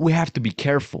thing. We have to be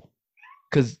careful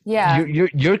because Yeah.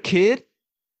 your kid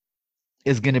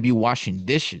is gonna be washing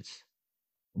dishes.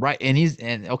 Right.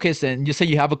 And okay, so and you say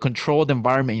you have a controlled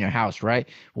environment in your house, right?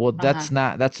 Well, Uh-huh. that's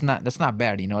not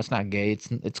bad, it's not gay.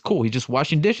 It's cool. He's just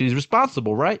washing dishes. He's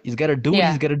responsible, right? He's gotta do it,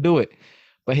 he's Yeah. gotta do it.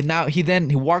 But now he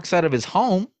walks out of his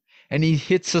home and he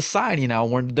hits society now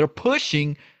when they're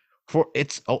pushing for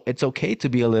it's okay to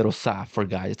be a little soft for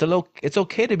guys. It's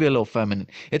okay to be a little feminine.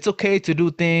 It's okay to do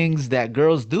things that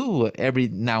girls do every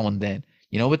now and then.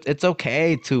 It's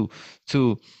okay to,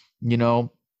 you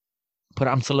know, put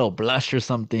on some little blush or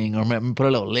something, or maybe put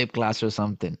a little lip gloss or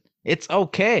something. It's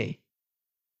okay.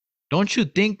 Don't you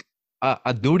think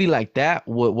a duty like that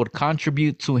would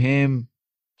contribute to him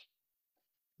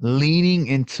leaning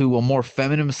into a more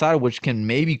feminine side, which can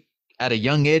maybe at a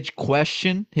young age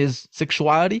question his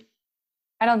sexuality?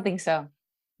 I don't think so.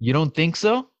 You don't think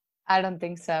so? I don't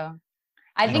think so.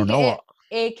 I I don't think know.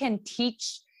 it can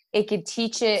teach it could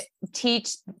teach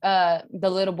the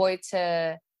little boy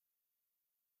to,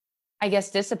 I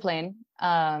guess, discipline.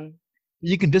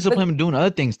 You can But discipline him doing other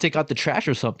things, take out the trash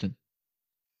or something.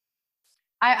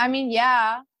 I mean,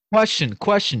 yeah. Question.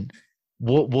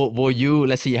 Will you,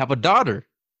 let's say you have a daughter,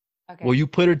 will Okay. you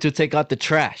put her to take out the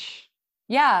trash?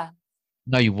 Yeah.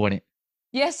 No, you wouldn't.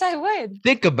 Yes, I would.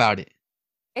 Think about it.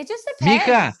 It just Mija,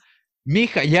 depends.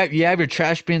 Mija, you have your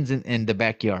trash bins in the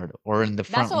backyard or in the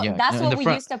front. Yeah, That's in what the we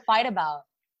front. used to fight about.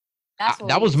 That's what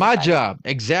That we was used to my fight about. job.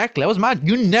 Exactly. That was my.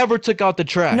 You never took out the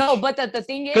No, trash but the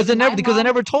thing because is, I never my because I mom,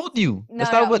 never told you. no,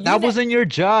 no, That wasn't your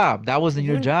job. That wasn't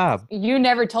your you job. you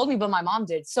never told me, but my mom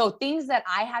did. So things that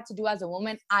I had to do as a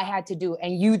woman, I had to do,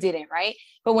 and you didn't, right?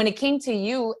 But when it came to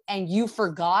you and you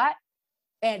forgot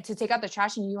and to take out the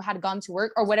trash and you had gone to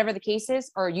work or whatever the case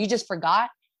is, or you just forgot,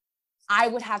 I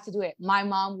would have to do it. My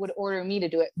mom would order me to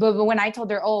do it. But when I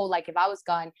told her, oh, like if I was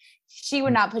gone, she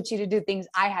would not put you to do things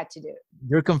I had to do.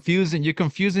 You're confusing. You're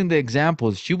confusing the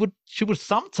examples. She would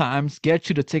sometimes get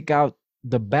you to take out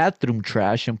the bathroom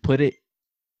trash and put it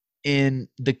in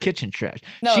the kitchen trash.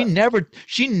 She No, never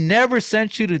she never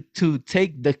sent you to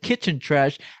take the kitchen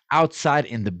trash outside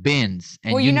in the bins,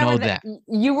 well, and you know that.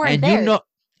 you weren't And you there. know,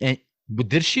 and but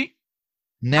did she?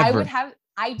 I would Never. have,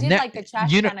 I did Ne- like the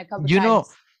trash you know, can a couple you know,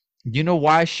 times. you know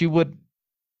why she would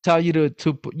tell you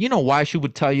you know why she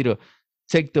would tell you to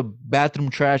take the bathroom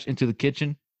trash into the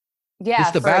kitchen? It's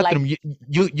Yeah, the for like bathroom.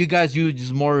 You guys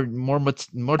use more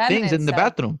things feminine in the stuff.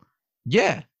 bathroom.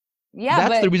 Yeah, Yeah,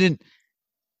 that's the but reason.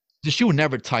 She would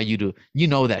never tell you to. You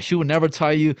know that she would never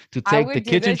tell you to I take the would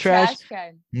do kitchen the trash. trash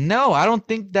can. No, I don't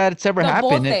think that it's ever The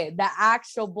happened. bote, the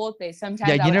actual bote. Yeah,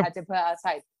 Sometimes I you would never. have to put it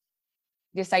outside.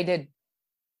 Yes, I did.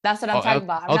 That's what I'm Oh, talking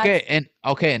about. I'm not.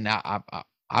 okay. Now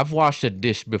I've washed a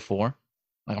dish before.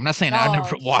 Like I'm not saying I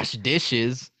never Oh, washed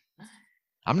dishes.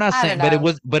 I'm not I don't saying, but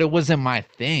know. it wasn't my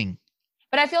thing.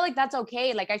 But I feel like that's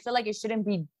okay. Like I feel like it shouldn't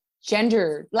be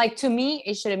gendered. Like to me,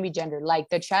 it shouldn't be gendered. Like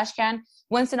the trash can,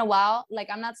 once in a while, like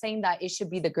I'm not saying that it should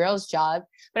be the girl's job,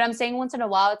 but I'm saying once in a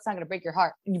while, it's not gonna break your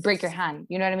heart, you break your hand.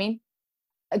 You know what I mean?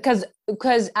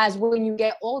 Because as when you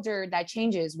get older, that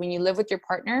changes. When you live with your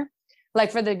partner,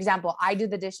 like for the example, I do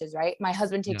the dishes, right? My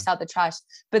husband Yeah. takes out the trash,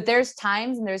 but there's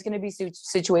times and there's gonna be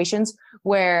situations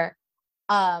where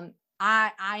I'm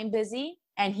busy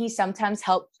and he sometimes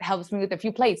helps me with a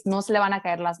few plates. No se le van a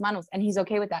caer las manos, and he's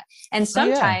okay with that. And Oh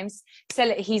yeah. sometimes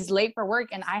he's late for work,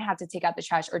 and I have to take out the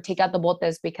trash or take out the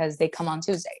botes because they come on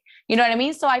Tuesday. You know what I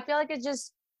mean? So I feel like it's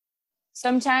just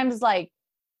sometimes like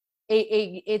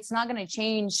it's not gonna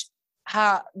change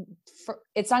how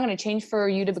it's not gonna change for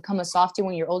you to become a softie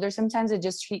when you're older. Sometimes it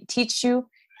just teach you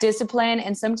discipline,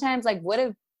 and sometimes like what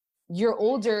if you're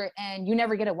older and you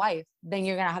never get a wife? Then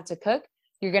you're gonna have to cook,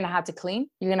 you're gonna have to clean,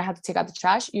 you're gonna have to take out the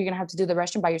trash, you're gonna have to do the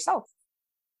restroom by yourself.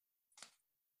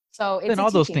 So it's Done a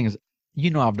all those teaching.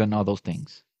 things. I've done all those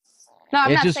things. No,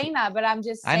 I'm It not just saying that, but I'm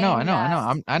just I know, I saying know, I know.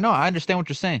 that. I know. I understand what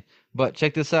you're saying. But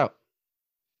check this out.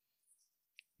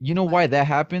 You know What? why that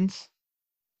happens?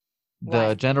 The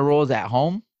Why? gender roles at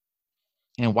home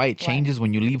and why it Why? changes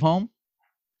when you leave home.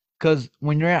 Because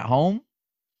when you're at home,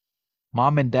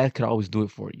 mom and dad could always do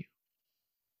it for you.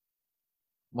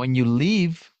 When you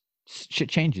leave, shit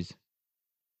changes.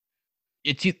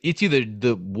 It's either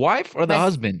the wife or the But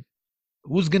husband.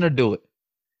 Who's gonna do it?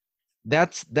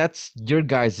 That's your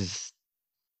guys's,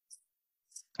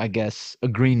 I guess,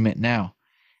 agreement now.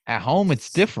 At home,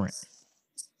 it's different.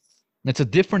 It's a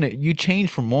different. You change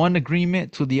from one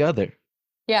agreement to the other.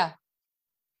 Yeah.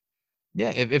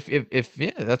 Yeah, if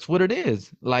yeah, that's what it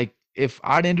is. Like if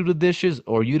I didn't do the dishes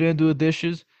or you didn't do the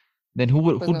dishes, then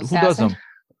Pues no who se does hacen. them?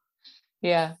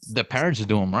 Yeah. The parents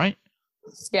do them, right?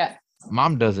 Yeah.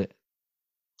 Mom does it.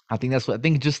 I think that's what I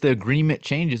think. Just the agreement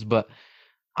changes, but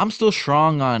I'm still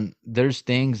strong on there's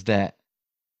things that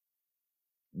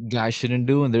guys shouldn't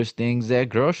do and there's things that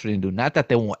girls shouldn't do. Not that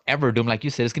they won't ever do them. Like you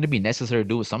said, it's gonna be necessary to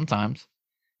do it sometimes.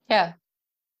 Yeah.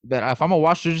 But if I'm gonna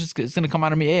wash dishes, it's gonna come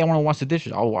out of me. Hey, I want to wash the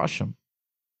dishes. I'll wash them.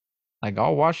 Like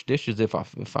I'll wash dishes if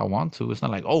I want to. It's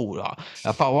not like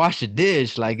if I wash a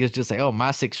dish, like it's just like my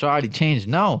sexuality changed.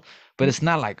 No, but it's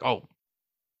not like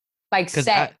Like because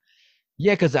I set.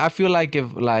 yeah, because I feel like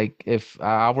if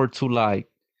I were to like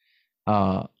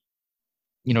uh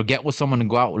get with someone and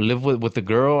go out and live with a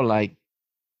girl, like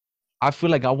I feel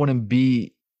like I wouldn't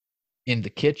be in the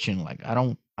kitchen. Like I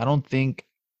don't think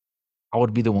I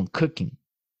would be the one cooking.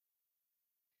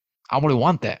 I wouldn't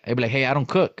want that. I'd be like, hey, I don't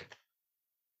cook.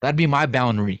 That'd be my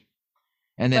boundary.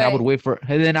 And then I would But wait for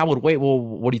and then I would wait. Well,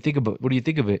 what do you think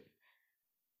of it?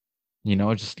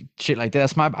 Just shit like that.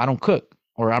 That's my I don't cook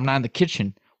or I'm not in the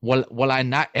kitchen. Will I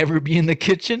not ever be in the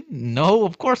kitchen? No,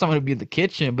 of course I'm gonna be in the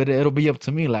kitchen, but it'll be up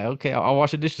to me. Like, okay, I'll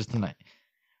wash the dishes tonight,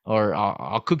 or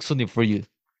I'll cook something for you,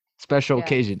 special yeah.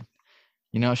 occasion.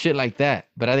 Shit like that.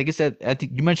 But I think it's that I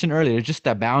think you mentioned earlier, it's just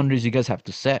that boundaries you guys have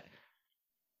to set.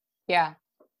 Yeah.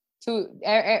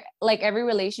 Like every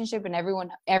relationship and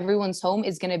everyone's home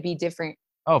is gonna be different.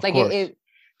 Oh, of Like course,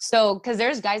 so because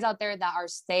there's guys out there that are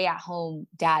stay at home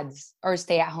dads or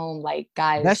stay at home like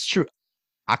that's guys, true.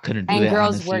 I couldn't do and that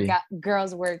honestly.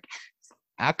 girls work.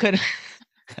 I couldn't.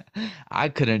 I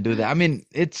couldn't do that. I mean,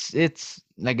 it's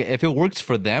like if it works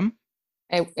for them,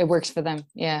 It works for them.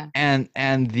 Yeah. and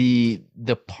the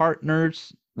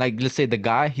partners, like let's say the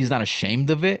guy, he's not ashamed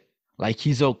of it. Like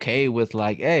he's okay with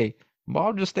like, hey, well,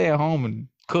 I'll just stay at home and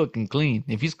cook and clean.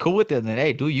 If he's cool with it, then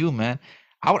hey, do you, man.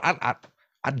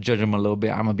 I'd judge him a little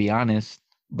bit. I'm gonna be honest,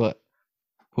 but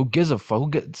who gives a fuck? Who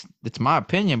gets? It's my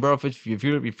opinion, bro. If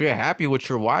you're happy with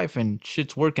your wife and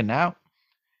shit's working out,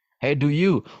 hey, do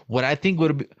you? What I think,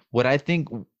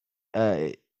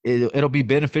 it'll be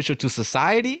beneficial to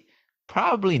society?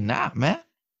 Probably not, man.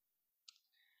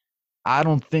 I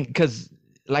don't think because,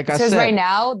 like I Because right said,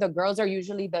 now the girls are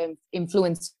usually the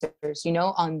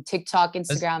influencers, on TikTok, it's-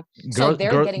 Instagram. So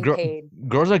they're getting paid.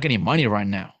 girls are getting money right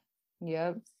now.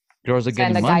 Yep. Girls are So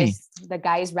and getting money. the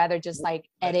guys rather just like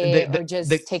The, edit the, or the,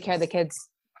 just take care of the kids.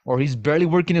 or he's barely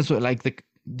working his way. Like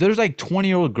there's like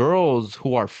 20-year-old girls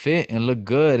who are fit and look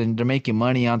good and they're making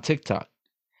money on TikTok.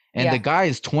 And the Yeah. guy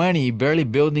is 20, barely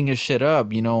building his shit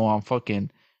up, on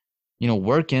fucking,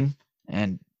 working.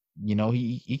 And,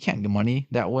 he can't get money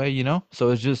that way, So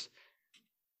it's just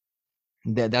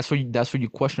that's where you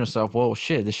question yourself. Well,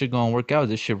 shit, this shit gonna work out. Is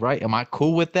this shit right? Am I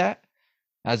cool with that?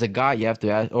 As a guy, you have to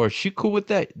ask, or is she cool with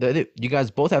that? You guys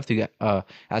both have to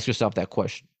ask yourself that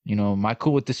question. Am I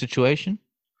cool with this situation?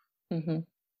 Hmm.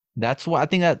 That's what I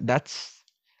think that's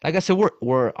like I said,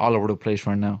 we're all over the place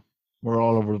right now. We're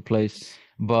all over the place.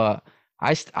 But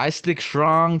I stick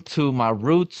strong to my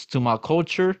roots, to my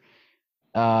culture.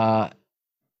 Uh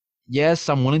yes,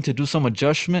 I'm willing to do some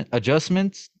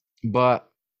adjustments, but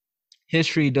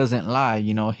history doesn't lie.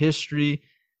 History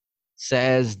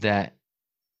says that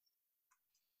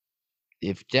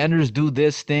if genders do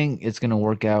this thing, it's gonna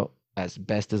work out as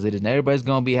best as it is. And everybody's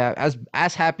gonna be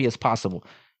as happy as possible.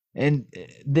 And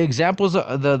the examples,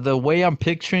 the way I'm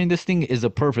picturing this thing is a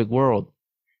perfect world.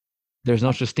 There's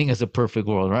no such thing as a perfect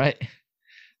world, right?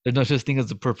 There's no such thing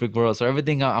as a perfect world. So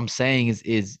everything I'm saying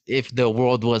is if the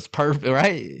world was perfect,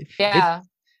 right? It Yeah.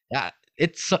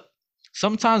 it's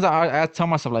sometimes I tell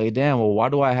myself like, damn, well, why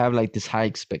do I have like this high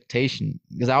expectation?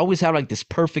 Because I always have like this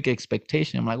perfect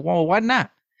expectation. I'm like, well, why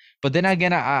not? But then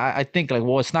again, I think like,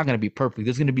 well, it's not gonna be perfect.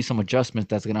 There's gonna be some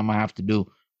adjustments I might have to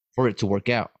do for it to work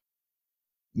out.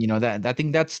 That I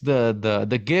think that's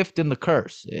the gift and the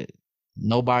curse.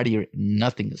 Nobody or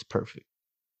nothing is perfect.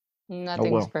 Oh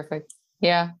Nothing's well. perfect.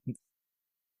 Yeah.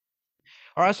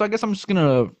 All right, so I guess I'm just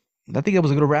gonna. I think that was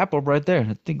a good wrap up right there.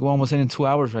 I think we're almost in 2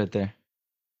 hours right there.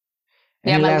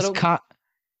 Yeah. Any last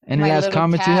any My last little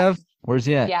comments you cat. have? Where's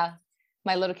he at? Yeah.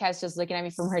 My little cat's just looking at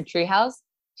me from her treehouse.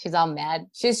 She's all mad.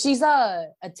 She's a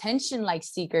attention like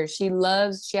seeker. She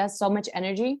has so much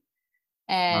energy,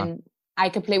 Uh, and I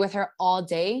could play with her all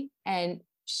day and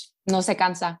no se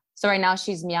cansa. So right now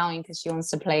she's meowing because she wants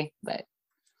to play. But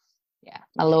yeah,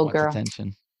 my she little wants girl.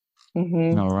 attention.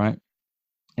 Hmm. All right.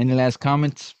 Any last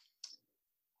comments?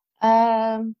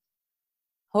 Um,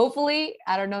 Hopefully,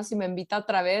 I don't know si me invita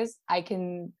otra vez, I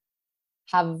can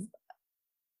have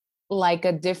like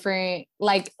a different,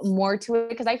 like more to it,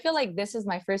 because I feel like this is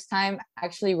my first time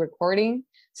actually recording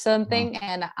Uh-huh. something,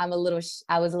 and I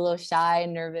was a little shy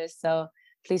and nervous, so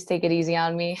please take it easy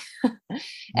on me. No, I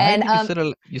And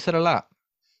think you said a lot.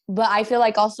 but I feel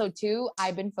like also too,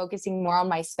 I've been focusing more on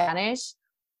my Spanish.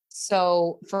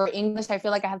 So for English, I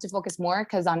feel like I have to focus more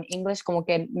because on English, como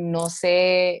que no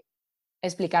sé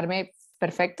explicarme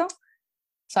perfecto.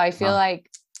 So I feel Uh-huh.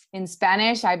 like in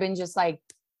Spanish, I've been just like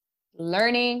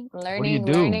learning, What do you learning,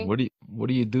 do? learning. What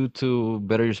do you do to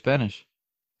better your Spanish?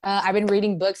 I've been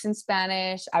reading books in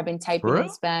Spanish. I've been For typing in real?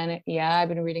 Spanish. Yeah, I've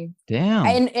been reading. Damn.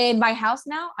 In my house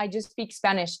now, I just speak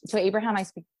Spanish. To Abraham, I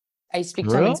speak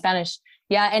For to him in real? Spanish.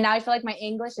 Yeah, and now I feel like my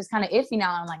English is kind of iffy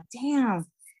now. I'm like, damn.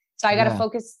 So I gotta Yeah.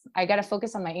 focus. I gotta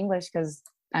focus on my English because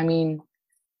I mean,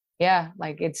 yeah,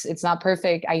 like it's not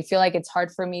perfect. I feel like it's hard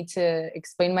for me to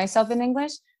explain myself in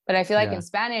English, but I feel like in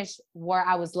Yeah. Spanish, where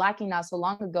I was lacking not so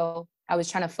long ago, I was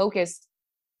trying to focus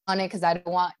on it because I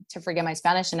don't want to forget my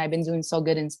Spanish, and I've been doing so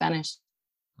good in Spanish.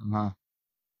 Uh-huh. I've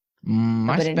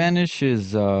My been in, Spanish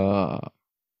is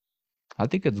I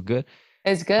think it's good.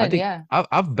 it's I good, think yeah.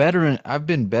 I've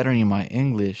been bettering my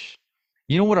English.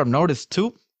 You know what I've noticed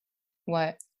too?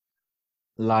 What?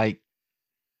 Like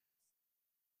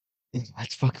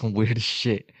that's fucking weird as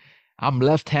shit. I'm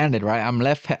left-handed, right? I'm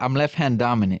left hand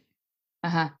dominant.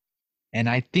 Uh-huh. And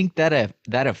I think that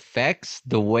affects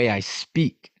the way I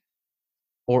speak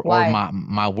or Why?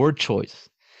 my word choice.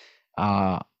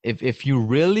 If you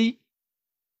really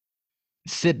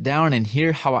sit down and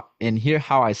hear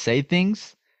how I say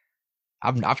things,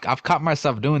 I've caught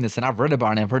myself doing this and I've read about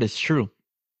it and I've heard it's true.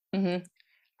 Mm-hmm.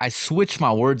 I switch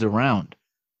my words around.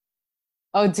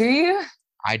 Oh, do you?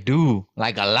 I do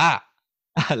like a lot,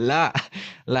 a lot.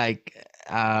 Like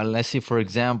let's see, for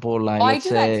example, Oh, like I let's do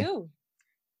that say, too.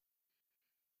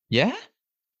 yeah,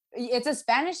 It's a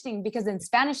Spanish thing because in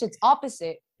Spanish it's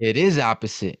opposite. it is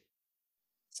opposite.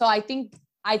 So I think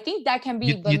that can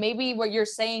You be, but you maybe what you're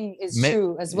saying is may,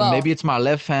 true as maybe well. it's my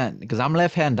left hand because I'm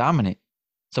left hand dominant.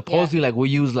 Yeah. Supposedly, like we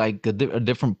use like a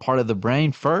different part of the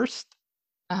brain first.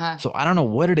 Uh-huh. So I don't know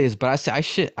what it is, but I say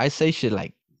shit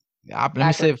like let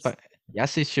me say if Backwards. I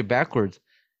say shit backwards.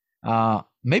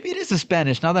 Maybe it is the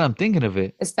Spanish now that I'm thinking of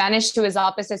it. Spanish too is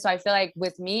opposite. So I feel like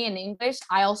with me in English,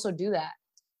 I also do that.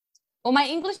 Well, my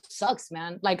English sucks,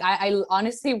 man. Like I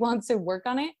honestly want to work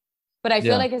on it, but I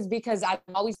feel Yeah, like it's because I've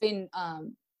always been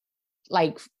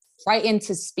like frightened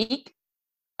to speak.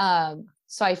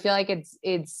 So I feel like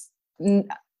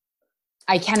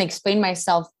I can't explain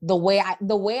myself the way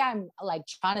I'm like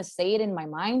trying to say it in my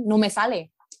mind. No me sale.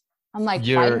 I'm like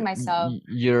fighting myself.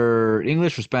 your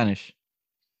English or Spanish?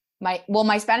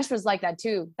 My Spanish was like that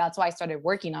too. That's why I started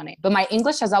working on it. But my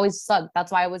English has always sucked.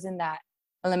 That's why I was in that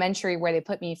elementary where they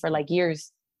put me for like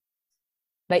years.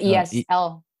 The E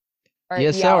ESL or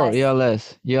ESL or ELS.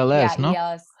 ELS? Yeah, ELS, no?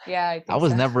 ELS. Yeah, I I think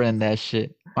was so. never in that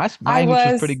shit. My I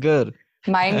English was pretty was. good.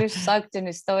 My English sucked and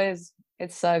it still is.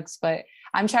 It sucks, but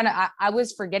I'm trying to I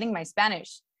was forgetting my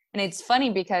Spanish. And it's funny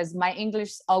because my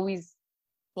English always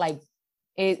like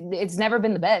it's never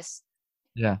been the best.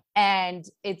 Yeah. And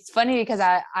it's funny because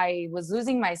I was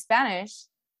losing my Spanish.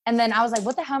 And then I was like,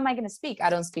 what the hell am I going to speak? I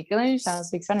don't speak English. I don't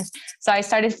speak Spanish. So I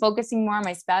started focusing more on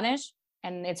my Spanish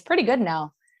and it's pretty good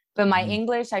now. But my Mhm.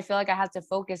 English, I feel like I have to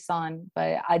focus on,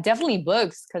 but I definitely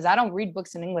books because I don't read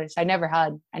books in English. I never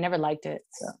had, I never liked it.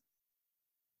 So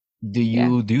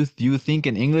yeah. Do you think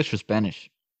in English or Spanish?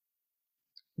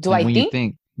 Do Like I when you think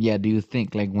think, yeah, do you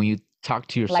think like when you talk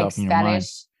to like yourself in your mind?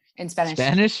 Spanish in Spanish?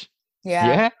 Spanish? Yeah.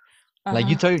 Yeah? Like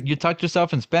Uh-huh. you talk to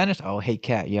yourself in Spanish? Oh, hey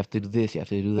cat, you have to do this, you have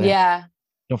to do that. Yeah.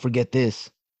 Don't forget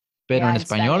this. Pero Yeah. en In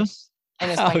español? Spanish. In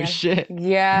Oh Espanol. shit.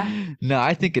 Yeah. No,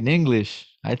 I think in English.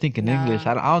 I think in English.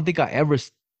 No. I don't think I ever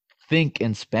think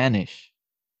in Spanish.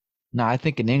 No, I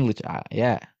think in English.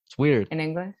 Yeah, it's weird. In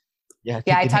English. Yeah, I Yeah.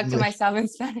 think I in talk to English. myself in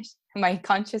Spanish. My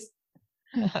conscious.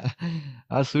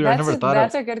 That's weird. I never thought of.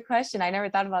 That's a good question. I never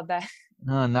thought about that.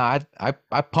 No, no.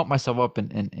 I pump myself up in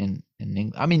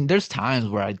English. I mean, there's times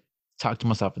where I talk to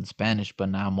myself in Spanish, but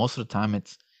now most of the time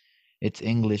it's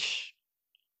English.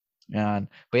 And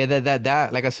but yeah,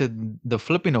 that like I said, the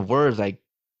flipping of words like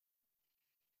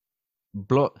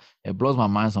blow it blows my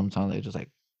mind sometimes. It's just like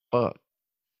fuck.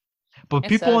 But It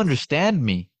people sucks. understand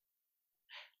me.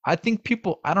 I think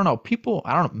people, I don't know, people,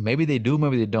 I don't know, maybe they do,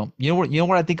 maybe they don't. You know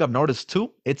what I think I've noticed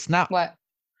too? It's not, What?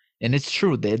 and it's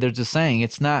true. They're just saying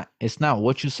it's not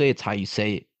what you say, it's how you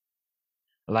say it.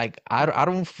 Like I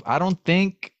don't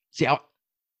think. I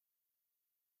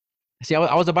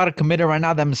was about to commit it right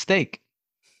now that mistake.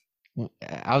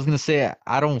 I was gonna say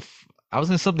I don't. I was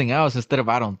gonna something else instead of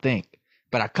I don't think,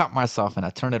 but I caught myself and I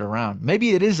turned it around.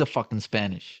 Maybe it is a fucking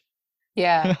Spanish.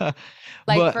 Yeah.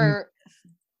 Like But for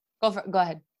go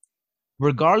ahead.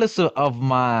 regardless of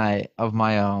my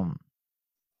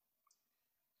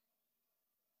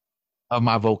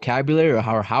vocabulary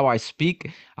or how I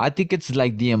speak, I think it's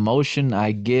like the emotion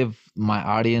I give my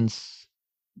audience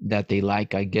that they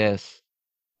like, I guess.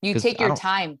 You Because take I your don't.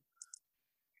 time.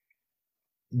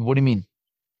 What do you mean?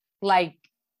 Like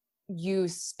you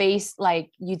space,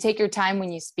 like you take your time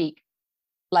when you speak.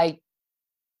 Like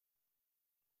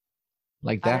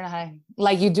Like I don't that? know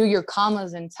like you do your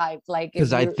commas and type, like if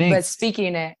Because I you but think,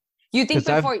 speaking it. You think because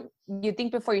I've. before you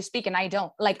think before you speak, and I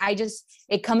don't. Like I just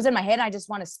it comes in my head and I just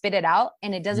want to spit it out,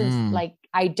 and it doesn't, Mm, like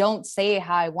I don't say it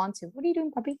how I want to. What are you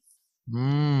doing, puppy?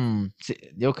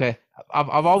 okay.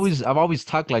 I've always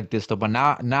talked like this though, but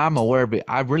now I'm aware of it.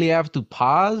 I really have to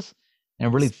pause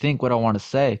and really think what I want to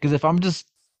say. Because if I'm just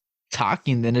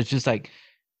talking, then it's just like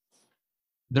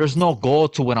there's no goal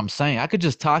to what I'm saying. I could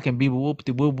just talk and be whoop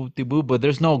de whoop whoop de whoop, but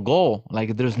there's no goal.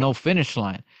 Like there's no finish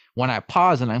line. When I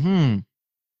pause and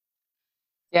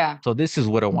Yeah. so this is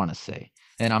what I want to say.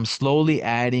 And I'm slowly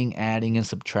adding and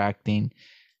subtracting.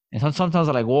 And sometimes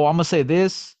I'm like, well, I'm gonna say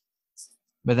this,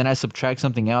 but then I subtract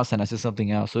something else and I say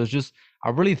something else. So it's just I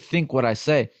really think what I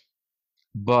say,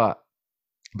 but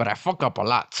I fuck up a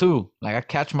lot too. Like I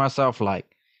catch myself like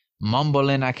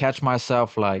mumbling. I catch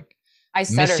myself like I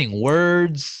stutter. missing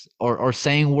words or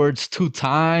saying words two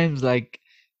times. Like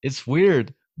it's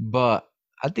weird, but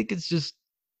I think it's just.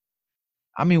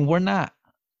 I mean, we're not.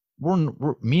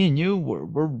 We're me and you.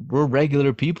 We're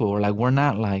regular people. We're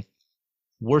not like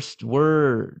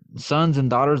we're sons and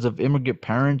daughters of immigrant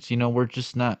parents. We're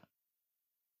just not.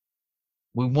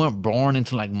 We weren't born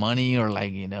into like money or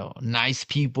like nice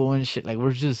people and shit. Like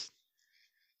we're just.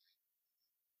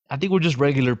 I think we're just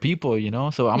regular people.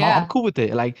 So I'm Yeah. cool with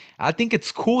it. Like I think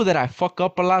it's cool that I fuck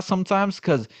up a lot sometimes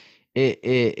because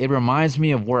it reminds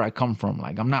me of where I come from.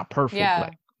 Like I'm not perfect. Yeah.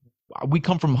 Like we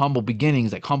come from humble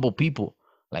beginnings, like humble people.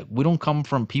 Like we don't come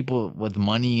from people with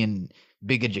money and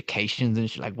big educations and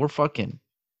shit. Like we're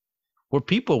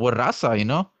people, we're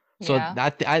raza. So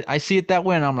Yeah. I see it that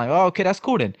way, and I'm like, oh, okay, that's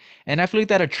cool then. And I feel like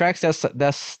that attracts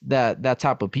that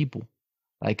type of people.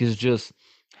 Like it's just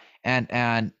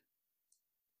and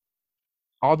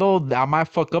although I might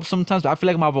fuck up sometimes, I feel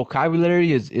like my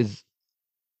vocabulary is it's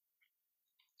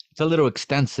a little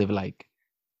extensive. Like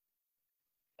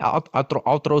I'll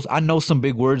throw I know some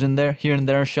big words in there here and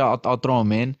there. Shit, I'll throw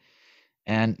them in,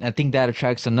 and I think that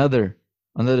attracts another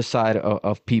side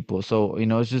of people. So it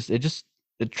just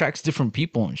attracts different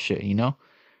people and shit.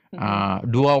 Hmm.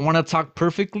 Do I want to talk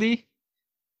perfectly?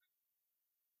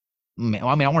 I mean,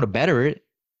 I want to better it,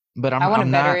 but I I'm want to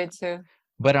I'm better not. it too.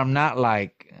 But I'm not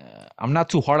like I'm not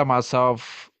too hard on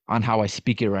myself on how I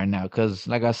speak it right now, because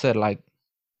like I said, like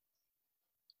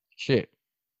shit,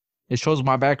 it shows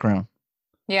my background.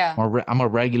 Yeah. I'm a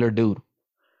regular dude.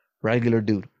 But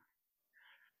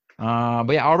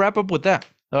yeah, I'll wrap up with that.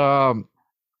 So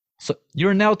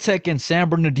you're now tech in San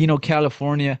Bernardino,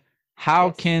 California. How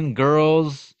Yes. can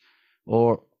girls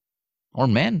or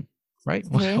men, right?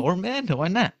 Hmm. Or men, why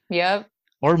not? Yep.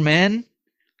 Or men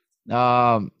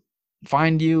um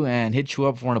find you and hit you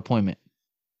up for an appointment.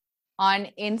 On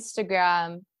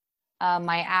Instagram,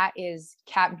 my at is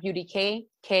Cat Beauty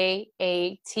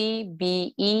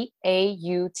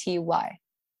KATBEAUTY.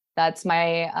 That's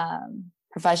my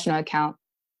professional account.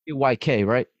 YK,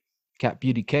 right? Cat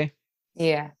Beauty K.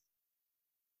 Yeah.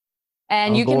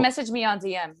 And I'll you can go message me on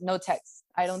DM, no text.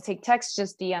 I don't take text,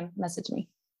 just DM message me.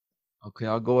 Okay,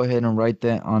 I'll go ahead and write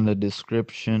that on the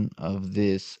description of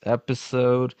this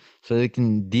episode so they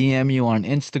can DM you on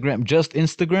Instagram. Just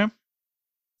Instagram?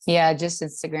 Yeah, just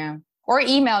Instagram. Or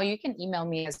email. You can email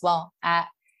me as well at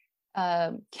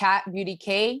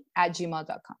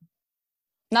catbeautyk@gmail.com.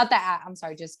 Not that at, I'm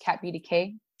sorry, just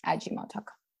catbeautyk@gmail.com.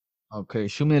 Okay,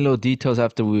 shoot me a little details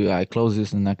after I close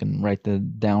this and I can write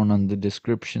that down on the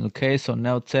description. Okay, so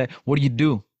now tech, what do you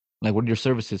do? Like, what are your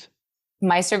services?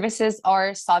 My services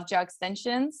are soft gel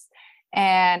extensions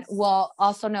and well,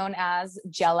 also known as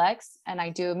Gel X. And I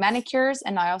do manicures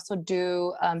and I also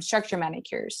do structure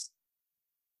manicures.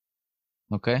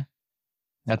 Okay,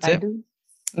 That's that's what I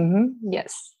it. do.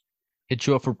 Yes. Hit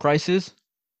you up for prices.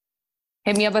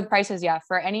 Hit me up with prices. Yeah.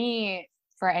 For any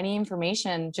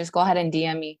information, just go ahead and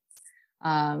DM me.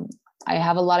 Um, I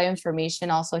have a lot of information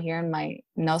also here in my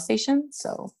nail station.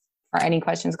 So for any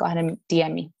questions, go ahead and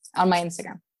DM me on my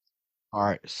Instagram. All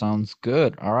right, sounds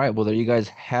good. All right, well, there you guys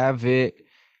have it.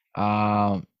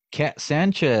 Kat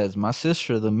Sanchez, my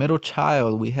sister, the middle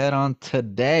child, we had on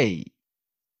today.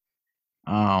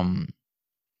 Um,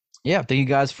 yeah, thank you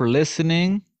guys for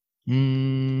listening.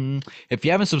 If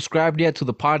you haven't subscribed yet to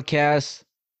the podcast,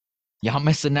 Y'all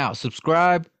missing out.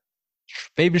 Subscribe.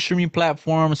 Favorite streaming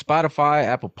platform, Spotify,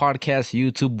 Apple Podcasts,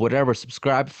 YouTube, whatever.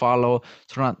 Subscribe, follow,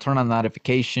 turn on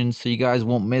notifications so you guys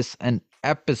won't miss an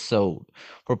episode.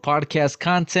 For podcast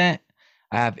content,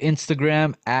 I have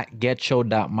Instagram at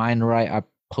getshow.mindright. I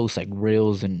post like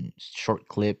reels and short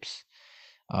clips,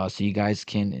 so you guys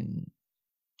can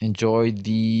enjoy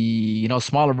the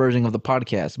smaller version of the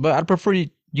podcast. But I'd prefer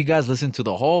you guys listen to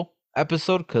the whole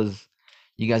episode because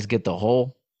you guys get the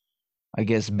whole, I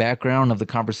guess, background of the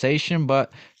conversation.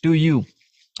 But do you?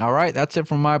 All right, that's it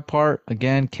from my part.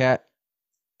 Again, Kat,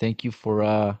 thank you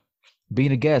for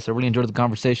being a guest. I really enjoyed the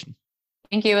conversation.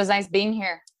 Thank you. It was nice being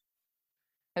here.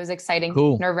 It was exciting,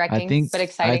 Cool. nerve-wracking, but I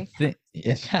exciting. think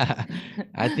yeah,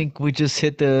 I think we just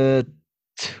hit the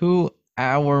 2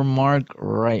 hour mark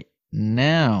right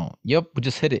now. Yep, we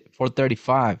just hit it.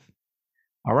 4:35.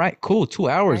 All right, cool. 2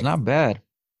 hours, Nice. not bad.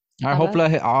 All right, Not hopefully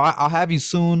bad. I'll have you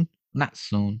soon. Not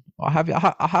soon. I'll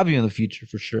have you in the future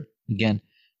for sure. Again,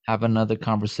 have another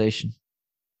conversation.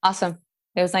 Awesome.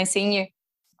 It was nice seeing you.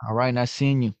 All right, nice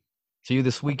seeing you. See you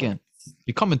this weekend.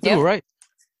 You're coming through, Yep. right?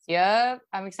 Yep.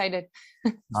 I'm excited.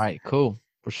 All right, cool.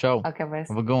 For sure. Okay, pues.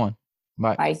 Have a good one.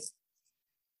 Bye. Bye.